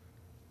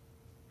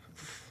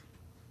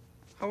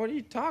 What are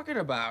you talking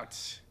about?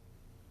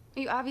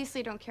 You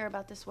obviously don't care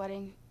about this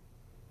wedding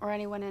or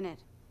anyone in it.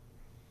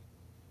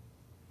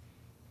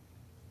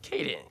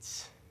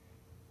 Cadence.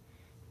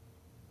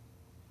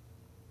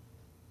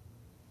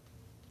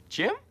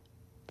 Jim?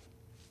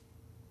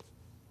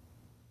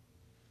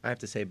 I have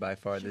to say, by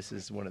far, this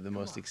is one of the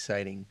most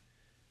exciting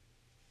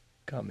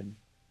commentating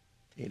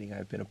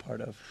I've been a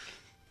part of.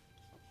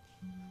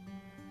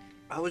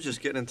 I was just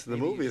getting into the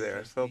movie there.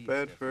 I felt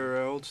bad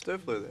for old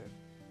Stifler there.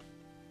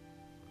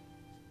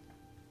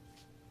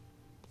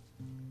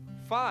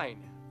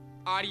 Fine.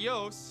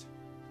 Adios.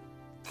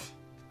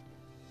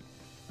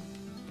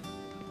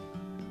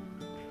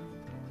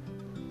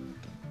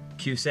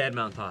 Cue sad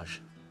montage.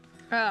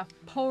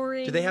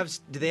 Pouring. Do they have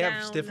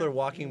down Stifler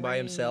walking by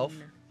himself?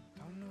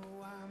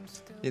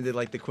 Is it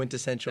like the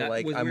quintessential Was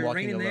I'm we walking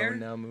raining alone there?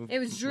 now move? It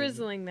was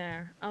drizzling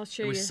there. I'll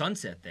show It you. was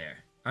sunset there.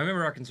 I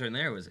remember our concern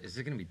there was, is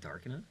it going to be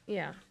dark enough?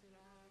 Yeah.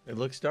 It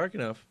looks dark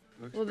enough.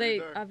 Well,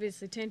 they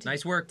obviously tinted.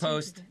 Nice work,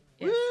 Post.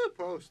 Yes. Woo,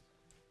 Post.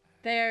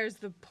 There's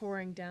the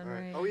pouring down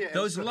rain. Oh yeah. and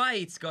Those so-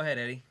 lights. Go ahead,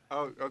 Eddie.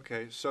 Oh,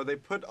 okay. So they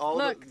put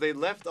Look. they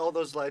left all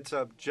those lights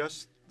up.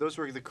 Just those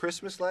were the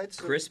Christmas lights.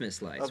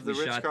 Christmas lights. Of the We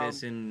shot Ritz-Carlton.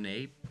 this in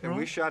April. And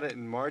we shot it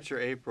in March or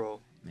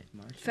April.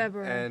 March.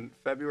 February. And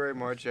February,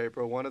 March,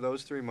 April, one of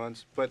those 3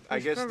 months. But I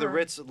It's guess the February.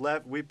 Ritz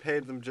left. We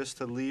paid them just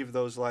to leave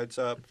those lights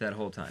up That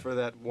whole time. for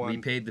that one. We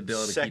paid the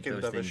bill to keep second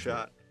those of a things lit.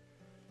 shot.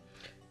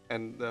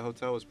 And the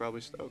hotel was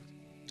probably stoked.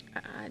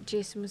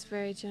 Jason was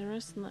very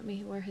generous and let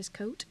me wear his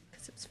coat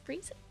because it was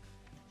freezing.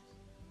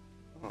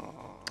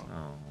 Oh.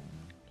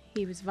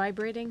 He was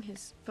vibrating.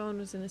 His phone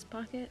was in his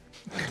pocket.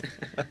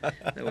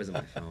 That wasn't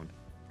my phone.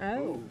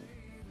 Oh.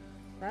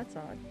 That's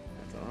odd.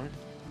 That's odd.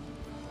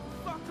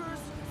 Fuckers,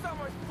 it's not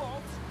my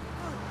fault.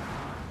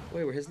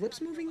 Wait, were his lips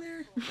moving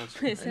there?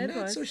 His I'm head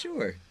not was. so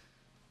sure.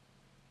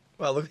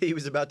 Well, look, he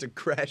was about to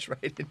crash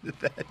right into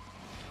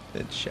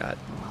that shot.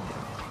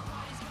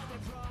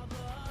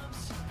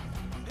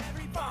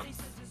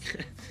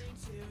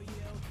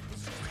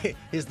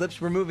 His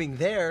lips were moving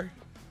there.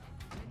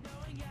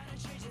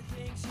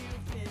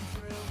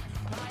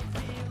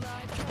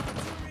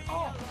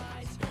 Oh.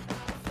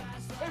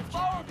 Hey,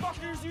 flower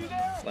fuckers, you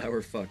there?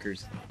 Flower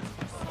fuckers.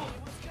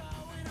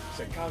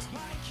 Sekowski.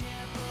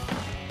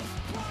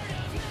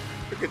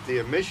 Look at the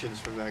emissions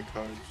from that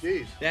car.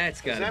 Jeez.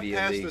 That's Does gotta that be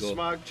pass illegal. the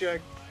smog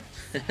check?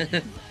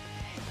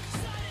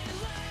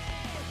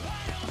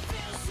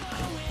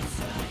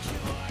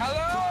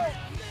 Hello?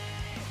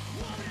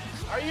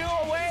 Are you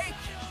awake?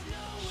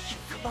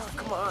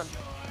 Come on.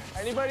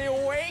 Anybody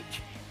awake?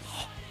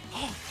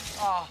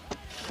 Oh.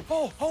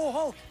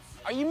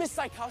 Are you Miss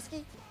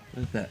Psychowski?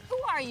 What's that? Who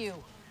are you?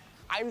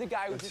 I'm the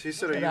guy who just... He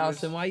said, "Are But you Miss-"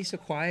 Allison, why are you so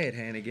quiet,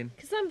 Hannigan?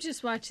 Because I'm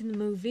just watching the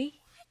movie.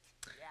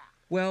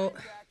 Well,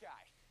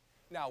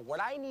 Now,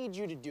 what I need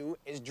you to do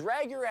is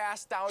drag your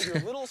ass down to your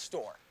little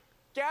store.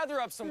 Gather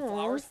up some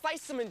flowers,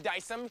 slice them and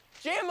dice them,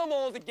 jam them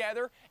all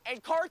together,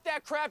 and cart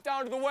that crap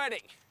down to the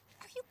wedding.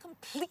 Are you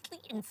completely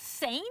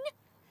insane?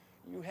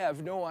 You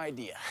have no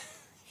idea.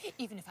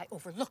 Even if I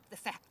overlook the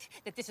fact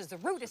that this is the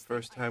rudest...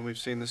 First time we've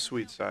seen the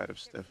sweet side of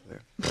Stifler.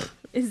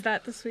 Is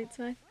that the sweet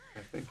side? I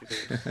think it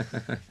is.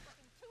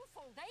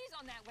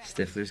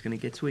 Stifler's gonna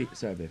get sweet.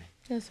 Sorry, baby.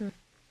 Yes, sir.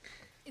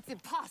 It's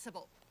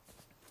impossible.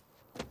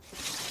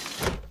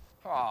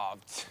 Oh.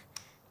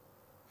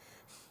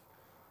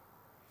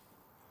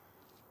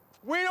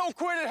 We don't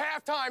quit at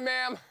halftime,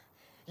 ma'am.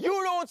 You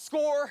don't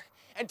score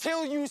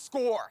until you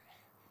score.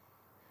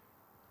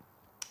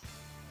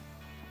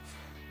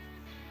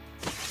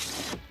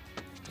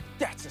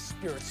 That's a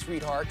spirit,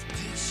 sweetheart.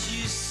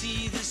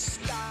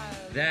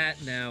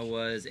 That now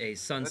was a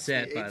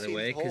sunset, by the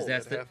way, because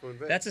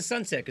that's a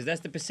sunset, because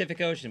that's the Pacific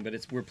Ocean, but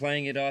we're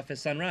playing it off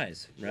as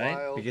sunrise, right?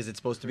 Wild. Because it's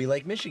supposed to be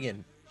Lake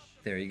Michigan.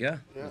 There you go.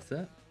 Yeah. What's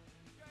that?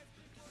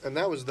 And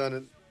that was done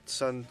at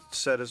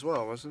sunset as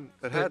well, wasn't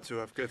it? It had to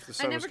have if the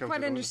sun I was never coming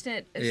quite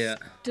understood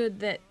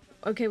that,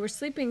 okay, we're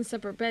sleeping in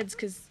separate beds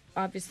because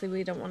obviously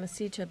we don't want to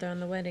see each other on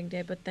the wedding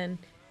day, but then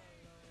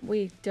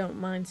we don't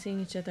mind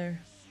seeing each other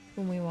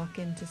when we walk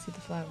in to see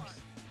the flowers.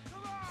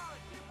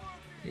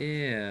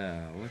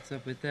 Yeah, what's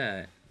up with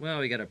that? Well,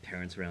 we got our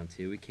parents around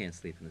too. We can't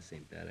sleep in the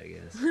same bed, I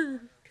guess.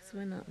 Because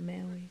we're not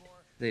married.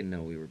 They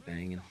know we were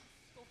banging.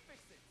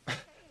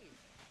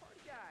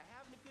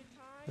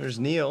 There's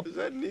Neil. Is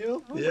that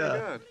Neil? Oh Yeah. my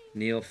God.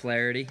 Neil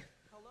Flaherty.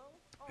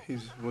 He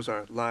was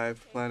our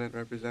live Planet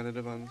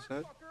representative on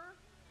the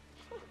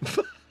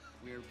set.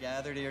 We are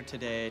gathered here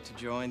today to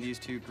join these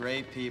two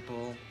great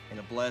people in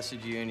a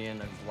blessed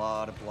union of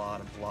blah, blah,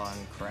 blah,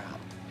 and crap.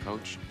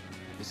 Coach,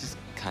 this is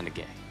kind of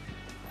gay.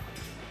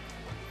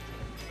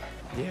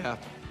 Yeah,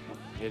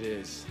 it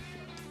is.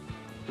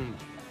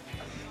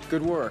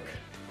 Good work.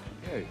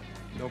 Hey,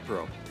 no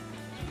pro.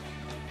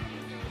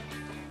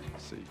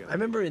 So you I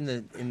remember in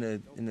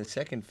the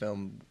second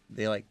film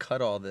they like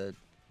cut all the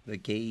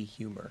gay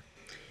humor.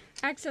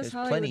 Access There's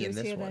Hollywood plenty in was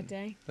this here one. that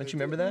day. Don't you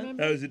remember that?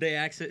 That was the day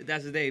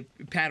That's the day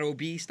Pat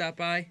O.B. stopped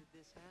by.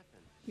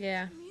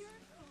 Yeah.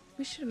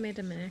 We should have made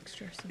him an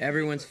extra or something.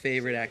 Everyone's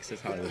favorite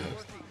Access Hollywood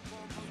host.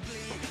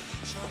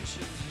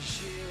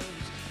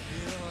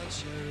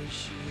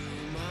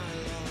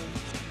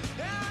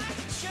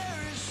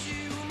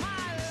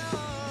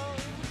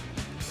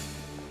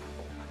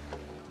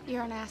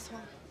 You're an asshole.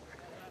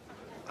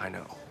 I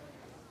know.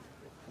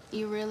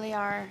 You really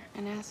are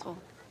an asshole.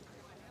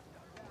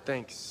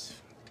 Thanks.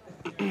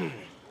 I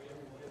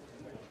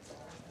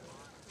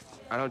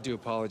don't do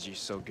apologies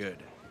so good.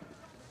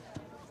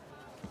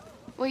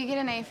 Well, you get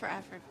an A for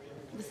effort.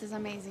 This is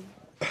amazing.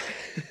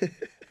 This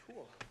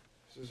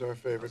is our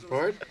favorite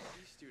part.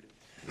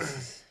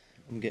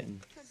 I'm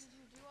getting.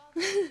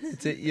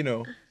 It's a, you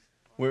know,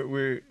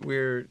 we're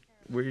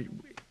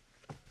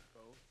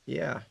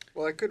yeah.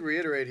 Well, I could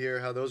reiterate here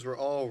how those were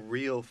all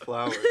real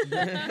flowers.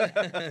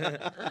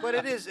 But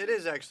it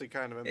is actually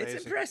kind of amazing.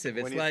 It's impressive.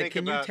 It's When like,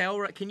 think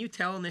can you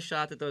tell in this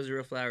shot that those are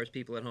real flowers,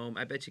 people at home?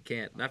 I bet you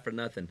can't. Not for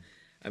nothing.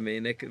 I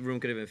mean, that room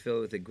could have been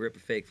filled with a grip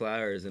of fake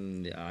flowers,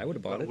 and I would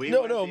have bought it. We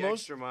went the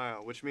extra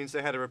mile, which means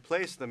they had to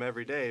replace them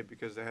every day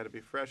because they had to be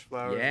fresh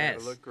flowers. They had to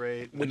Yes. look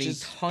great. Which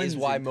is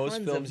why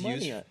most films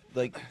use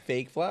like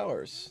fake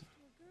flowers,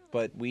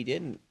 but we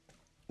didn't.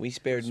 We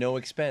spared no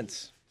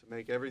expense to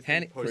make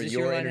everything for was this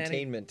your your line, Hanny?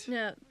 entertainment.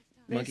 Yeah.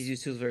 Monkeys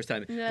used tools the first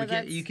time.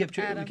 Yeah, we kept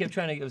trying to.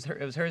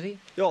 It was Hersey.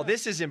 Oh,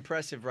 this is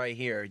impressive right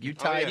here. You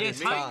tied yeah,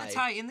 the tying the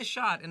tie in the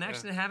shot and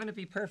actually having it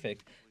be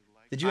perfect.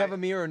 Did you have a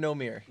mirror or no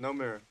mirror? No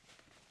mirror.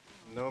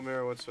 No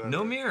mirror whatsoever.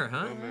 No mirror,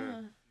 huh? No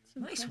mirror.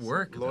 Nice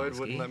work, Lloyd Kowalski.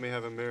 wouldn't let me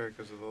have a mirror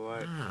because of the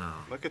light. Wow.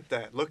 Look at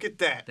that. Look at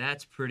that.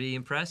 That's pretty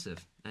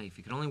impressive. Hey, if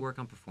you could only work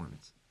on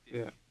performance.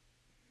 Yeah.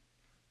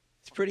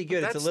 It's pretty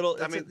good. It's a little.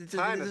 I It's mean, it's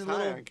tying it's a a tie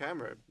little. on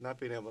camera, not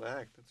being able to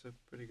act. That's a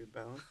pretty good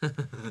balance.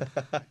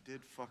 I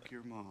did fuck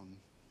your mom.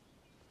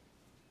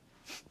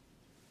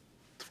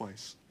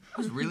 Twice. That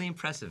was really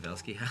impressive,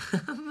 Elsky.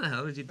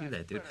 How did you do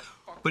that, dude?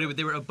 But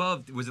they were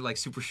above. Was it like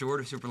super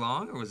short or super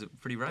long, or was it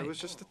pretty right? It was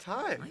just a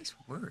tie. Nice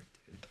work,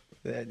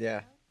 dude.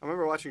 Yeah. I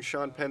remember watching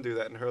Sean Penn do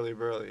that in Hurly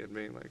Burly and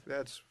being like,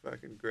 that's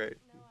fucking great.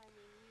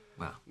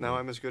 Wow. Now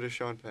I'm as good as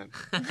Sean Penn.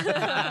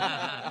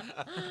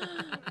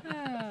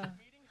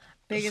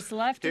 Biggest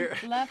laugh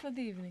of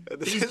the evening.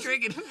 He's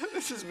drinking.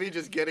 This is me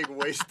just getting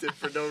wasted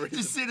for no reason.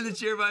 Just sitting in the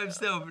chair by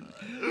himself.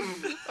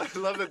 I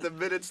love that the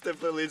minute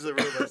Stifler leaves the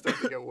room, I start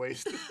to get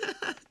wasted.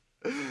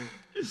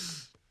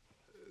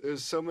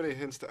 There's so many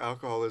hints to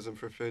alcoholism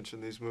for Finch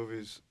in these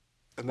movies.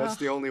 And that's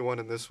the only one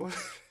in this one.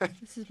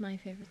 This is my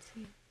favorite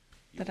scene.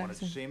 You wanted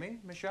to see me,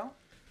 Michelle?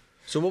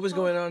 So what was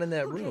going on in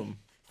that room?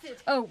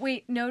 Oh,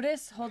 wait,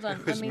 notice? Hold on.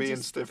 It was Let me me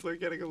and just Stifler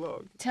getting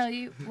along. tell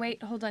you.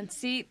 Wait, hold on.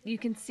 See, you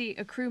can see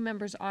a crew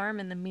member's arm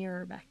in the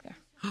mirror back there.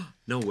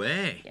 No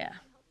way. Yeah.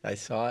 I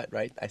saw it,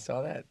 right? I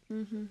saw that.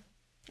 Mm-hmm.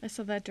 I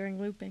saw that during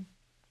looping.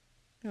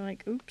 They're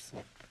like, oops.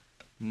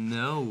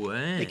 No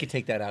way. They could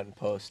take that out in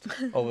post.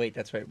 Oh, wait,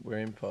 that's right. We're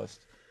in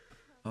post.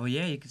 Oh,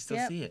 yeah, you can still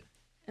Yep. see it.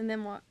 And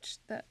then watch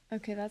that.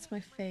 Okay, that's my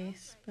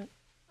face, but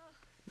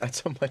Not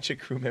so much a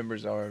crew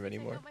member's arm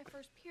anymore. My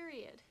first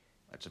period.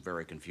 That's a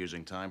very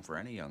confusing time for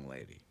any young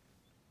lady.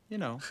 You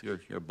know,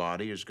 your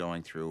body is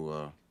going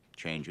through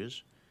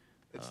changes.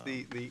 It's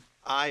the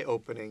eye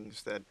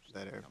openings that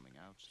are coming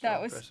out.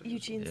 that was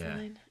Eugene's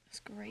line. It was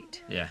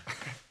great. Yeah.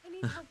 I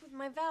need help with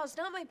my vows,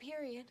 not my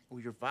period. Oh,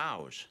 your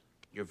vows.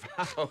 Your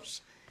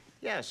vows.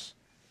 Yes.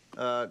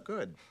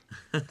 Good.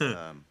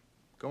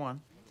 Go on.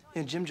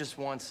 You know, Jim just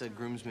wants a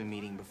groomsman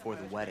meeting before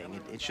the wedding.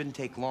 It shouldn't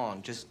take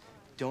long. Just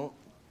don't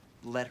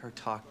let her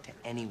talk to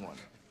anyone.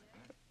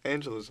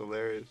 Angela's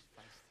hilarious.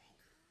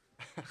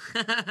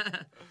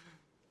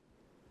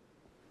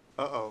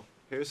 Uh-oh.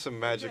 Here's some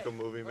magical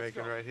movie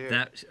making right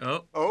here.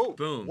 Oh,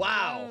 boom.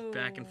 Wow.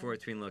 Back and forth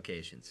between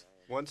locations.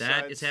 One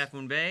That side's- is Half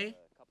Moon Bay,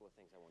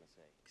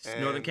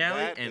 And Northern Cali,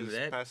 that and is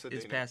that Pasadena.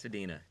 is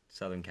Pasadena,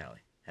 Southern Cali.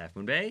 Half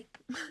Moon Bay,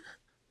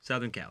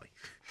 Southern Cali.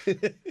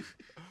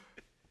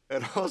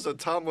 And also,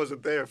 Tom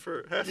wasn't there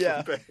for Half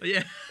Moon Bay.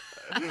 Yeah.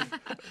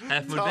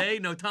 Half Moon Tom- Bay,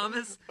 no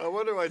Thomas. I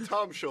wonder why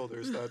Tom's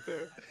shoulder's not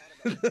there.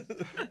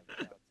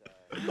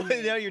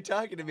 Now you're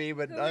talking to me,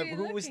 but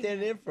who was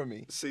standing in for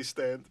me?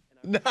 C-stand.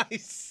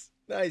 Nice.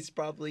 Nice.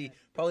 Probably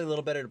a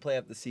little better to play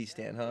up the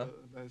C-stand, huh?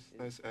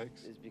 Nice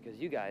X. Is because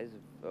you guys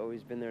have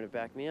always been there to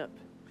back me up.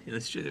 Yeah,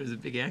 that's true. There was a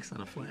big X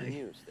on a flag.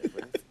 You,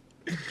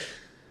 Stifler.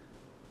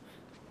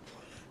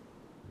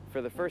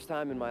 For the first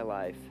time in my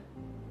life,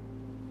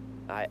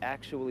 I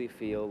actually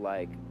feel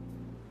like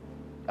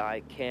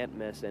I can't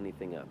mess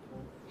anything up.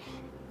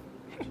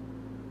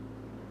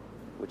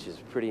 Which is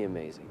pretty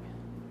amazing.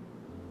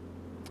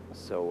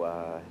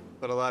 So,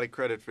 But a lot of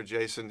credit for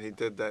Jason. He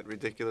did that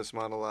ridiculous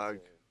monologue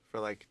for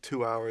like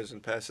 2 hours in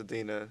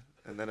Pasadena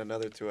and then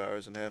another 2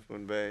 hours in Half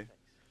Moon Bay.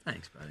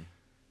 Thanks, buddy.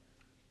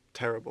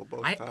 Terrible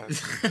both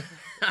times.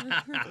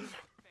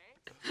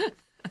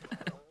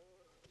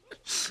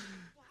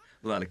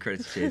 A lot of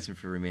credit to Jason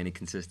for remaining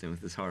consistent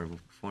with this horrible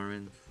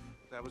performance.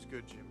 That was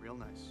good, Jim. Real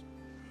nice.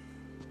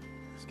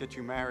 Let's get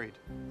you married.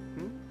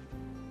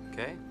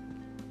 Okay.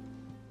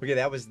 Okay,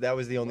 that was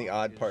the only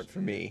odd part for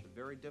me.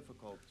 Very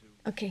difficult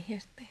to. Okay,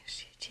 there's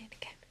Eugene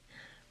again.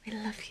 We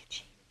love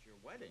Eugene. Your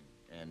wedding,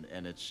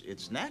 and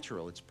it's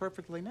natural. It's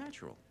perfectly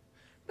natural.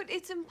 But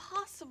it's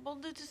impossible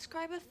to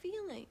describe a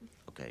feeling.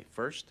 Okay,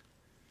 first,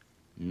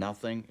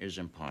 nothing is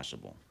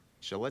impossible.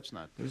 So let's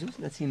not. There was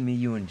also that scene, me,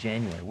 you, in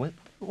January.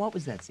 What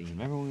was that scene?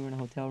 Remember when we were in a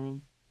hotel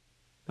room?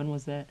 When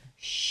was that?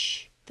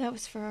 Shh. That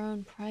was for our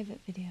own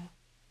private video.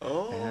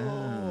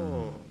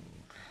 Oh.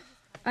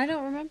 I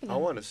don't remember that. I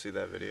want to see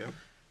that video.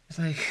 It's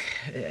like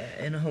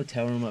in a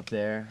hotel room up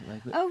there.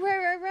 Like, Oh,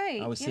 right.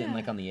 I was sitting yeah.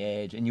 like on the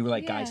edge, and you were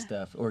like guy Yeah.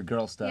 stuff or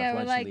girl stuff. Yeah, Why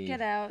we're don't you like, leave?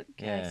 get out,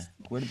 Yeah. guys.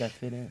 Where did that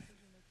fit in?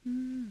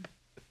 Mm.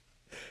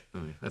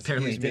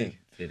 Apparently it Excuse me. didn't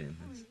fit in.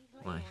 That's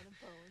why.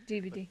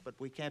 DVD. But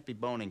we can't be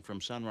boning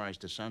from sunrise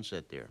to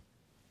sunset there.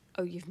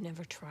 Oh, you've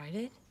never tried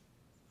it?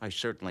 I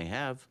certainly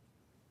have.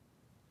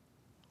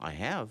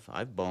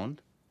 I've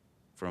boned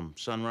from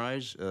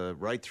sunrise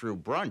right through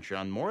brunch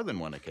on more than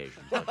one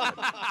occasion.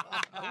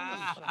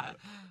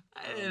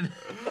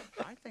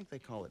 I think they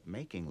call it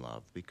making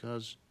love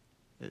because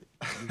you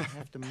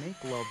have to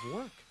make love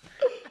work.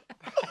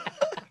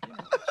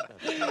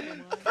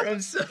 From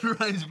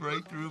sunrise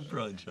right through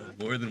brunch on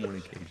more than one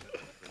occasion.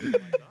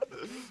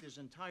 His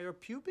entire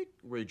pubic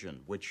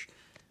region, which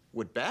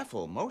would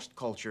baffle most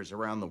cultures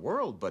around the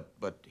world, but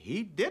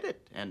he did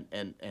it,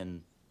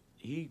 and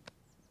he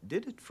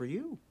did it for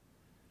you.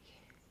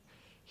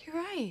 You're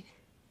right.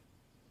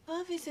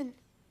 Love isn't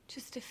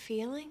just a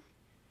feeling.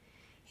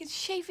 It's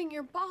shaving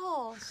your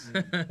balls.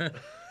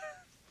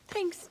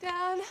 Thanks,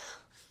 Dad.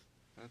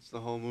 That's the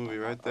whole movie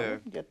right I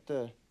there. wouldn't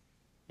get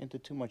into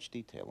too much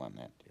detail on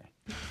that,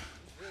 dear.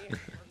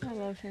 I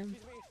love him.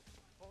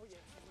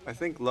 I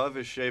think Love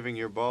is Shaving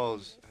Your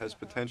Balls has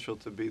potential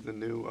to be the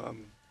new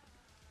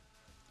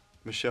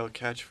Michelle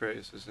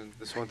catchphrase. As in,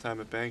 this one time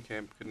at band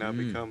camp could now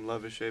become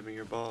Love is Shaving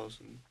Your Balls.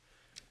 And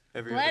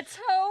Let's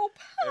hope.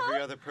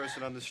 every other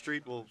person on the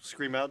street will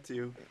scream out to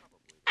you.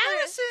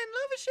 Allison,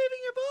 love is shaving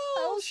your balls.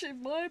 I'll shave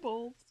my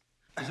balls.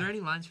 Is there any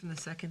lines from the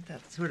second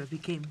that sort of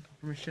became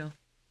Michelle?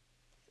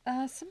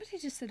 Somebody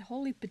just said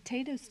holy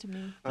potatoes to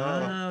me.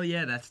 Oh,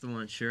 yeah, that's the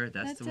one. Sure,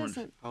 that's That the one.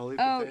 doesn't- Holy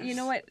Oh, potatoes. you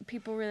know what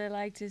people really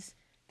liked is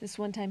this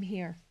one time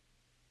here.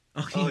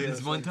 Oh, yeah,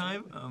 this one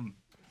time?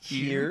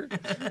 Here?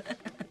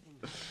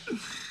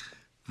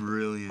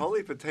 Brilliant.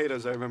 Holy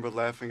potatoes, I remember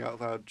laughing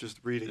out loud just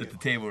reading At it. the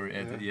table,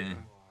 yeah.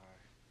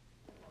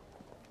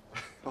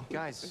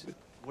 Guys,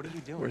 what are we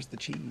doing? Where's the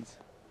cheese?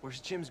 Where's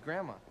Jim's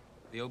grandma?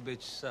 The old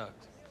bitch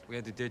sucked. We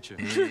had to ditch her.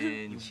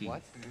 And she...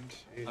 What?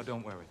 Oh,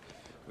 don't worry.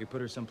 We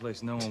put her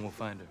someplace no one will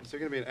find her. Is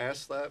there gonna be an ass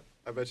slap?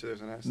 I bet you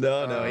there's an ass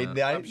No, slap.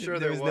 no. I'm sure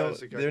there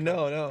was.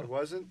 No. There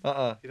wasn't?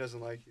 Uh-uh. He doesn't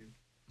like you.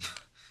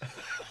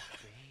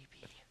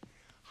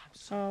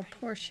 Oh,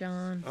 poor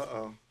Sean.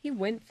 Uh-oh. He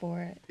went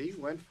for it. He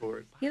went for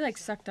it. He like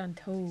sucked on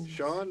toes.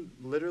 Sean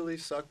literally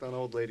sucked on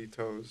old lady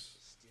toes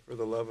for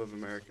the love of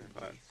American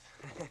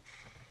Pie.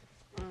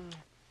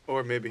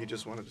 Or maybe he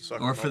just wanted to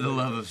suck. Or on for old the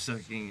lady love toes.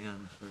 of sucking.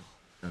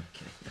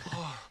 Okay.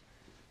 Oh,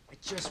 I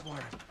just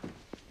want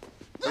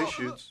to.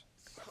 Reshoots.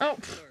 Oh.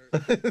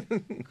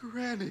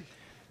 Granny.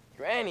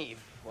 Granny,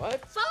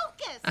 what?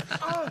 Focus!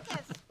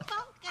 Focus!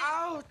 Focus!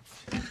 Out!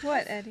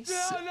 What, Eddie?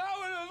 Don't know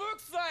what it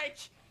looks like.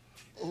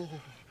 Oh.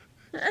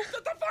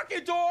 Shut the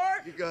fucking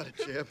door! You got it,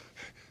 champ.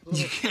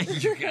 You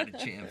got it,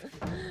 champ.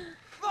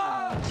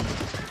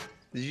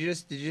 Did you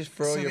just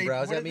furrow your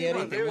brows at me,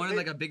 Eddie? They wanted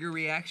like a bigger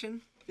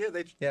reaction? Yeah,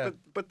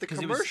 but the 'Cause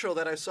it was- commercial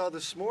that I saw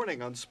this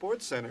morning on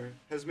SportsCenter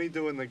has me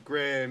doing the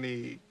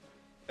granny,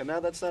 and now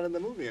that's not in the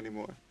movie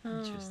anymore.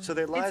 So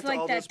they lied It's to like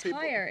all that those people.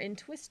 tire in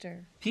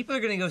Twister. People are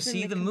gonna go It's in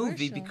see the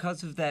movie commercial.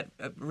 because of that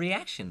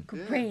reaction.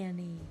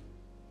 Granny.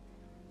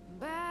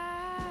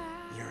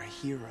 You're a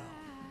hero.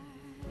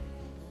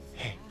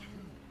 Hey,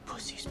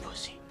 pussy's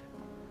pussy.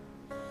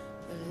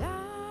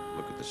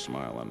 Look at the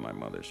smile on my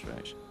mother's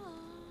face.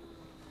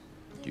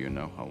 Do you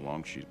know how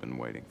long she's been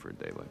waiting for a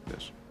day like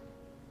this?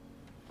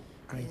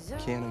 I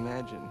can't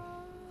imagine.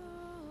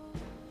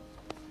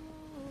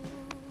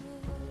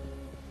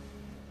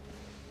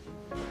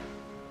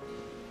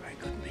 I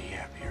couldn't be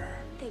happier.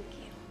 Thank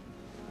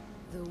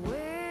you. The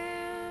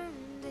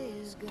wind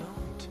is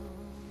gone.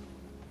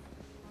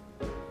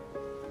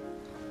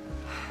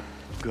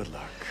 Good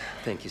luck.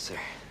 Thank you, sir.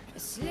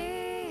 Sleep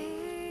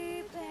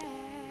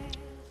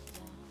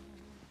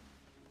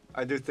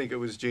I do think it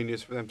was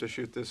genius for them to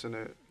shoot this in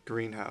a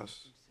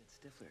greenhouse.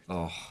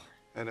 Oh.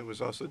 And it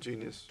was also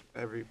genius,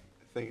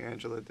 everything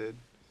Angela did.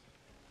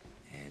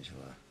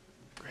 Angela.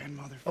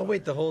 Grandmother. Oh,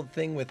 wait, the whole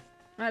thing with...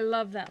 I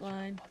love that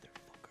line.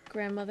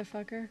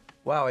 Grandmotherfucker.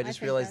 Wow, I just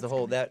think realized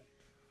that's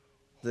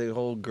the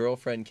whole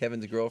girlfriend,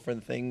 Kevin's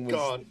girlfriend thing was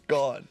Gone.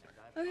 Gone.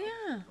 Oh,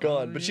 yeah.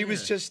 Gone. But she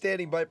was just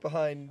standing right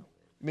behind...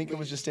 Minka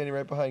was just standing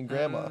right behind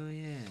Grandma. Oh,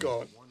 yeah.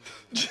 Gone.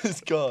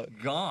 Just gone.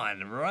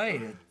 Gone,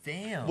 right.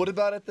 Damn. What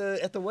about at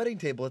the wedding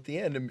table at the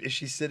end? Is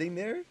she sitting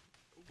there?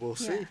 We'll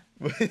see.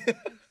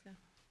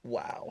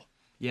 Wow.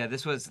 Yeah,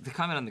 this was the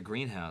comment on the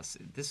greenhouse.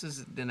 This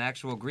is an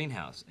actual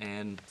greenhouse,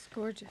 and It's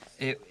gorgeous.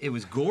 it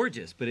was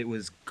gorgeous, but it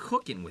was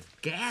cooking with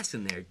gas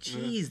in there.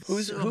 Jeez.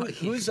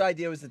 Whose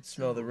idea was it to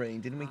smell the ring?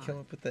 Didn't we come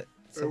up with that? It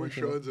was Someone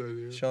came up- Sean's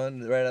idea.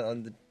 Sean, right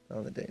on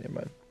the day. Never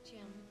mind. Jim,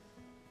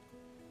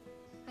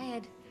 I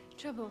had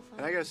trouble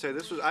And I gotta say,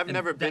 I've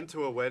never been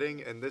to a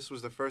wedding, and this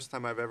was the first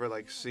time I've ever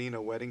seen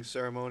a wedding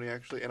ceremony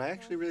actually, and I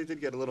actually really did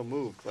get a little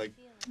moved. Like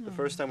the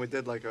first time we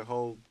did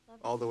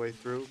all the way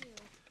through.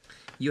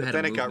 You But had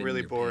then a it got movement in really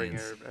your boring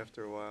pants.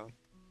 after a while,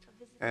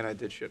 and I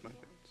did shit my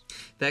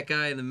pants. That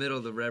guy in the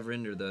middle, the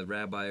reverend or the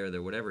rabbi or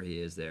the whatever he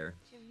is there.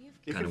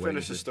 You kinda can wedding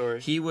finish the is- story.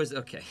 He was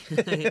okay.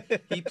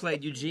 He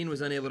played. Eugene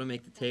was unable to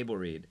make the table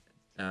read.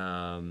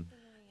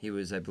 He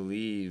was, I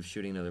believe,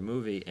 shooting another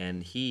movie,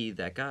 and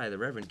that guy, the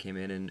reverend, came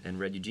in and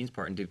read Eugene's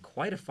part and did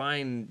quite a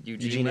fine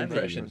Eugene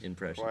Levy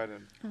impression. Quite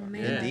an- Oh,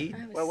 man. Yeah. Indeed.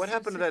 I was Well, what so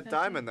happened to sick that day.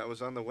 diamond that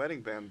was on the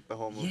wedding band the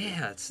whole movie?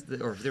 Yeah,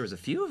 or there was a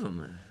few of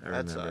them. I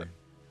That's remember. odd.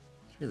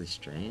 It's really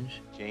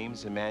strange.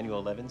 James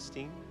Emmanuel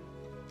Levenstein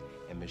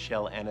and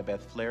Michelle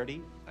Annabeth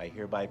Flaherty, I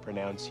hereby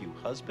pronounce you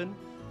husband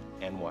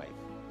and wife.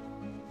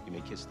 You may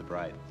kiss the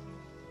bride.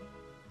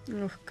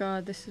 Oh,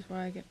 God, this is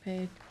why I get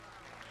paid.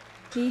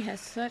 He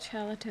has such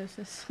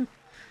halitosis.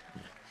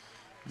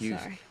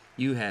 Sorry.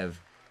 You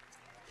have.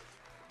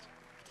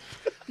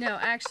 No,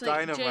 actually,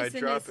 Dynamite, Jason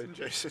drop is, it,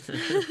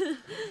 Jason.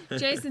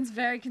 Jason's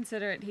very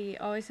considerate. He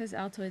always has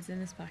Altoids in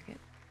his pocket.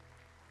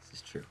 This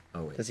is true.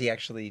 Oh wait. Does he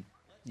actually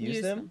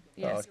use them?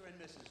 Yes. Oh,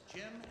 And Mrs.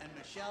 Jim and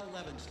Michelle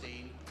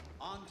Levenstein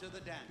on to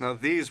the dance. Now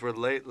these were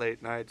late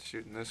nights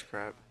shooting this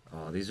crap.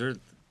 Oh, these are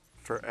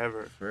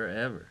forever.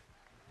 Forever.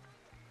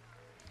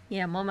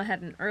 Yeah, Mama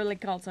had an early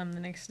call time the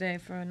next day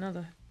for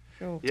another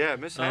show. Yeah,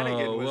 Miss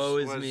Hannigan Oh, was. woe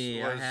is was,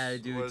 me. Was, I had to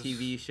do was, a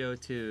TV show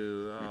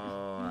too.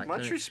 Oh, I Much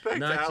couldn't- respect to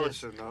not just-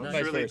 Allison, though. not I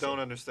really just- don't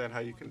understand how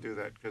you can do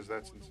that because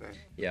that's insane.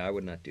 Yeah, I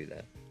would not do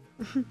that.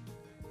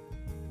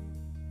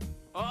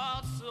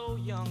 Also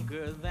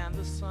younger than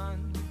the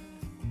sun.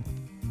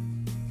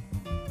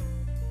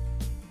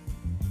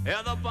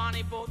 Yeah, the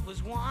bonnie boat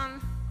was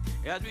one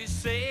as we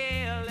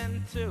sail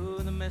into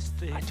the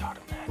misty. I taught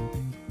him that.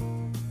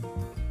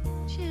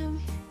 Jim,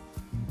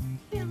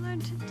 you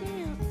learned to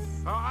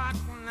dance. Oh, I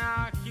can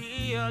now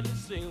hear the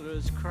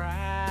sailors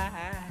cry.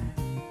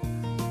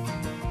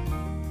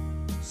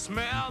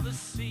 Smell the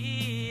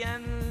sea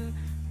and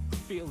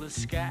feel the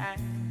sky.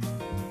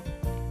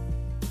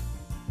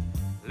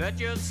 Let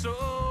your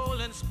soul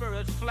and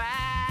spirit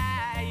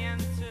fly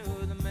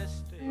into the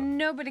misty.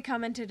 Nobody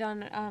commented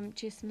on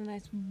Jason and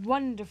I's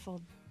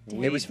wonderful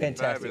it was date.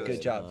 fantastic.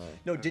 Good job.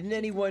 No, didn't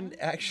anyone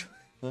actually?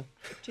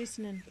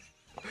 Jason and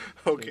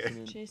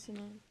Okay. Jason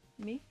and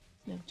me?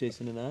 No.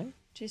 Jason and I?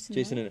 Jason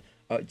Jason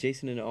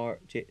and our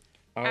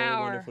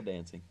wonderful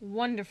dancing.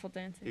 Wonderful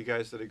dancing. You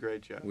guys did a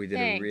great job. We did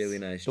Thanks. a really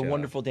nice The job.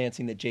 wonderful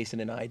dancing that Jason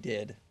and I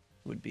did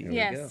would be. There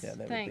Yes, we go. Yeah,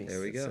 that thanks. would be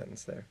There we the go.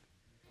 sentence there.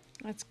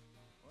 That's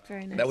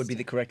very nice. That would be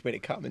the correct way to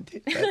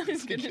commentate. I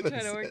was going to try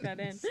to work that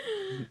in,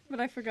 but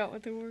I forgot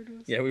what the word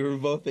was. Yeah, we were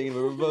both sitting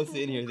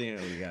here thinking,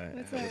 oh, we got it.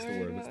 What's What's that the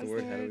word? word? What's the What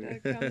was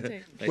word? the How word? do we...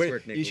 Commentate. Nice Wait,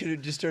 work, you Nicholas. should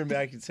have just turned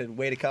back and said,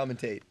 way to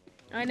commentate.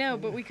 I know,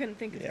 but we couldn't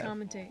think of Yeah.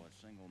 commentate.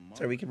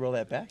 Sorry, we can roll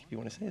that back if you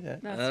want to say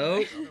that. That's Oh.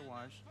 right.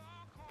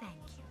 Thank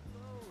you.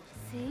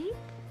 See?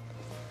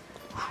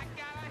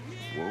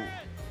 Whoa.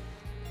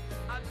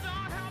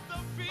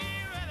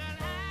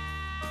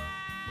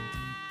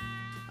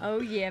 Oh,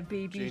 yeah,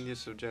 baby.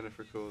 Genius of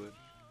Jennifer Coolidge.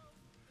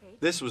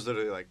 This was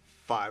literally like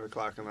 5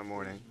 o'clock in the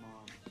morning.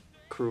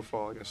 Crew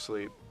falling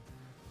asleep.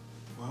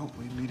 Well,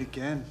 we meet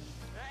again.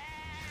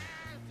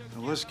 I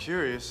was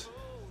curious.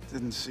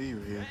 Didn't see you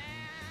here.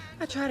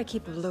 I try to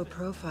keep a low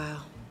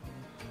profile.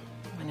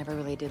 I never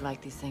really did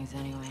like these things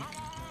anyway.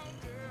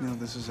 No,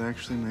 this has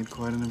actually made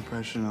quite an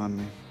impression on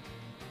me.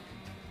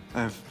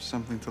 I have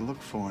something to look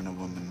for in a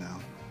woman now.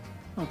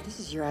 Well, if this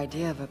is your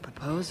idea of a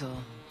proposal,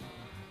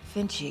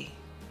 Finchy,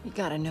 you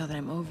gotta know that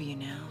I'm over you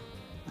now.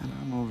 And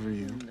I'm over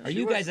you. Are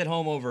you guys at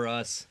home over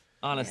us?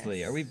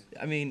 Honestly, are we?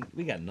 I mean,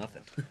 we got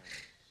nothing.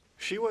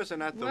 She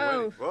wasn't at the Whoa.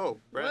 wedding. Whoa,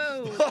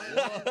 Brett.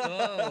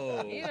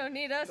 Whoa. You don't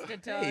need us to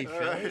talk. Hey,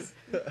 fellas.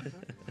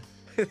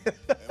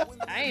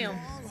 Damn.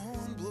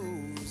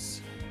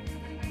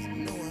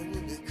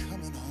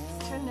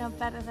 Turned out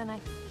better than I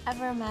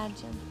ever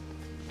imagined.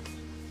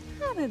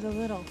 How did a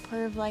little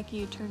perv like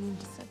you turn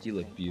into such You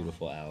look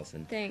beautiful,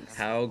 Allison. Thanks.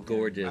 How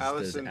gorgeous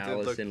Allison does did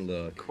Allison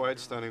look? Quite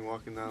stunning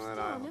walking down that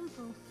aisle.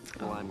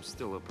 Well, I'm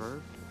still a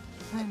perv.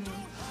 I know.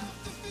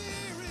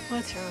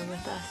 What's wrong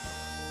with us?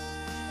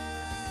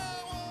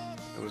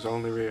 It was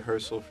only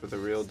rehearsal for the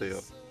real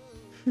deal.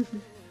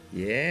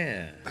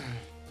 Yeah.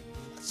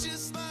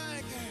 Just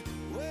like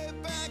way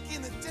back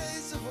in the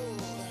days of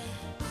old.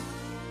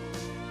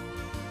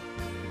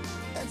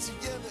 And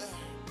together.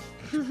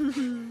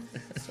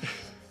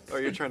 Oh,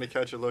 you're trying to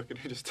catch a look and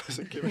he just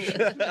doesn't give a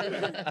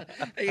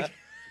shit.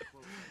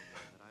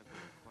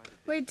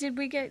 Wait, did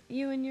we get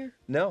you and your...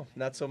 No,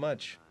 not so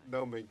much.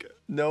 No, Minka.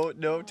 No,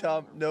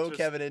 Tom, no Just-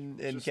 Kevin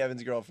and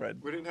Kevin's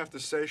girlfriend. We didn't have to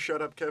say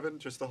shut up, Kevin.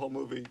 Just the whole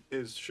movie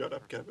is shut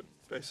up, Kevin,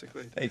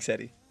 basically. Thanks,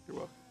 Eddie. You're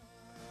welcome.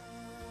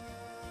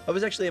 That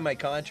was actually in my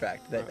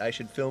contract that I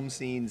should film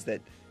scenes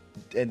that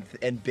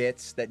and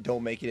bits that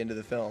don't make it into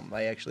the film.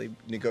 I actually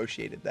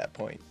negotiated that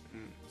point.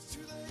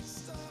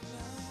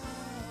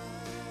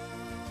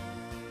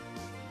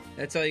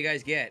 That's all you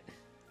guys get.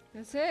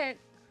 That's it.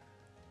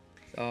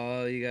 That's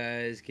all you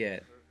guys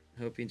get.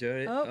 Hope you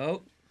enjoyed it.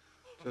 Oh.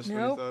 Just when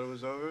you Nope. thought it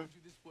was over?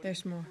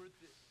 There's more.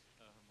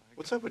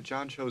 What's up with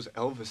John Cho's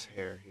Elvis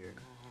hair here?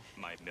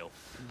 My MILF.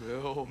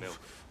 MILF. MILF.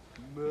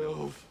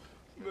 MILF.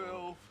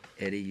 MILF.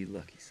 Eddie, you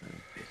lucky son of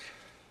a bitch.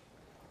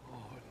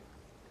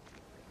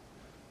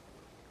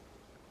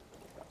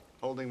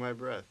 Holding my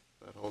breath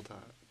that whole time.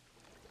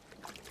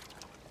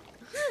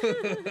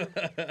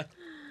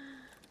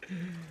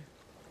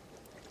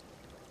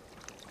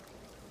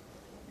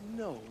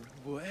 No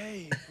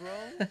way,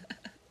 bro.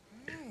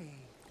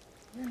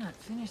 You're not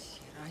finished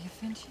yet, are you,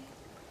 Finchy?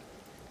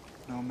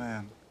 No,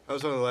 ma'am. That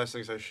was one of the last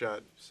things I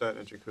shot. Sat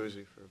in a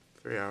jacuzzi for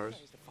 3 hours.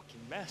 He's the fucking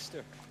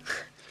master.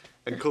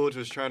 And Coolidge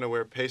was trying to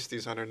wear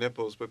pasties on her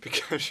nipples, but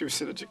because she was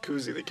in a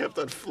jacuzzi, they kept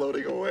on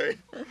floating away.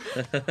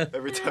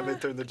 Every time they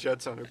turned the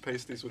jets on, her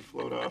pasties would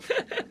float off.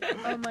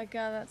 Oh my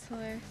god, that's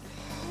hilarious.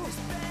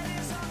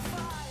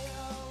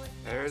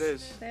 There it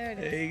is. There it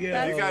is. There you go.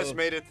 That's- You guys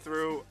made it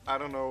through. I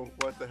don't know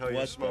what the hell you're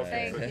What smoking.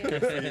 Thank but you.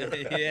 good for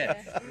you.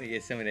 Yeah. Let me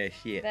get some of that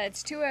shit.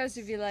 That's 2 hours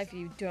of your life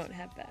you don't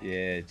have back.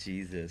 Yeah,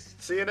 Jesus.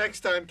 See you next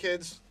time,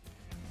 kids.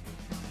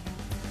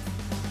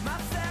 My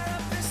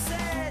therapist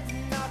said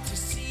not to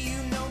see you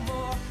no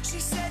more. She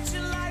said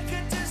you're like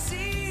a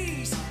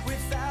disease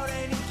without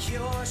any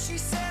cure. She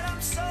said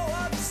I'm so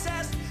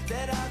obsessed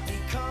that I've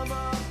become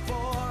a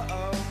bore.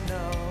 Oh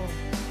no.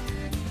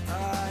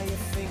 Ah, you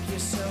think you're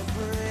so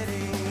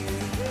pretty.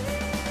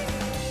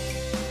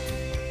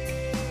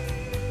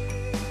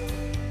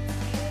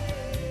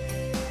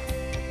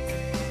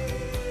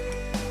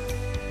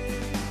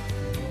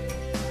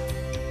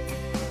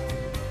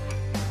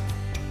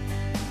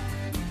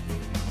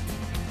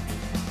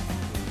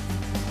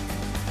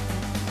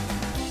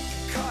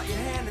 Caught your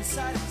hand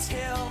inside a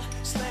till,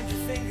 slammed your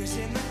fingers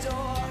in the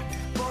door,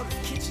 bored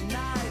with kitchen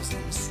knives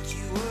and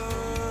skewers.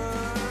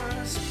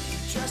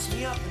 Dressed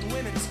me up in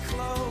women's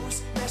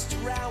clothes, messed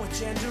around with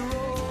gender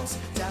roles,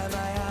 dye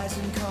my eyes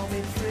and call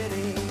me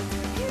pretty.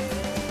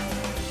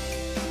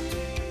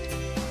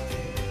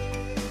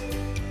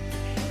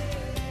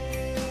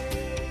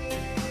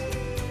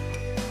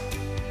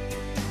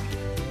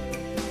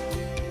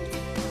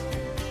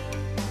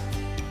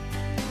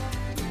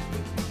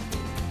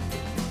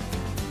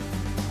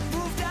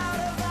 Moved out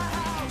of the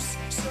house,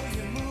 so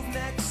you moved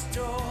next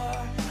door.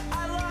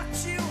 I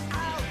locked you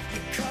out,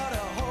 you cut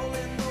a hole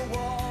in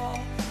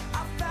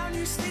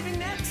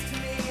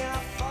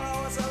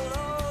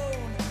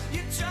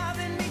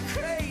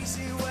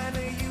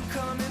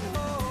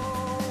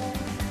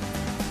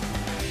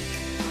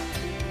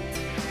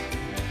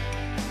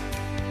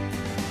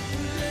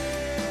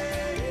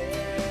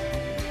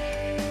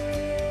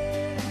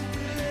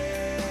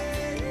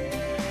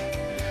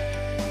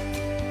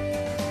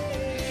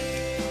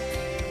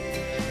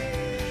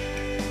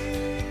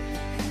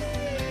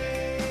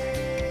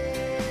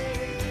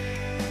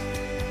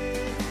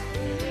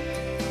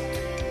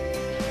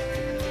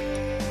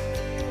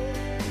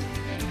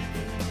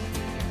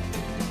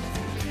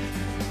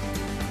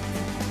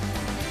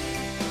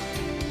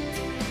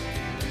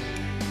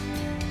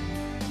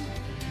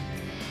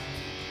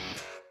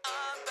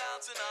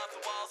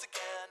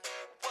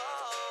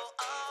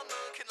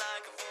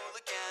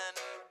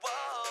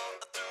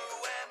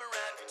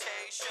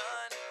station.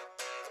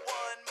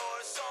 One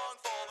more song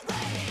for the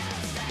radio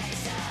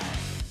station.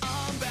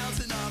 I'm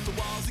bouncing off the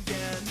walls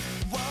again.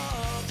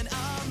 Whoa, and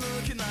I'm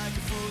looking like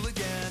a fool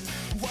again.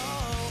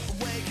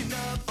 Whoa, waking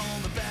up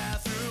on the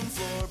bathroom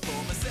floor.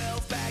 Pull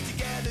myself back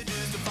together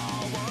just to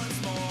fall once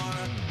more.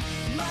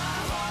 My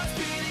heart's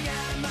beating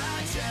out of my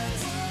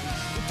chest.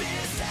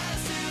 This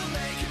town's still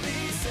making me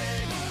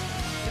sick.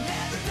 And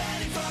every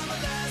penny from my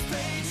last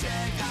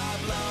paycheck,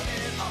 I've blown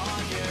it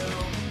on you.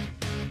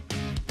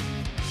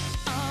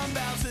 I'm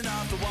bouncing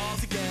off the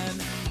walls again.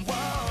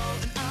 Whoa,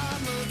 and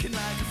I'm looking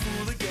like a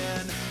fool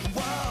again.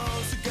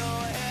 Whoa, so go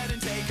ahead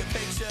and take a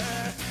picture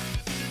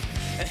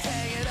and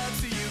hang it up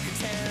so you can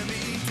tear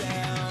me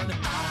down.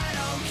 I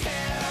don't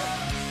care,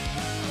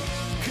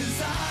 'cause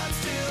I'm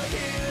still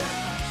here,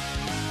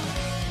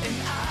 and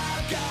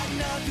I've got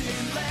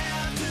nothing left.